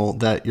signal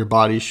that your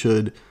body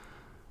should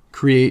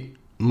create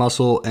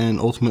muscle and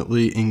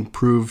ultimately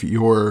improve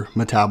your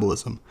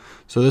metabolism.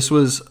 So this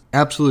was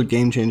absolute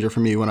game changer for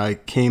me when I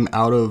came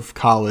out of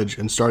college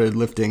and started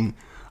lifting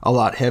a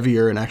lot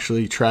heavier and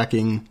actually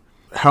tracking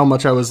how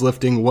much I was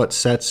lifting, what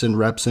sets and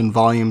reps and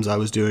volumes I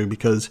was doing,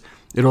 because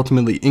it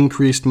ultimately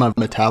increased my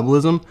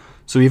metabolism.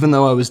 So even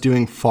though I was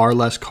doing far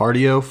less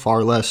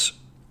cardio,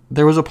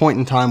 there was a point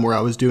in time where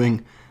I was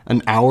doing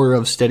an hour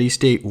of steady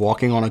state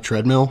walking on a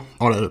treadmill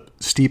on a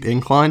steep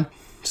incline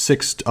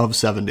 6 of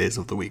 7 days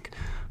of the week.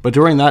 But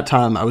during that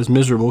time, I was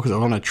miserable because I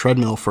was on a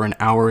treadmill for an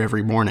hour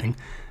every morning,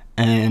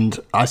 and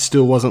I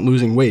still wasn't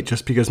losing weight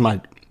just because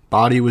my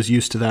body was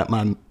used to that,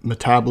 my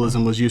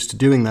metabolism was used to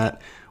doing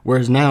that.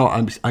 Whereas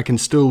now I can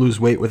still lose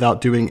weight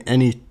without doing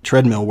any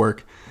treadmill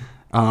work,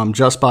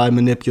 just by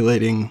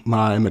manipulating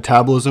my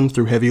metabolism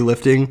through heavy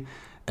lifting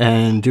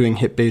and doing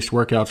HIIT-based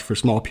workouts for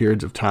small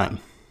periods of time.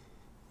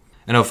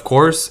 And of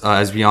course,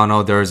 as we all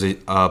know, there's a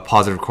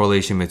positive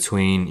correlation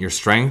between your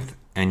strength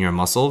and your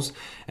muscles.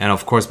 And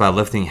of course, by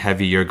lifting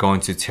heavy, you're going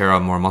to tear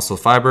out more muscle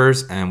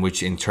fibers, and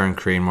which in turn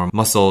create more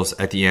muscles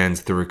at the end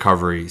through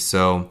recovery.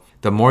 So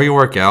the more you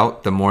work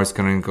out, the more it's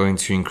going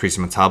to increase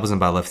your metabolism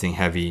by lifting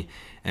heavy.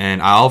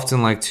 And I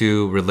often like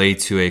to relate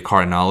to a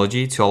car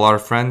analogy to a lot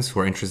of friends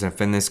who are interested in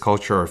fitness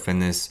culture or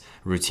fitness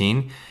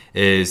routine.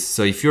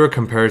 So if you were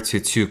compared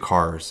to two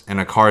cars, and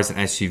a car is an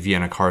SUV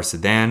and a car is a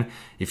sedan,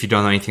 if you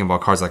don't know anything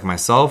about cars like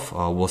myself,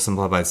 we'll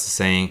simplify this to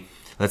saying,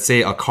 let's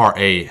say a car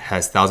A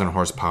has 1,000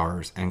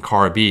 horsepower and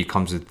car B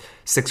comes with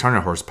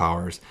 600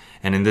 horsepower.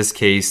 And in this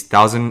case,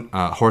 1,000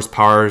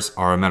 horsepower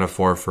are a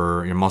metaphor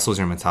for your muscles,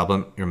 your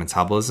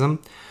metabolism.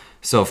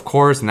 So of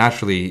course,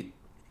 naturally,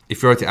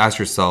 if you were to ask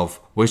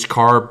yourself, which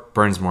car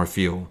burns more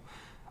fuel?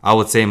 I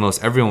would say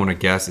most everyone would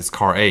guess it's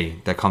car A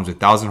that comes with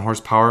 1,000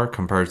 horsepower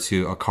compared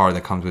to a car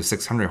that comes with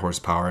 600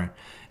 horsepower.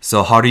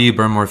 So how do you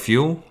burn more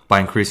fuel? By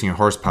increasing your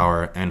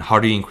horsepower. And how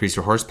do you increase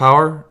your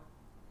horsepower?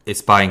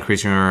 It's by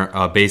increasing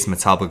your base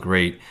metabolic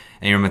rate.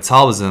 And your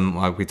metabolism,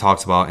 like we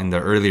talked about in the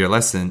earlier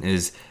lesson,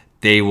 is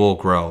they will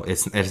grow.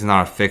 It's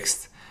not a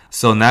fixed.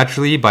 So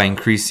naturally, by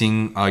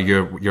increasing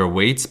your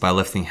weights, by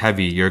lifting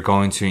heavy, you're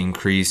going to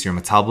increase your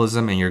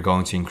metabolism and you're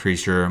going to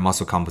increase your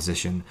muscle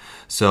composition.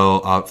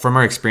 So from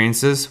our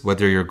experiences,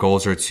 whether your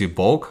goals are to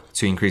bulk,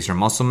 to increase your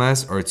muscle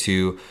mass, or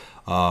to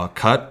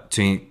cut,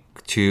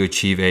 to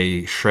achieve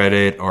a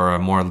shredded or a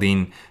more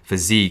lean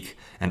physique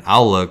and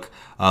outlook,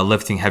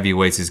 lifting heavy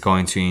weights is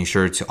going to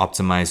ensure to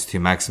optimize, to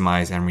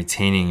maximize, and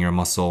retaining your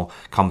muscle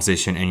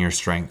composition and your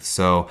strength.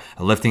 So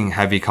lifting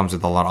heavy comes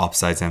with a lot of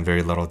upsides and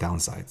very little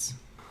downsides.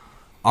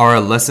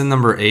 Our lesson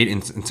number 8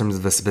 in terms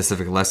of the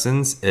specific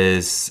lessons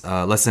is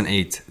lesson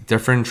 8,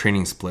 different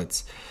training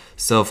splits.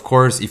 So of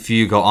course, if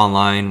you go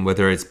online,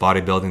 whether it's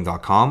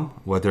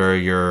bodybuilding.com, whether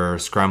you're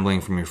scrambling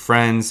from your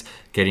friends,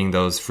 getting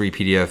those free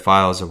PDF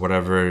files or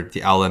whatever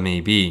the outlet may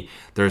be,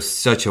 there's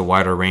such a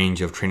wider range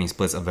of training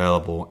splits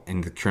available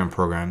in the current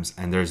programs.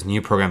 And there's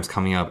new programs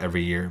coming up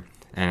every year.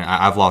 And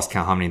I've lost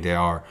count how many there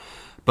are.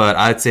 But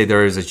I'd say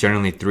there is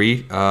generally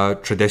 3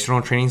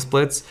 traditional training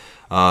splits.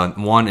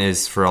 One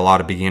is for a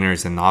lot of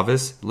beginners and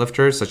novice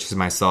lifters, such as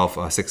myself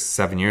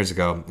 6-7 years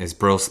ago, is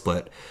Brill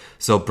Split.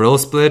 So Brill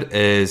Split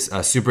is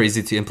super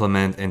easy to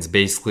implement, and it's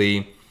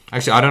basically,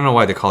 actually, I don't know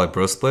why they call it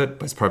Brill Split,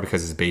 but it's probably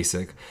because it's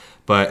basic.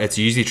 But it's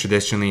usually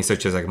traditionally,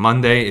 such as like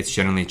Monday, it's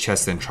generally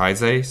chest and tri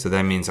day. So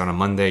that means on a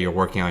Monday, you're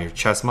working on your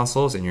chest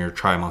muscles and your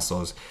tri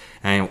muscles.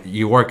 And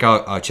you work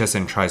out chest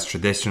and tris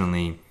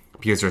traditionally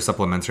because they're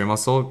supplementary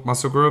muscle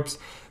groups.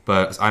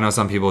 But I know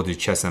some people do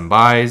chest and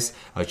bis,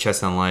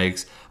 chest and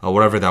legs,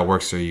 whatever that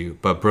works for you.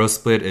 But Brill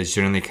Split is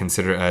generally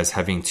considered as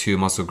having 2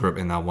 muscle group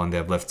in that one day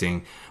of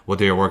lifting,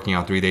 whether you're working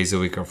out 3 days a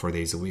week or 4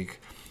 days a week,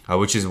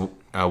 which is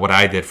what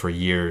I did for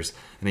years.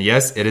 And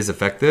yes, it is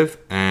effective.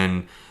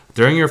 And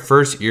during your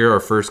first year or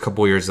first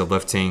couple years of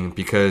lifting,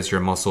 because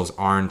your muscles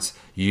aren't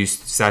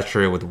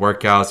saturated with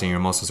workouts and your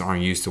muscles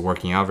aren't used to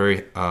working out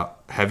very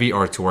heavy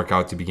or to work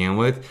out to begin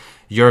with,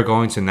 you're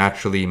going to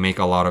naturally make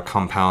a lot of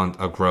compound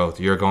growth.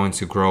 You're going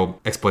to grow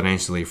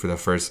exponentially for the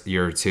first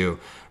year or two,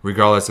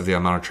 regardless of the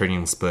amount of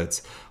training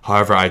splits.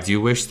 However, I do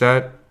wish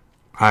that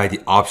I had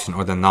the option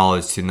or the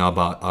knowledge to know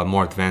about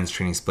more advanced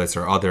training splits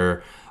or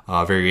other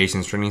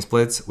variations training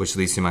splits, which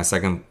leads to my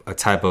second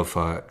type of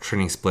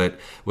training split,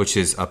 which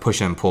is a push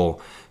and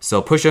pull.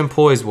 So push and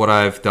pull is what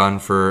I've done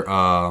for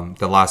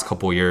the last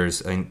couple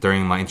years and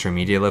during my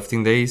intermediate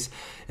lifting days.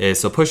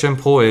 So push and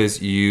pull is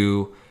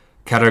you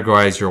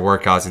categorize your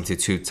workouts into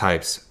 2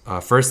 types.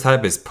 First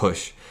type is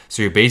push.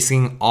 So you're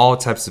basing all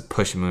types of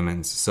push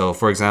movements. So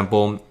for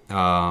example,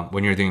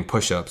 when you're doing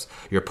push-ups,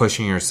 you're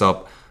pushing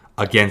yourself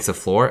against the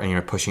floor and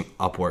you're pushing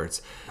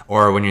upwards.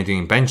 Or when you're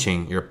doing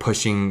benching, you're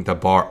pushing the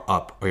bar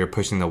up or you're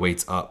pushing the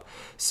weights up.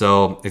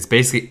 So it's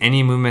basically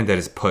any movement that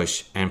is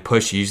push, and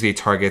push usually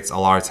targets a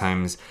lot of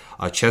times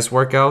chest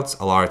workouts,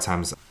 a lot of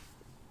times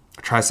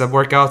tricep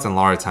workouts, and a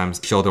lot of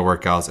times shoulder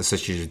workouts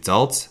associated with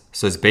delts.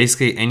 So it's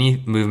basically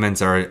any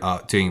movements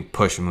are doing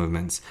push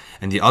movements.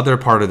 And the other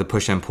part of the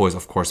push and pull is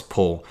of course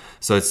pull.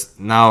 So it's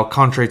now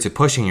contrary to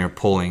pushing, you're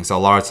pulling. So a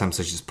lot of times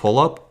such as pull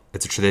up,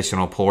 it's a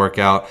traditional pull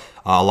workout.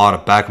 A lot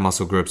of back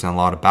muscle groups and a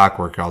lot of back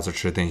workouts are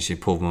traditionally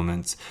pull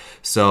movements.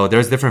 So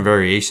there's different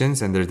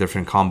variations and there's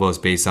different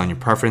combos based on your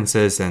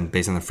preferences and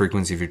based on the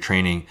frequency of your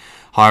training.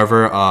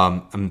 However,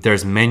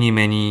 there's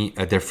many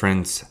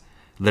different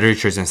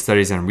literatures and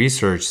studies and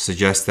research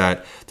suggest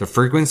that the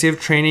frequency of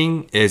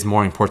training is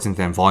more important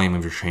than volume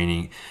of your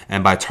training.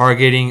 And by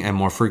targeting and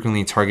more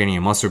frequently targeting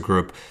your muscle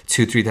group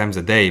 2-3 times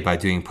a day by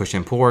doing push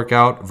and pull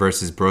workout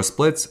versus bro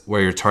splits,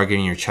 where you're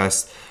targeting your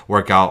chest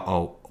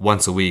workout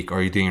once a week,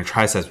 or you're doing your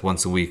triceps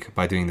once a week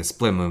by doing the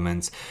split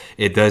movements,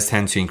 it does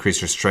tend to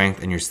increase your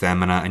strength and your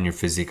stamina and your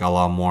physique a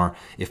lot more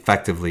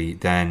effectively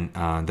than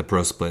the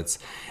bro splits.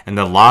 And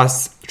the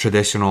last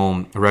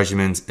traditional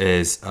regimens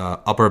is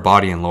upper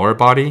body and lower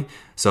body.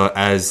 So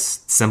as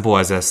simple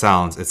as that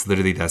sounds, it's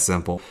literally that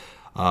simple.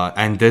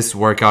 And this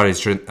workout is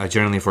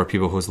generally for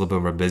people who's a little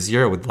bit more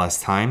busier with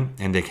less time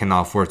and they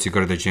cannot afford to go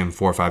to the gym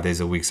 4 or 5 days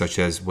a week, such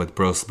as with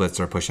bro splits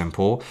or push and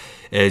pull.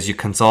 Is you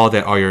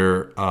consolidate all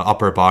your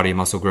upper body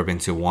muscle group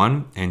into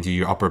one and do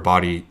your upper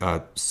body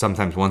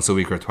sometimes once a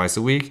week or twice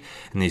a week,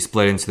 and then you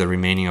split into the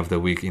remaining of the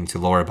week into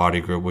lower body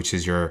group, which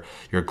is your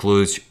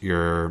glutes,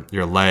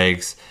 your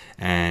legs,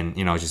 and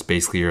just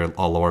basically your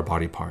lower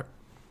body part.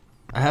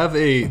 I have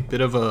a bit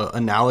of an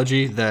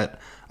analogy that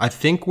I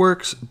think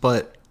works,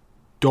 but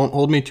don't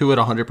hold me to it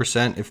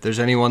 100%. If there's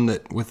anyone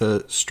that with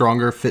a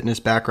stronger fitness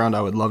background,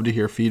 I would love to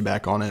hear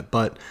feedback on it.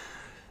 But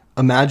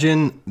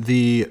imagine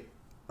the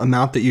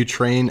amount that you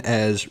train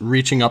as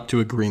reaching up to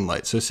a green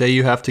light. So say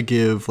you have to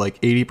give like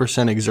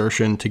 80%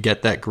 exertion to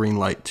get that green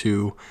light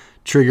to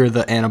trigger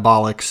the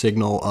anabolic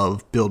signal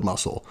of build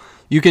muscle.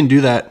 You can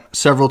do that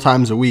several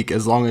times a week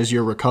as long as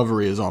your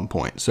recovery is on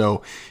point.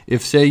 So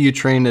if say you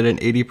train at an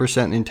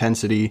 80%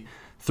 intensity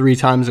 3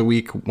 times a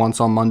week, once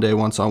on Monday,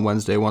 once on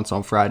Wednesday, once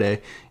on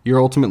Friday, you're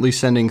ultimately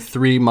sending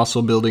 3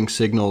 muscle building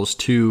signals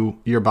to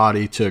your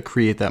body to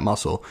create that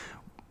muscle.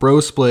 Bro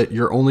split,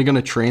 you're only going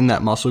to train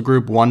that muscle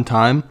group 1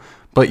 time,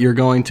 but you're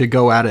going to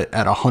go at it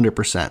at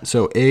 100%.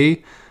 So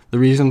the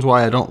reasons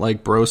why I don't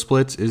like bro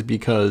splits is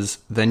because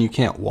then you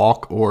can't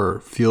walk or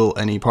feel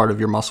any part of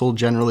your muscle.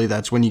 Generally,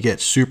 that's when you get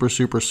super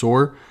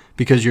sore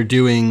because you're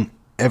doing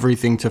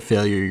everything to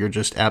failure. You're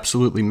just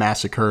absolutely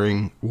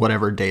massacring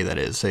whatever day that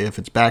is. Say if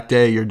it's back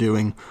day, you're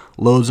doing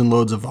loads and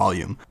loads of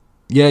volume.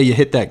 Yeah, you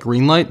hit that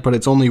green light, but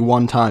it's only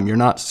 1 time. You're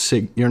not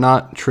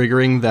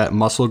triggering that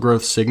muscle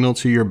growth signal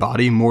to your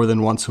body more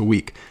than once a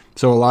week.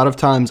 So a lot of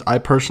times I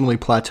personally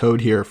plateaued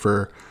here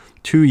for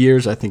 2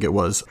 years, I think it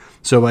was.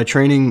 So by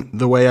training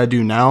the way I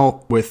do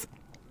now with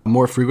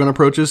more frequent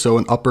approaches, so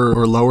an upper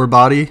or lower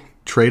body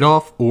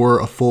trade-off or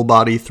a full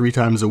body 3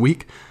 times a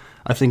week,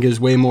 I think is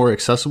way more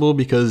accessible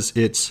because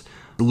it's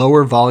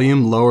lower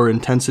volume, lower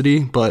intensity,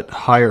 but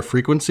higher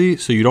frequency.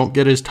 So you don't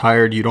get as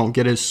tired, you don't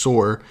get as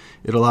sore.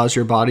 It allows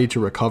your body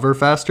to recover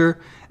faster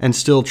and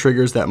still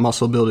triggers that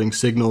muscle building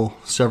signal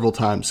several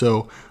times.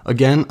 So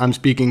again, I'm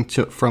speaking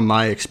from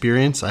my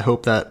experience. I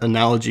hope that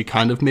analogy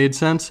kind of made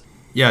sense.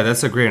 Yeah,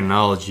 that's a great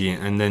analogy.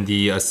 And then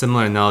the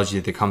similar analogy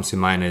that comes to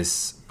mind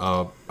is,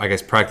 I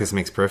guess, practice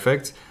makes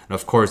perfect. And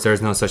of course,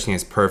 there's no such thing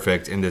as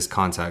perfect in this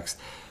context.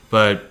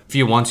 But if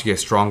you want to get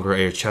stronger at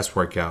your chest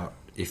workout,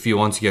 if you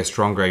want to get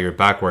stronger at your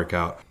back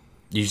workout,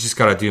 you just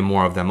got to do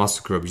more of that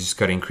muscle group. You just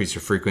got to increase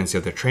your frequency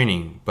of the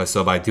training. But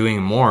so by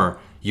doing more,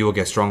 you will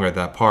get stronger at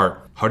that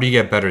part. How do you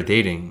get better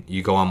dating?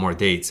 You go on more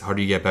dates. How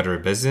do you get better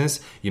at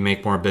business? You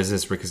make more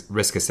business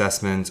risk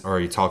assessments, or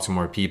you talk to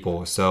more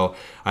people. So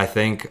I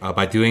think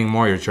by doing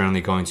more, you're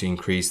generally going to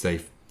increase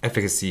the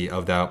efficacy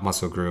of that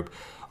muscle group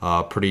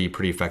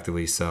pretty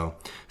effectively. So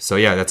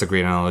yeah, that's a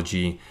great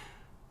analogy.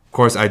 Of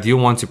course, I do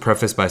want to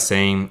preface by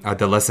saying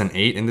the lesson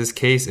 8 in this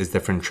case is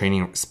different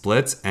training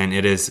splits, and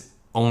it is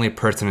only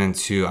pertinent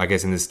to, I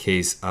guess in this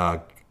case,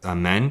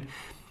 men.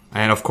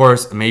 And of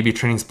course, maybe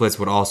training splits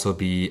would also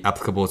be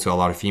applicable to a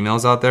lot of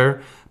females out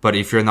there. But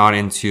if you're not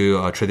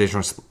into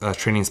traditional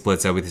training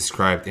splits that we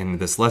described in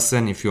this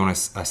lesson, if you want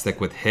to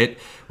stick with HIIT,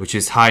 which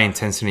is high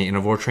intensity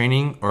interval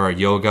training, or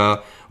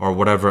yoga, or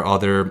whatever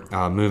other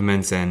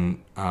movements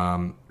and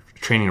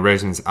training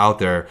regimens out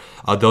there,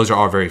 those are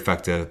all very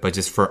effective. But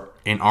just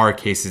in our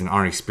cases, in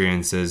our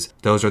experiences,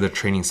 those are the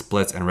training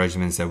splits and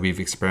regimens that we've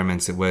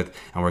experimented with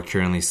and we're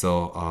currently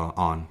still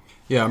on.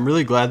 Yeah, I'm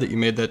really glad that you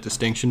made that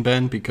distinction,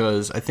 Ben,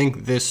 because I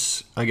think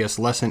this,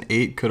 lesson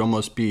 8 could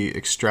almost be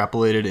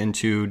extrapolated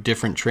into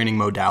different training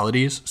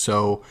modalities.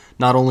 So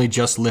not only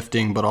just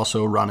lifting, but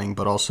also running,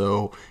 but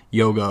also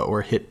yoga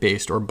or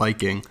HIIT-based or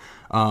biking.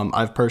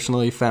 I've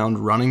personally found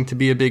running to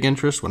be a big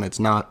interest when it's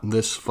not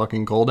this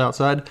fucking cold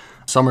outside.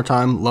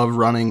 Summertime, love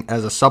running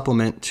as a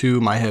supplement to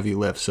my heavy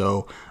lift.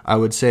 So I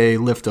would say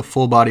lift a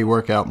full body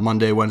workout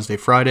Monday, Wednesday,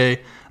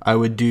 Friday. I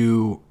would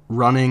do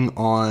running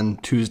on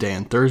Tuesday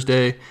and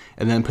Thursday,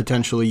 and then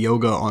potentially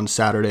yoga on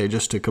Saturday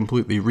just to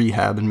completely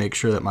rehab and make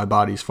sure that my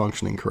body's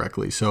functioning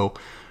correctly. So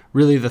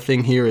really the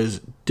thing here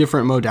is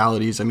different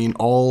modalities. I mean,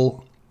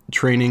 all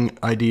training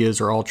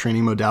ideas or all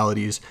training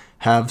modalities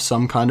have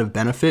some kind of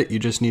benefit. You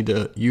just need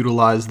to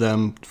utilize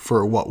them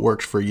for what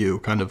works for you.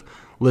 Kind of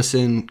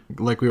listen,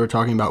 like we were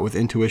talking about with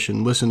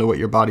intuition, listen to what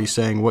your body's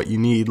saying, what you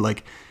need.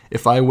 Like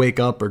if I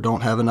wake up or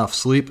don't have enough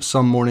sleep,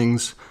 some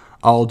mornings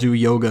I'll do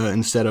yoga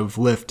instead of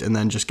lift and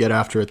then just get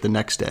after it the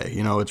next day.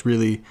 You know, it's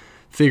really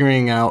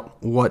figuring out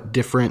what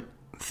different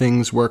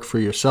things work for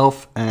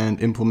yourself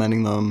and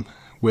implementing them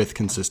with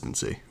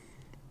consistency.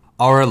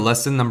 Our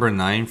lesson number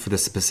 9 for the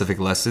specific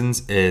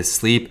lessons is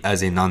sleep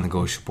as a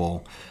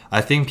non-negotiable. I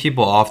think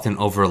people often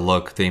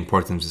overlook the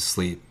importance of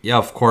sleep. Yeah,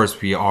 of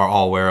course, we are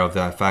all aware of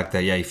the fact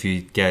that, if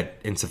you get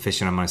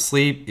insufficient amount of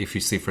sleep, if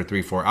you sleep for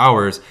 3-4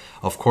 hours,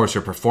 of course,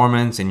 your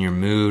performance and your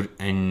mood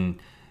and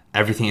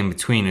everything in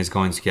between is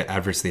going to get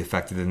adversely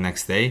affected the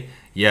next day.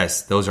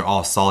 Yes, those are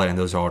all solid and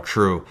those are all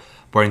true.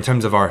 But in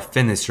terms of our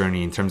fitness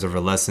journey, in terms of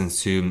our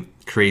lessons to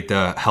create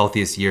the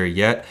healthiest year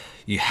yet,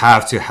 you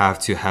have to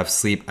have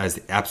sleep as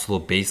the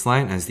absolute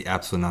baseline, as the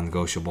absolute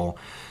non-negotiable.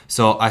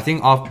 So I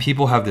think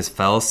people have this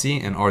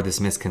fallacy or this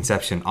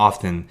misconception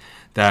often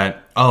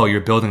that,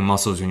 you're building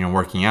muscles when you're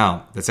working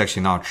out. That's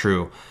actually not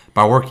true.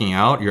 By working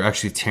out, you're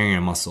actually tearing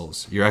your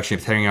muscles. You're actually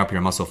tearing up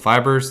your muscle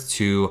fibers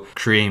to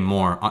create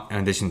more in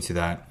addition to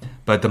that.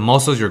 But the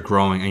muscles you're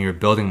growing and you're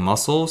building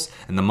muscles,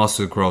 and the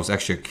muscle growth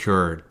actually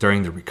occur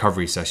during the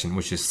recovery session,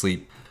 which is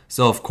sleep.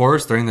 So of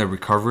course, during the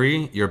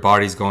recovery, your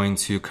body's going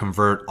to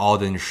convert all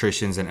the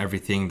nutritions and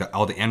everything,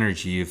 all the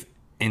energy you've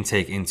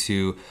intake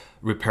into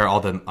repair all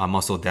the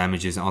muscle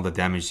damages and all the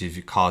damages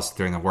you caused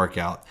during the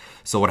workout.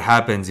 So what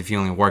happens if you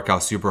only work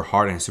out super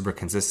hard and super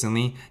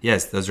consistently?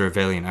 Yes, those are a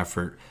valiant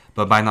effort.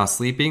 But by not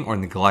sleeping or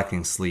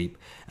neglecting sleep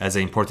as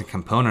an important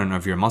component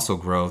of your muscle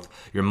growth,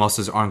 your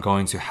muscles aren't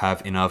going to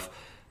have enough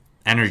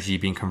energy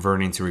being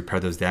converted to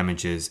repair those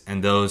damages.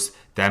 And those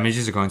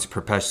damages are going to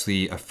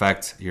perpetually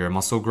affect your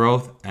muscle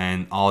growth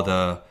and all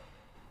the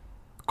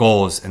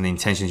goals and the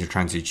intentions you're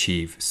trying to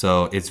achieve.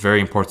 So it's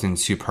very important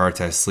to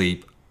prioritize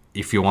sleep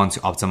if you want to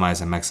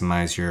optimize and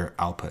maximize your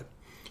output.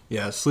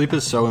 Yeah, sleep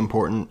is so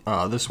important.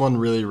 This one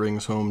really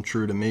rings home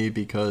true to me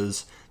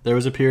because there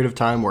was a period of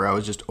time where I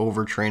was just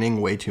overtraining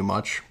way too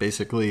much.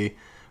 Basically,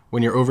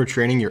 when you're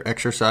overtraining, you're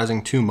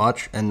exercising too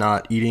much and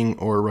not eating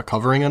or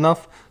recovering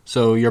enough.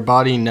 So your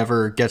body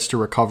never gets to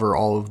recover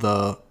all of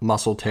the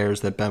muscle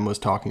tears that Ben was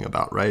talking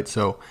about, right?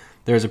 So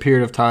there's a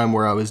period of time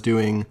where I was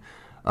doing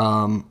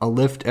a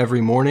lift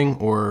every morning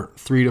or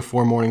 3 to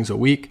 4 mornings a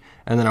week.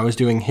 And then I was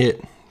doing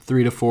HIIT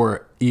 3 to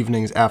 4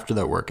 evenings after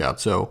that workout.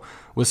 So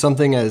with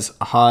something as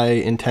high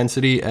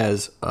intensity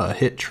as a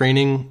HIIT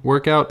training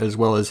workout, as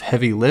well as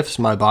heavy lifts,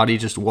 my body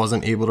just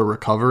wasn't able to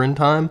recover in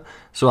time.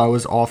 So I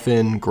was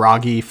often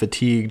groggy,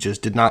 fatigued,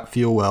 just did not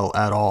feel well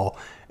at all.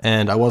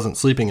 And I wasn't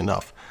sleeping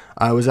enough.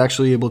 I was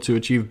actually able to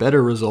achieve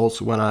better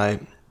results when I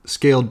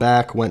scaled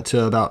back, went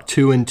to about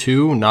 2 and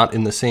 2, not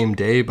in the same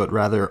day, but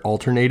rather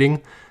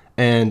alternating,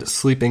 and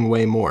sleeping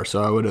way more.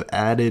 So I would have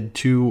added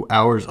 2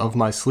 hours of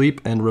my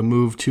sleep and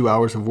removed 2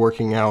 hours of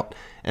working out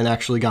and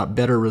actually got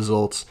better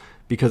results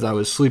because I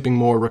was sleeping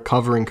more,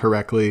 recovering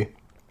correctly,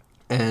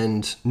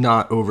 and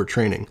not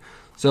overtraining.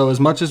 So as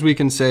much as we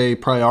can say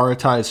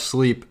prioritize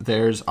sleep,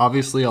 there's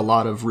obviously a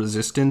lot of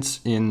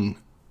resistance in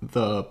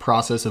the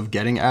process of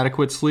getting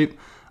adequate sleep.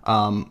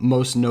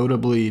 Most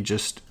notably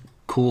just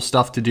cool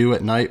stuff to do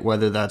at night,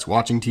 whether that's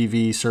watching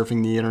TV,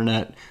 surfing the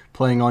internet,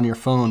 playing on your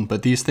phone.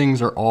 But these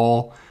things are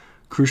all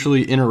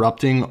crucially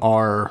interrupting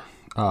our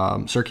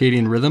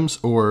circadian rhythms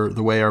or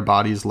the way our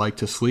bodies like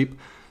to sleep.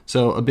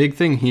 So a big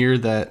thing here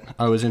that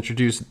I was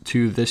introduced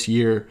to this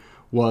year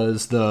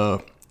was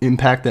the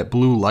impact that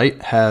blue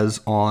light has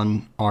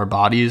on our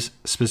bodies,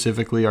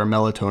 specifically our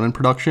melatonin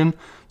production.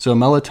 So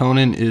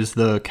melatonin is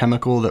the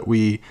chemical that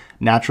we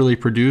naturally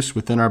produce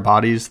within our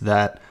bodies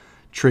that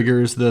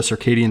triggers the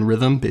circadian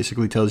rhythm,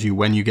 basically tells you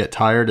when you get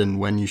tired and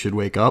when you should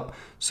wake up.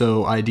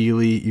 So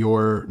ideally,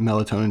 your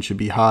melatonin should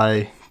be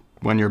high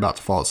when you're about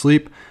to fall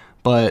asleep.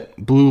 But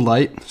blue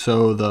light,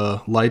 so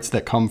the lights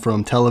that come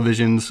from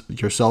televisions,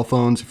 your cell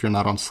phones, if you're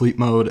not on sleep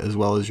mode, as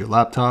well as your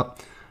laptop,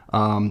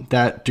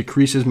 that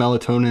decreases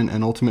melatonin,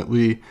 and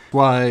ultimately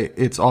why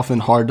it's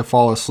often hard to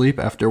fall asleep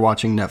after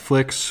watching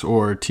Netflix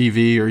or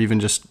TV or even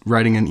just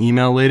writing an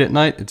email late at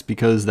night. It's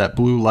because that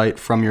blue light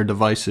from your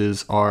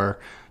devices are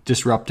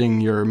disrupting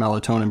your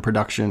melatonin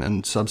production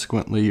and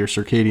subsequently your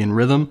circadian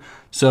rhythm.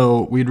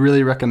 So we'd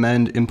really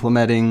recommend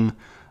implementing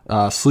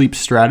sleep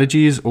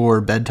strategies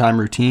or bedtime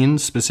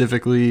routines.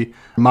 Specifically,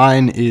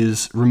 mine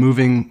is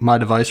removing my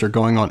device or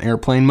going on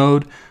airplane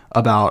mode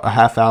about a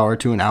half hour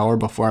to an hour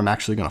before I'm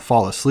actually going to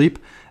fall asleep.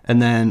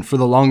 And then for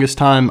the longest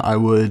time, I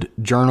would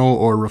journal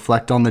or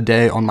reflect on the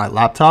day on my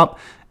laptop.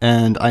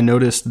 and I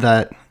noticed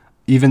that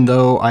even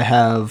though I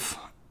have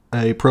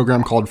a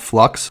program called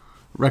Flux,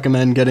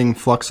 recommend getting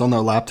Flux on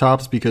their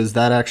laptops because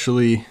that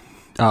actually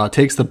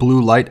takes the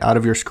blue light out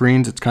of your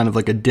screens. It's kind of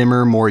like a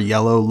dimmer, more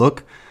yellow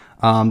look.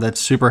 That's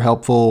super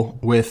helpful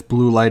with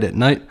blue light at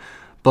night,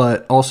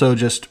 but also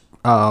just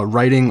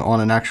writing on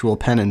an actual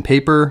pen and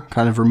paper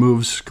kind of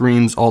removes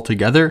screens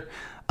altogether.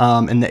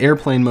 And the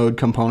airplane mode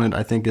component,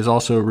 I think, is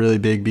also really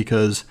big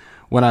because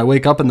when I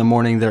wake up in the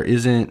morning, there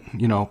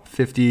isn't,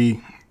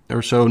 50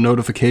 or so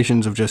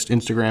notifications of just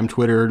Instagram,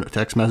 Twitter,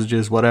 text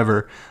messages,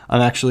 whatever.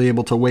 I'm actually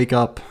able to wake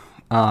up,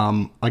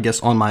 I guess,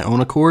 on my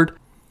own accord.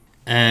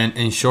 And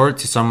in short,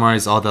 to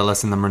summarize all that,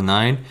 lesson number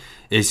 9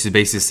 is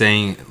basically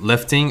saying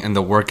lifting and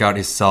the workout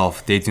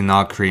itself, they do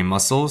not create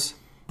muscles,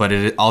 but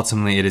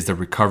ultimately it is the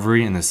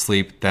recovery and the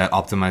sleep that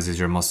optimizes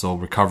your muscle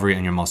recovery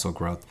and your muscle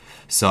growth.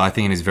 So I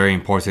think it is very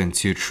important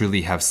to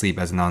truly have sleep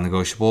as a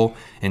non-negotiable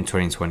in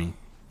 2020.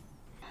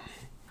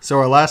 So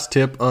our last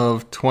tip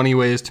of 20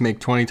 ways to make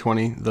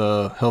 2020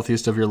 the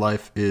healthiest of your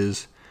life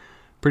is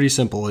pretty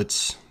simple.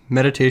 It's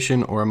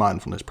meditation or a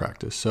mindfulness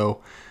practice.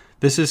 So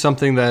this is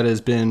something that has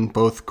been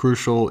both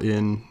crucial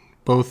in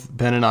both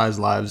Ben and I's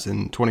lives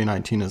in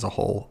 2019 as a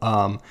whole.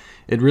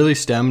 It really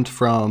stemmed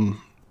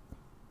from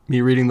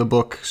me reading the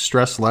book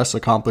Stress Less,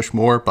 Accomplish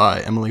More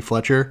by Emily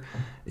Fletcher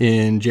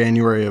in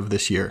January of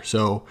this year.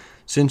 So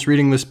since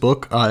reading this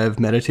book, I've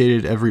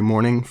meditated every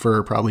morning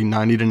for probably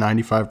 90 to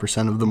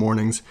 95% of the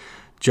mornings,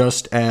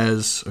 just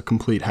as a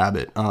complete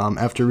habit.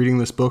 After reading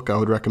this book, I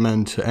would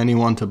recommend to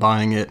anyone to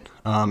buying it.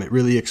 It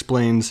really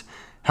explains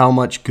how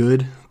much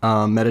good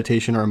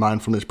meditation or a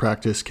mindfulness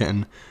practice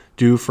can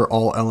do for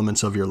all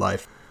elements of your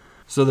life.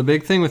 So the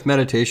big thing with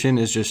meditation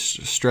is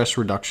just stress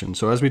reduction.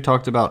 So as we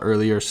talked about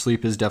earlier,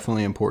 sleep is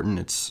definitely important.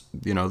 It's,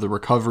 the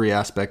recovery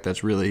aspect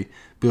that's really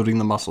building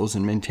the muscles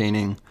and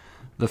maintaining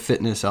the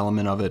fitness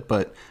element of it.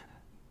 But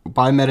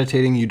by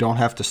meditating, you don't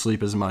have to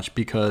sleep as much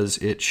because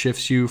it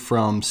shifts you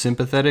from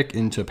sympathetic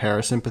into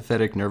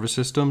parasympathetic nervous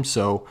system.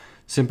 So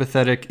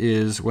sympathetic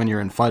is when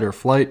you're in fight or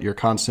flight, you're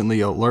constantly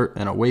alert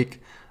and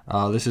awake.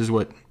 This is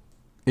what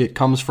it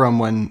comes from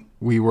when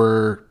we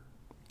were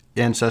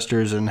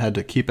ancestors and had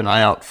to keep an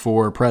eye out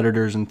for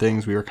predators and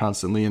things. We were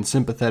constantly in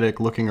sympathetic,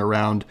 looking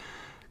around,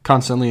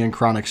 constantly in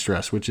chronic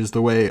stress, which is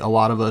the way a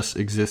lot of us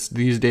exist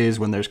these days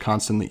when there's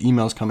constantly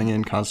emails coming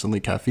in, constantly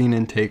caffeine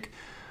intake.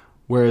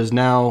 Whereas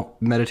now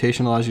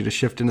meditation allows you to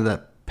shift into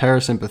that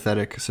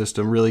parasympathetic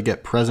system, really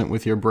get present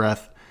with your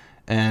breath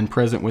and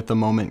present with the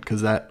moment,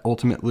 because that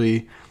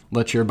ultimately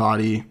lets your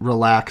body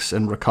relax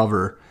and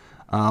recover,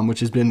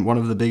 which has been one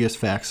of the biggest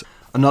facts.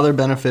 Another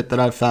benefit that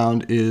I've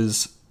found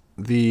is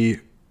the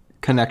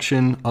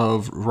connection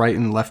of right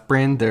and left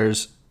brain.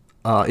 There's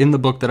in the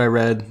book that I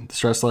read,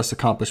 Stress Less,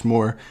 Accomplish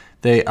More,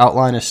 they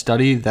outline a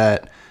study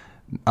that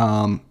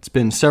it's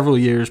been several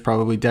years,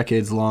 probably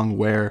decades long,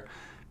 where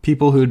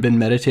people who had been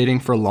meditating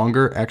for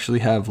longer actually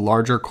have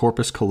larger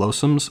corpus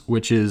callosums,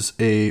 which is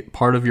a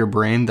part of your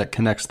brain that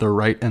connects the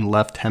right and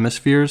left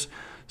hemispheres.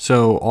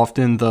 So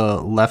often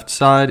the left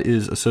side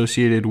is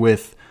associated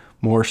with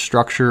more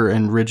structure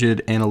and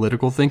rigid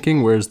analytical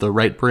thinking, whereas the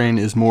right brain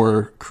is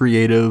more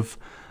creative,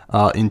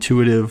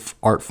 intuitive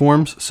art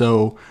forms.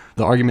 So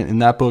the argument in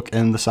that book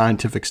and the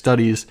scientific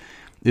studies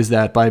is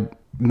that by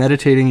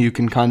meditating, you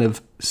can kind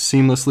of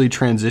seamlessly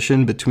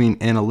transition between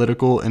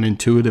analytical and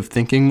intuitive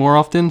thinking more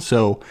often.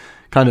 So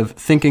kind of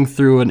thinking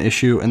through an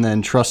issue and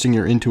then trusting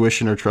your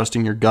intuition or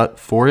trusting your gut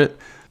for it.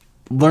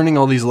 Learning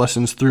all these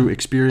lessons through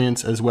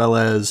experience as well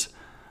as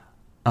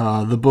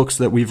the books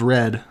that we've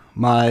read.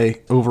 My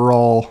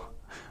overall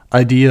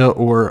idea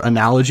or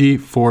analogy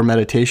for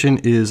meditation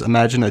is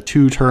imagine a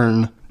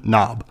 2-turn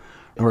knob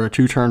or a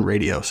 2-turn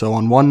radio. So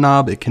on one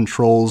knob, it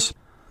controls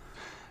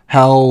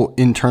how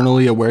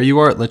internally aware you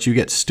are. It lets you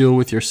get still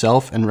with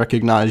yourself and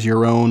recognize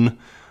your own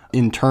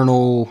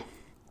internal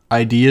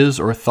ideas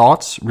or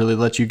thoughts, really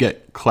lets you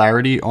get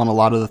clarity on a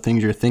lot of the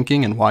things you're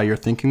thinking and why you're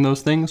thinking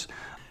those things.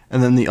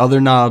 And then the other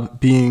knob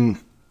being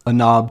a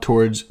knob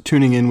towards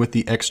tuning in with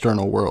the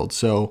external world.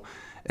 So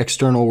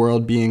external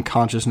world being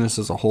consciousness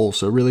as a whole.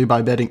 So really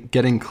by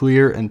getting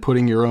clear and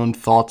putting your own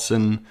thoughts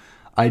and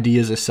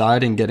ideas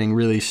aside and getting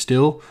really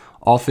still,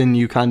 often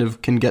you kind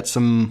of can get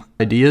some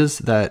ideas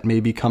that may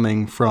be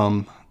coming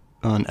from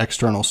an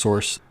external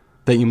source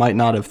that you might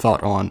not have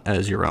thought on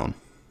as your own.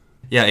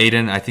 Yeah,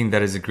 Aiden, I think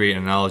that is a great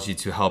analogy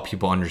to help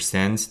people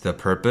understand the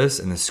purpose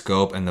and the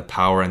scope and the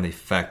power and the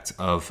effect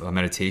of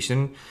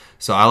meditation.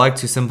 So I like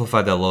to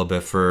simplify that a little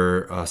bit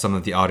for some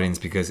of the audience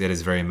because it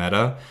is very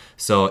meta.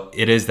 So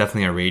it is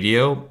definitely a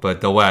radio, but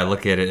the way I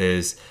look at it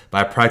is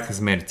by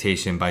practicing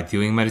meditation, by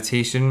doing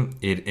meditation,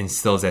 it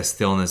instills that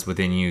stillness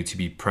within you to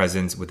be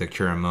present with the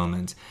current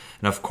moment.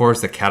 And of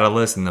course, the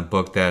catalyst in the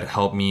book that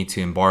helped me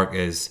to embark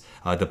is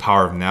The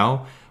Power of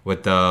Now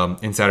with the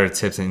insider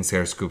tips and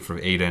insider scoop from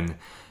Aiden.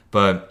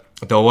 But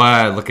the way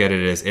I look at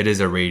it is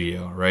a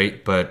radio,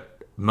 right? But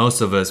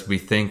most of us, we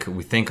think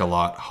a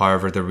lot.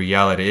 However, the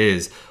reality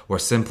is we're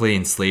simply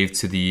enslaved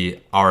to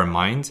our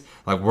mind.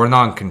 Like, we're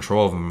not in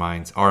control of our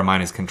minds. Our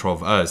mind is control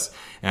of us.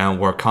 And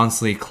we're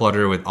constantly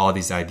cluttered with all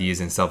these ideas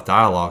and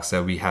self-dialogues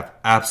that we have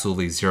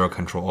absolutely zero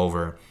control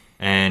over.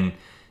 And,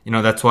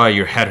 that's why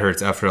your head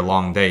hurts after a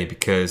long day,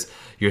 because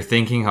you're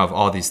thinking of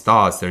all these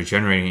thoughts that are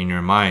generating in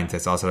your mind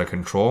that's outside of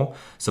control.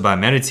 So by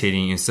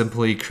meditating, you're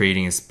simply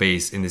creating a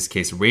space, in this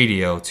case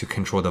radio, to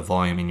control the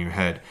volume in your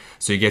head.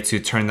 So you get to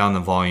turn down the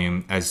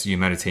volume as you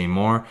meditate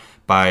more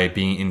by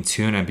being in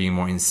tune and being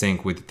more in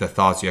sync with the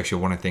thoughts you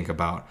actually want to think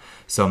about.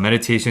 So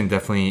meditation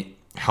definitely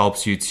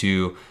helps you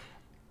to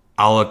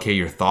allocate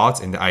your thoughts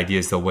and the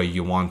ideas the way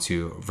you want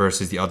to,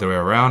 versus the other way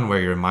around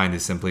where your mind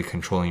is simply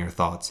controlling your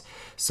thoughts.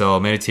 So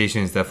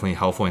meditation is definitely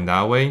helpful in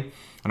that way.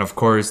 And of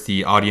course,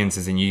 the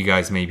audiences and you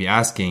guys may be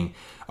asking,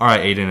 all right,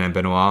 Aiden and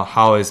Benoit,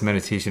 how is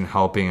meditation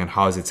helping and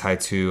how is it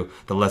tied to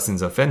the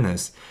lessons of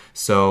fitness?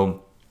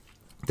 So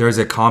there's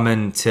a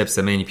common tips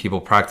that many people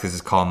practice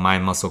is called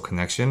mind-muscle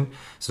connection.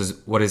 So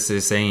what it's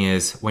saying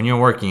is, when you're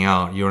working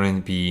out, you want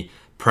to be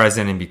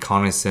present and be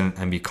cognizant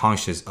and be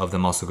conscious of the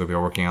muscle group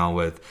you're working out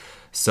with.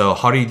 So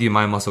how do you do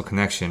mind-muscle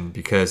connection?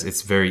 Because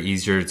it's very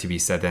easier to be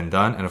said than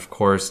done. And of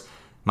course,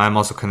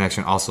 mind-muscle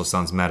connection also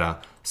sounds meta.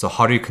 So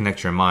how do you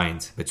connect your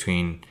mind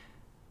between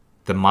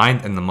the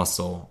mind and the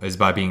muscle? Is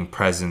by being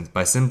present,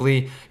 by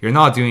simply, you're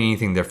not doing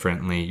anything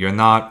differently. You're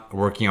not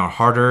working out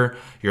harder.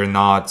 You're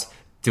not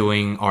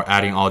doing or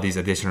adding all these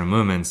additional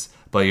movements,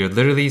 but you're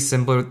literally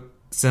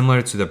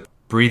similar to the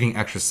breathing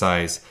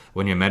exercise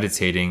when you're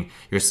meditating.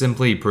 You're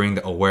simply bringing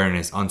the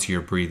awareness onto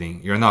your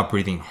breathing. You're not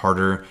breathing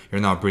harder.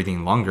 You're not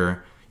breathing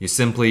longer. You're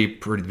simply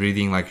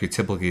breathing like you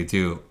typically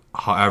do.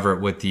 However,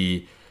 with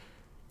the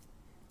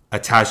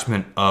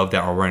attachment of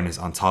that awareness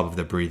on top of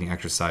the breathing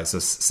exercise. So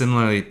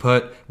similarly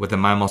put, with the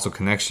mind-muscle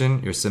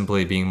connection, you're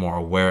simply being more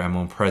aware and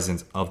more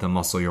present of the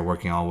muscle you're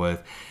working on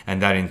with.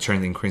 And that in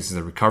turn increases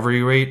the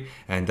recovery rate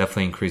and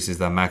definitely increases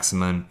the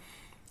maximum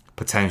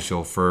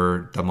potential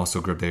for the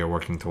muscle group that you're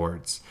working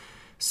towards.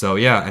 So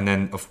yeah, and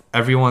then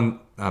everyone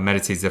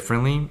meditates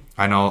differently.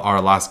 I know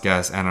our last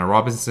guest, Anna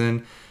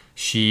Robinson,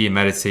 she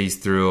meditates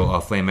through a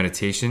flame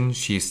meditation.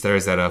 She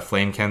stares at a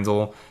flame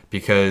candle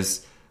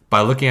because by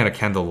looking at a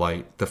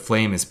candlelight, the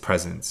flame is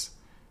present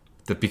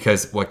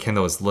because what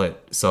candle is lit.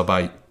 So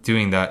by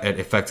doing that, it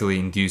effectively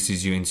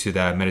induces you into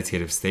that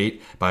meditative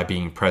state by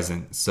being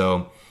present.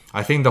 So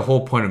I think the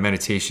whole point of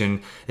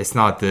meditation is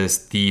not this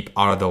deep,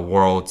 out of the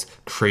world,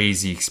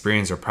 crazy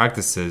experience or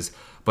practices,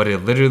 but it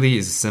literally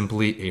is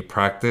simply a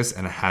practice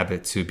and a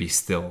habit to be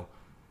still,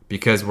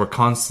 because we're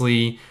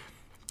constantly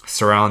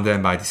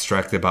surrounded by,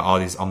 distracted by all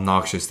these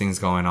obnoxious things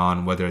going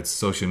on, whether it's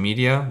social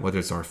media, whether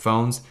it's our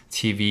phones,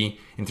 TV,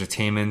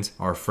 entertainment,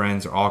 our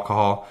friends, or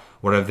alcohol,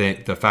 whatever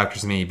the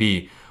factors may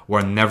be.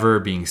 We're never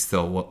being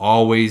still. We're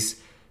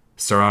always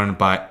surrounded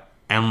by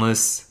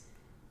endless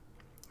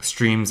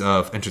streams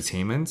of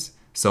entertainment.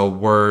 So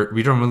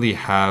we don't really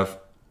have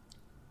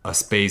a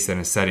space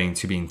and a setting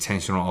to be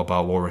intentional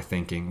about what we're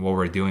thinking, what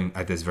we're doing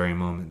at this very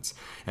moment.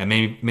 And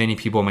many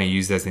people may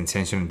use that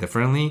intention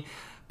differently.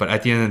 But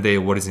at the end of the day,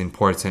 what is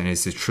important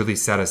is to truly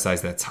set aside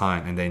that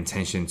time and the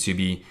intention to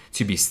be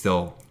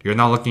still. You're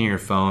not looking at your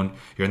phone.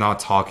 You're not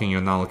talking. You're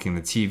not looking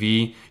at the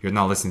TV. You're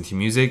not listening to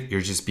music.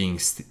 You're just being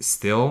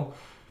still,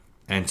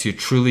 and to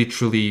truly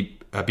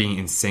being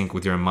in sync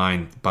with your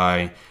mind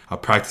by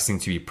practicing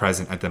to be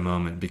present at the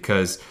moment.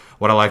 Because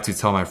what I like to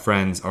tell my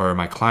friends or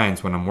my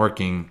clients when I'm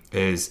working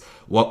is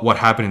what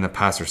happened in the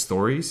past are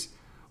stories.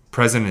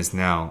 Present is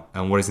now,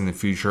 and what is in the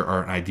future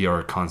are an idea or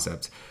a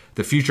concept.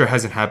 The future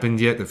hasn't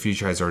happened yet. The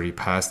future has already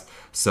passed.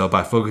 So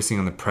by focusing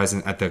on the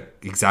present at the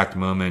exact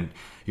moment,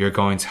 you're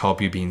going to help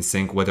you be in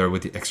sync, whether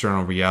with the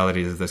external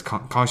realities of this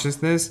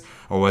consciousness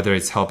or whether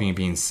it's helping you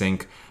be in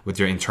sync with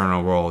your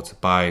internal world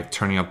by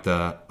turning up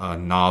the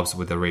knobs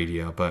with the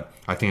radio. But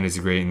I think it is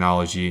a great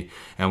analogy,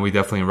 and we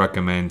definitely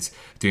recommend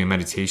doing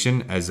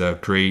meditation as a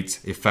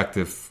great,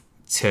 effective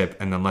tip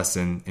and a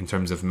lesson in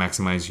terms of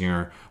maximizing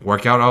your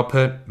workout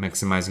output,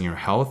 maximizing your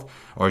health,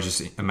 or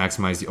just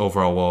maximize the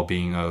overall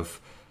well-being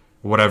of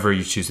whatever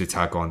you choose to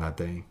tackle on that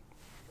day.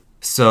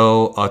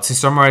 So to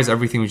summarize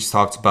everything we just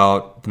talked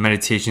about, the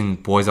meditation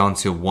boils down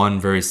to one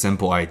very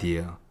simple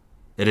idea.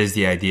 It is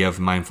the idea of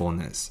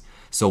mindfulness.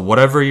 So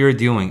whatever you're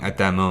doing at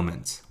that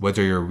moment,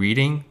 whether you're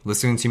reading,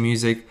 listening to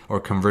music, or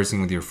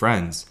conversing with your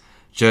friends,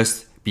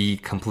 just be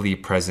completely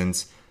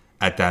present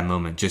at that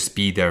moment. Just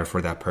be there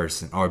for that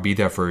person or be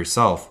there for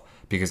yourself,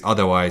 because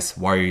otherwise,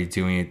 why are you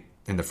doing it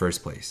in the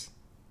first place?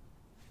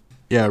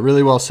 Yeah,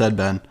 really well said,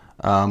 Ben.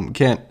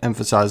 Can't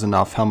emphasize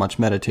enough how much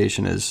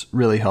meditation has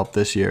really helped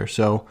this year.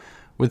 So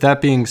with that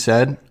being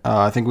said,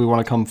 I think we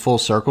want to come full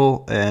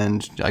circle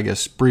and I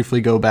guess briefly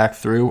go back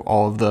through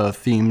all of the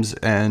themes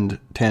and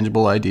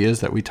tangible ideas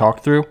that we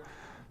talked through.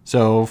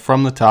 So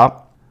from the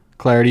top,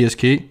 clarity is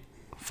key.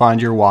 Find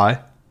your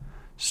why.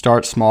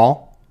 Start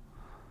small.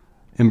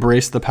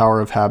 Embrace the power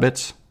of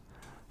habits.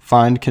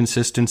 Find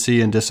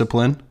consistency and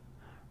discipline.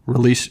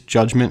 Release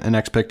judgment and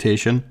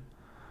expectation.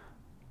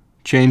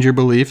 Change your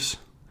beliefs.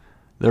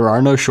 There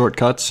are no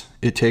shortcuts.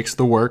 It takes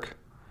the work.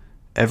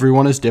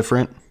 Everyone is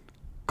different.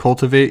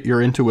 Cultivate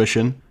your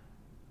intuition.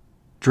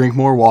 Drink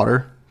more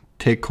water.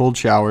 Take cold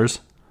showers.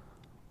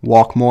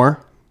 Walk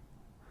more.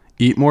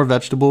 Eat more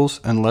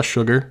vegetables and less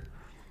sugar.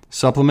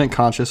 Supplement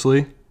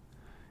consciously.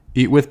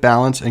 Eat with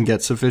balance and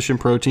get sufficient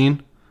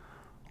protein.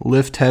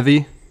 Lift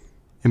heavy.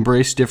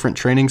 Embrace different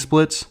training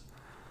splits.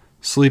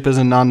 Sleep is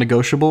a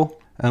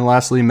non-negotiable. And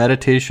lastly,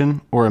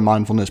 meditation or a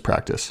mindfulness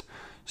practice.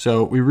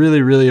 So we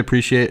really, really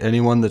appreciate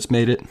anyone that's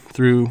made it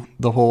through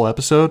the whole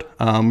episode.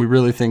 We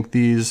really think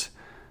these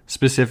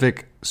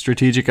specific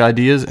strategic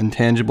ideas and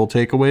tangible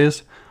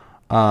takeaways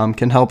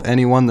can help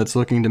anyone that's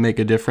looking to make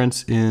a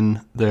difference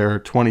in their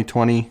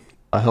 2020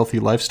 healthy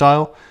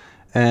lifestyle.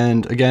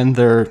 And again,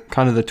 they're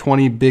kind of the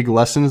 20 big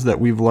lessons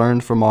that we've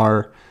learned from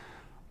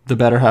the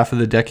better half of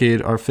the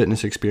decade, our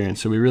fitness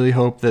experience. So we really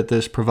hope that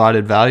this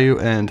provided value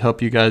and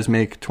help you guys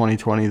make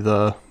 2020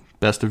 the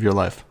best of your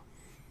life.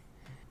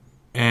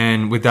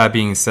 And with that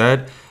being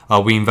said,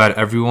 we invite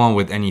everyone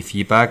with any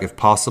feedback if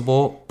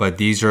possible, but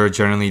these are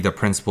generally the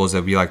principles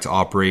that we like to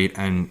operate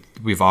and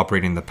we've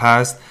operated in the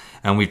past.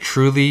 And we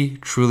truly,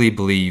 truly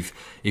believe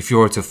if you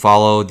were to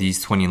follow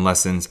these 20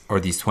 lessons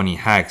or these 20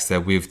 hacks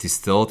that we've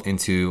distilled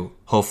into,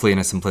 hopefully in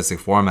a simplistic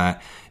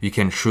format, you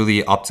can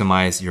truly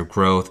optimize your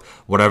growth,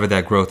 whatever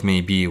that growth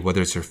may be,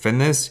 whether it's your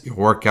fitness, your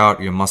workout,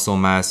 your muscle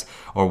mass,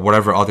 or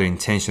whatever other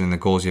intention and the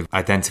goals you've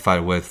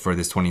identified with for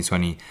this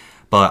 2020.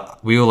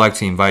 But we would like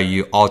to invite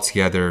you all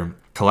together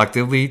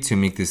collectively to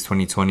make this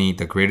 2020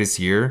 the greatest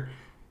year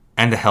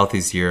and the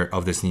healthiest year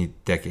of this new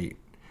decade.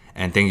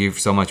 And thank you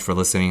so much for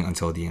listening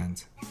until the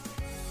end.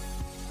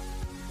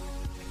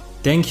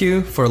 Thank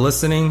you for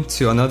listening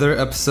to another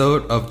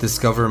episode of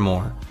Discover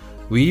More.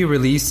 We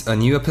release a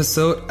new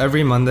episode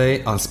every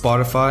Monday on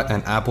Spotify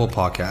and Apple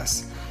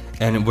Podcasts,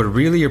 and would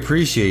really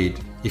appreciate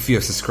if you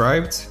have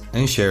subscribed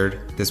and shared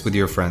this with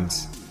your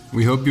friends.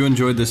 We hope you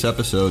enjoyed this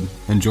episode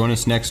and join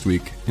us next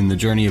week in the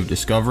journey of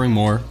discovering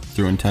more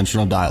through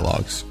intentional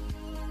dialogues.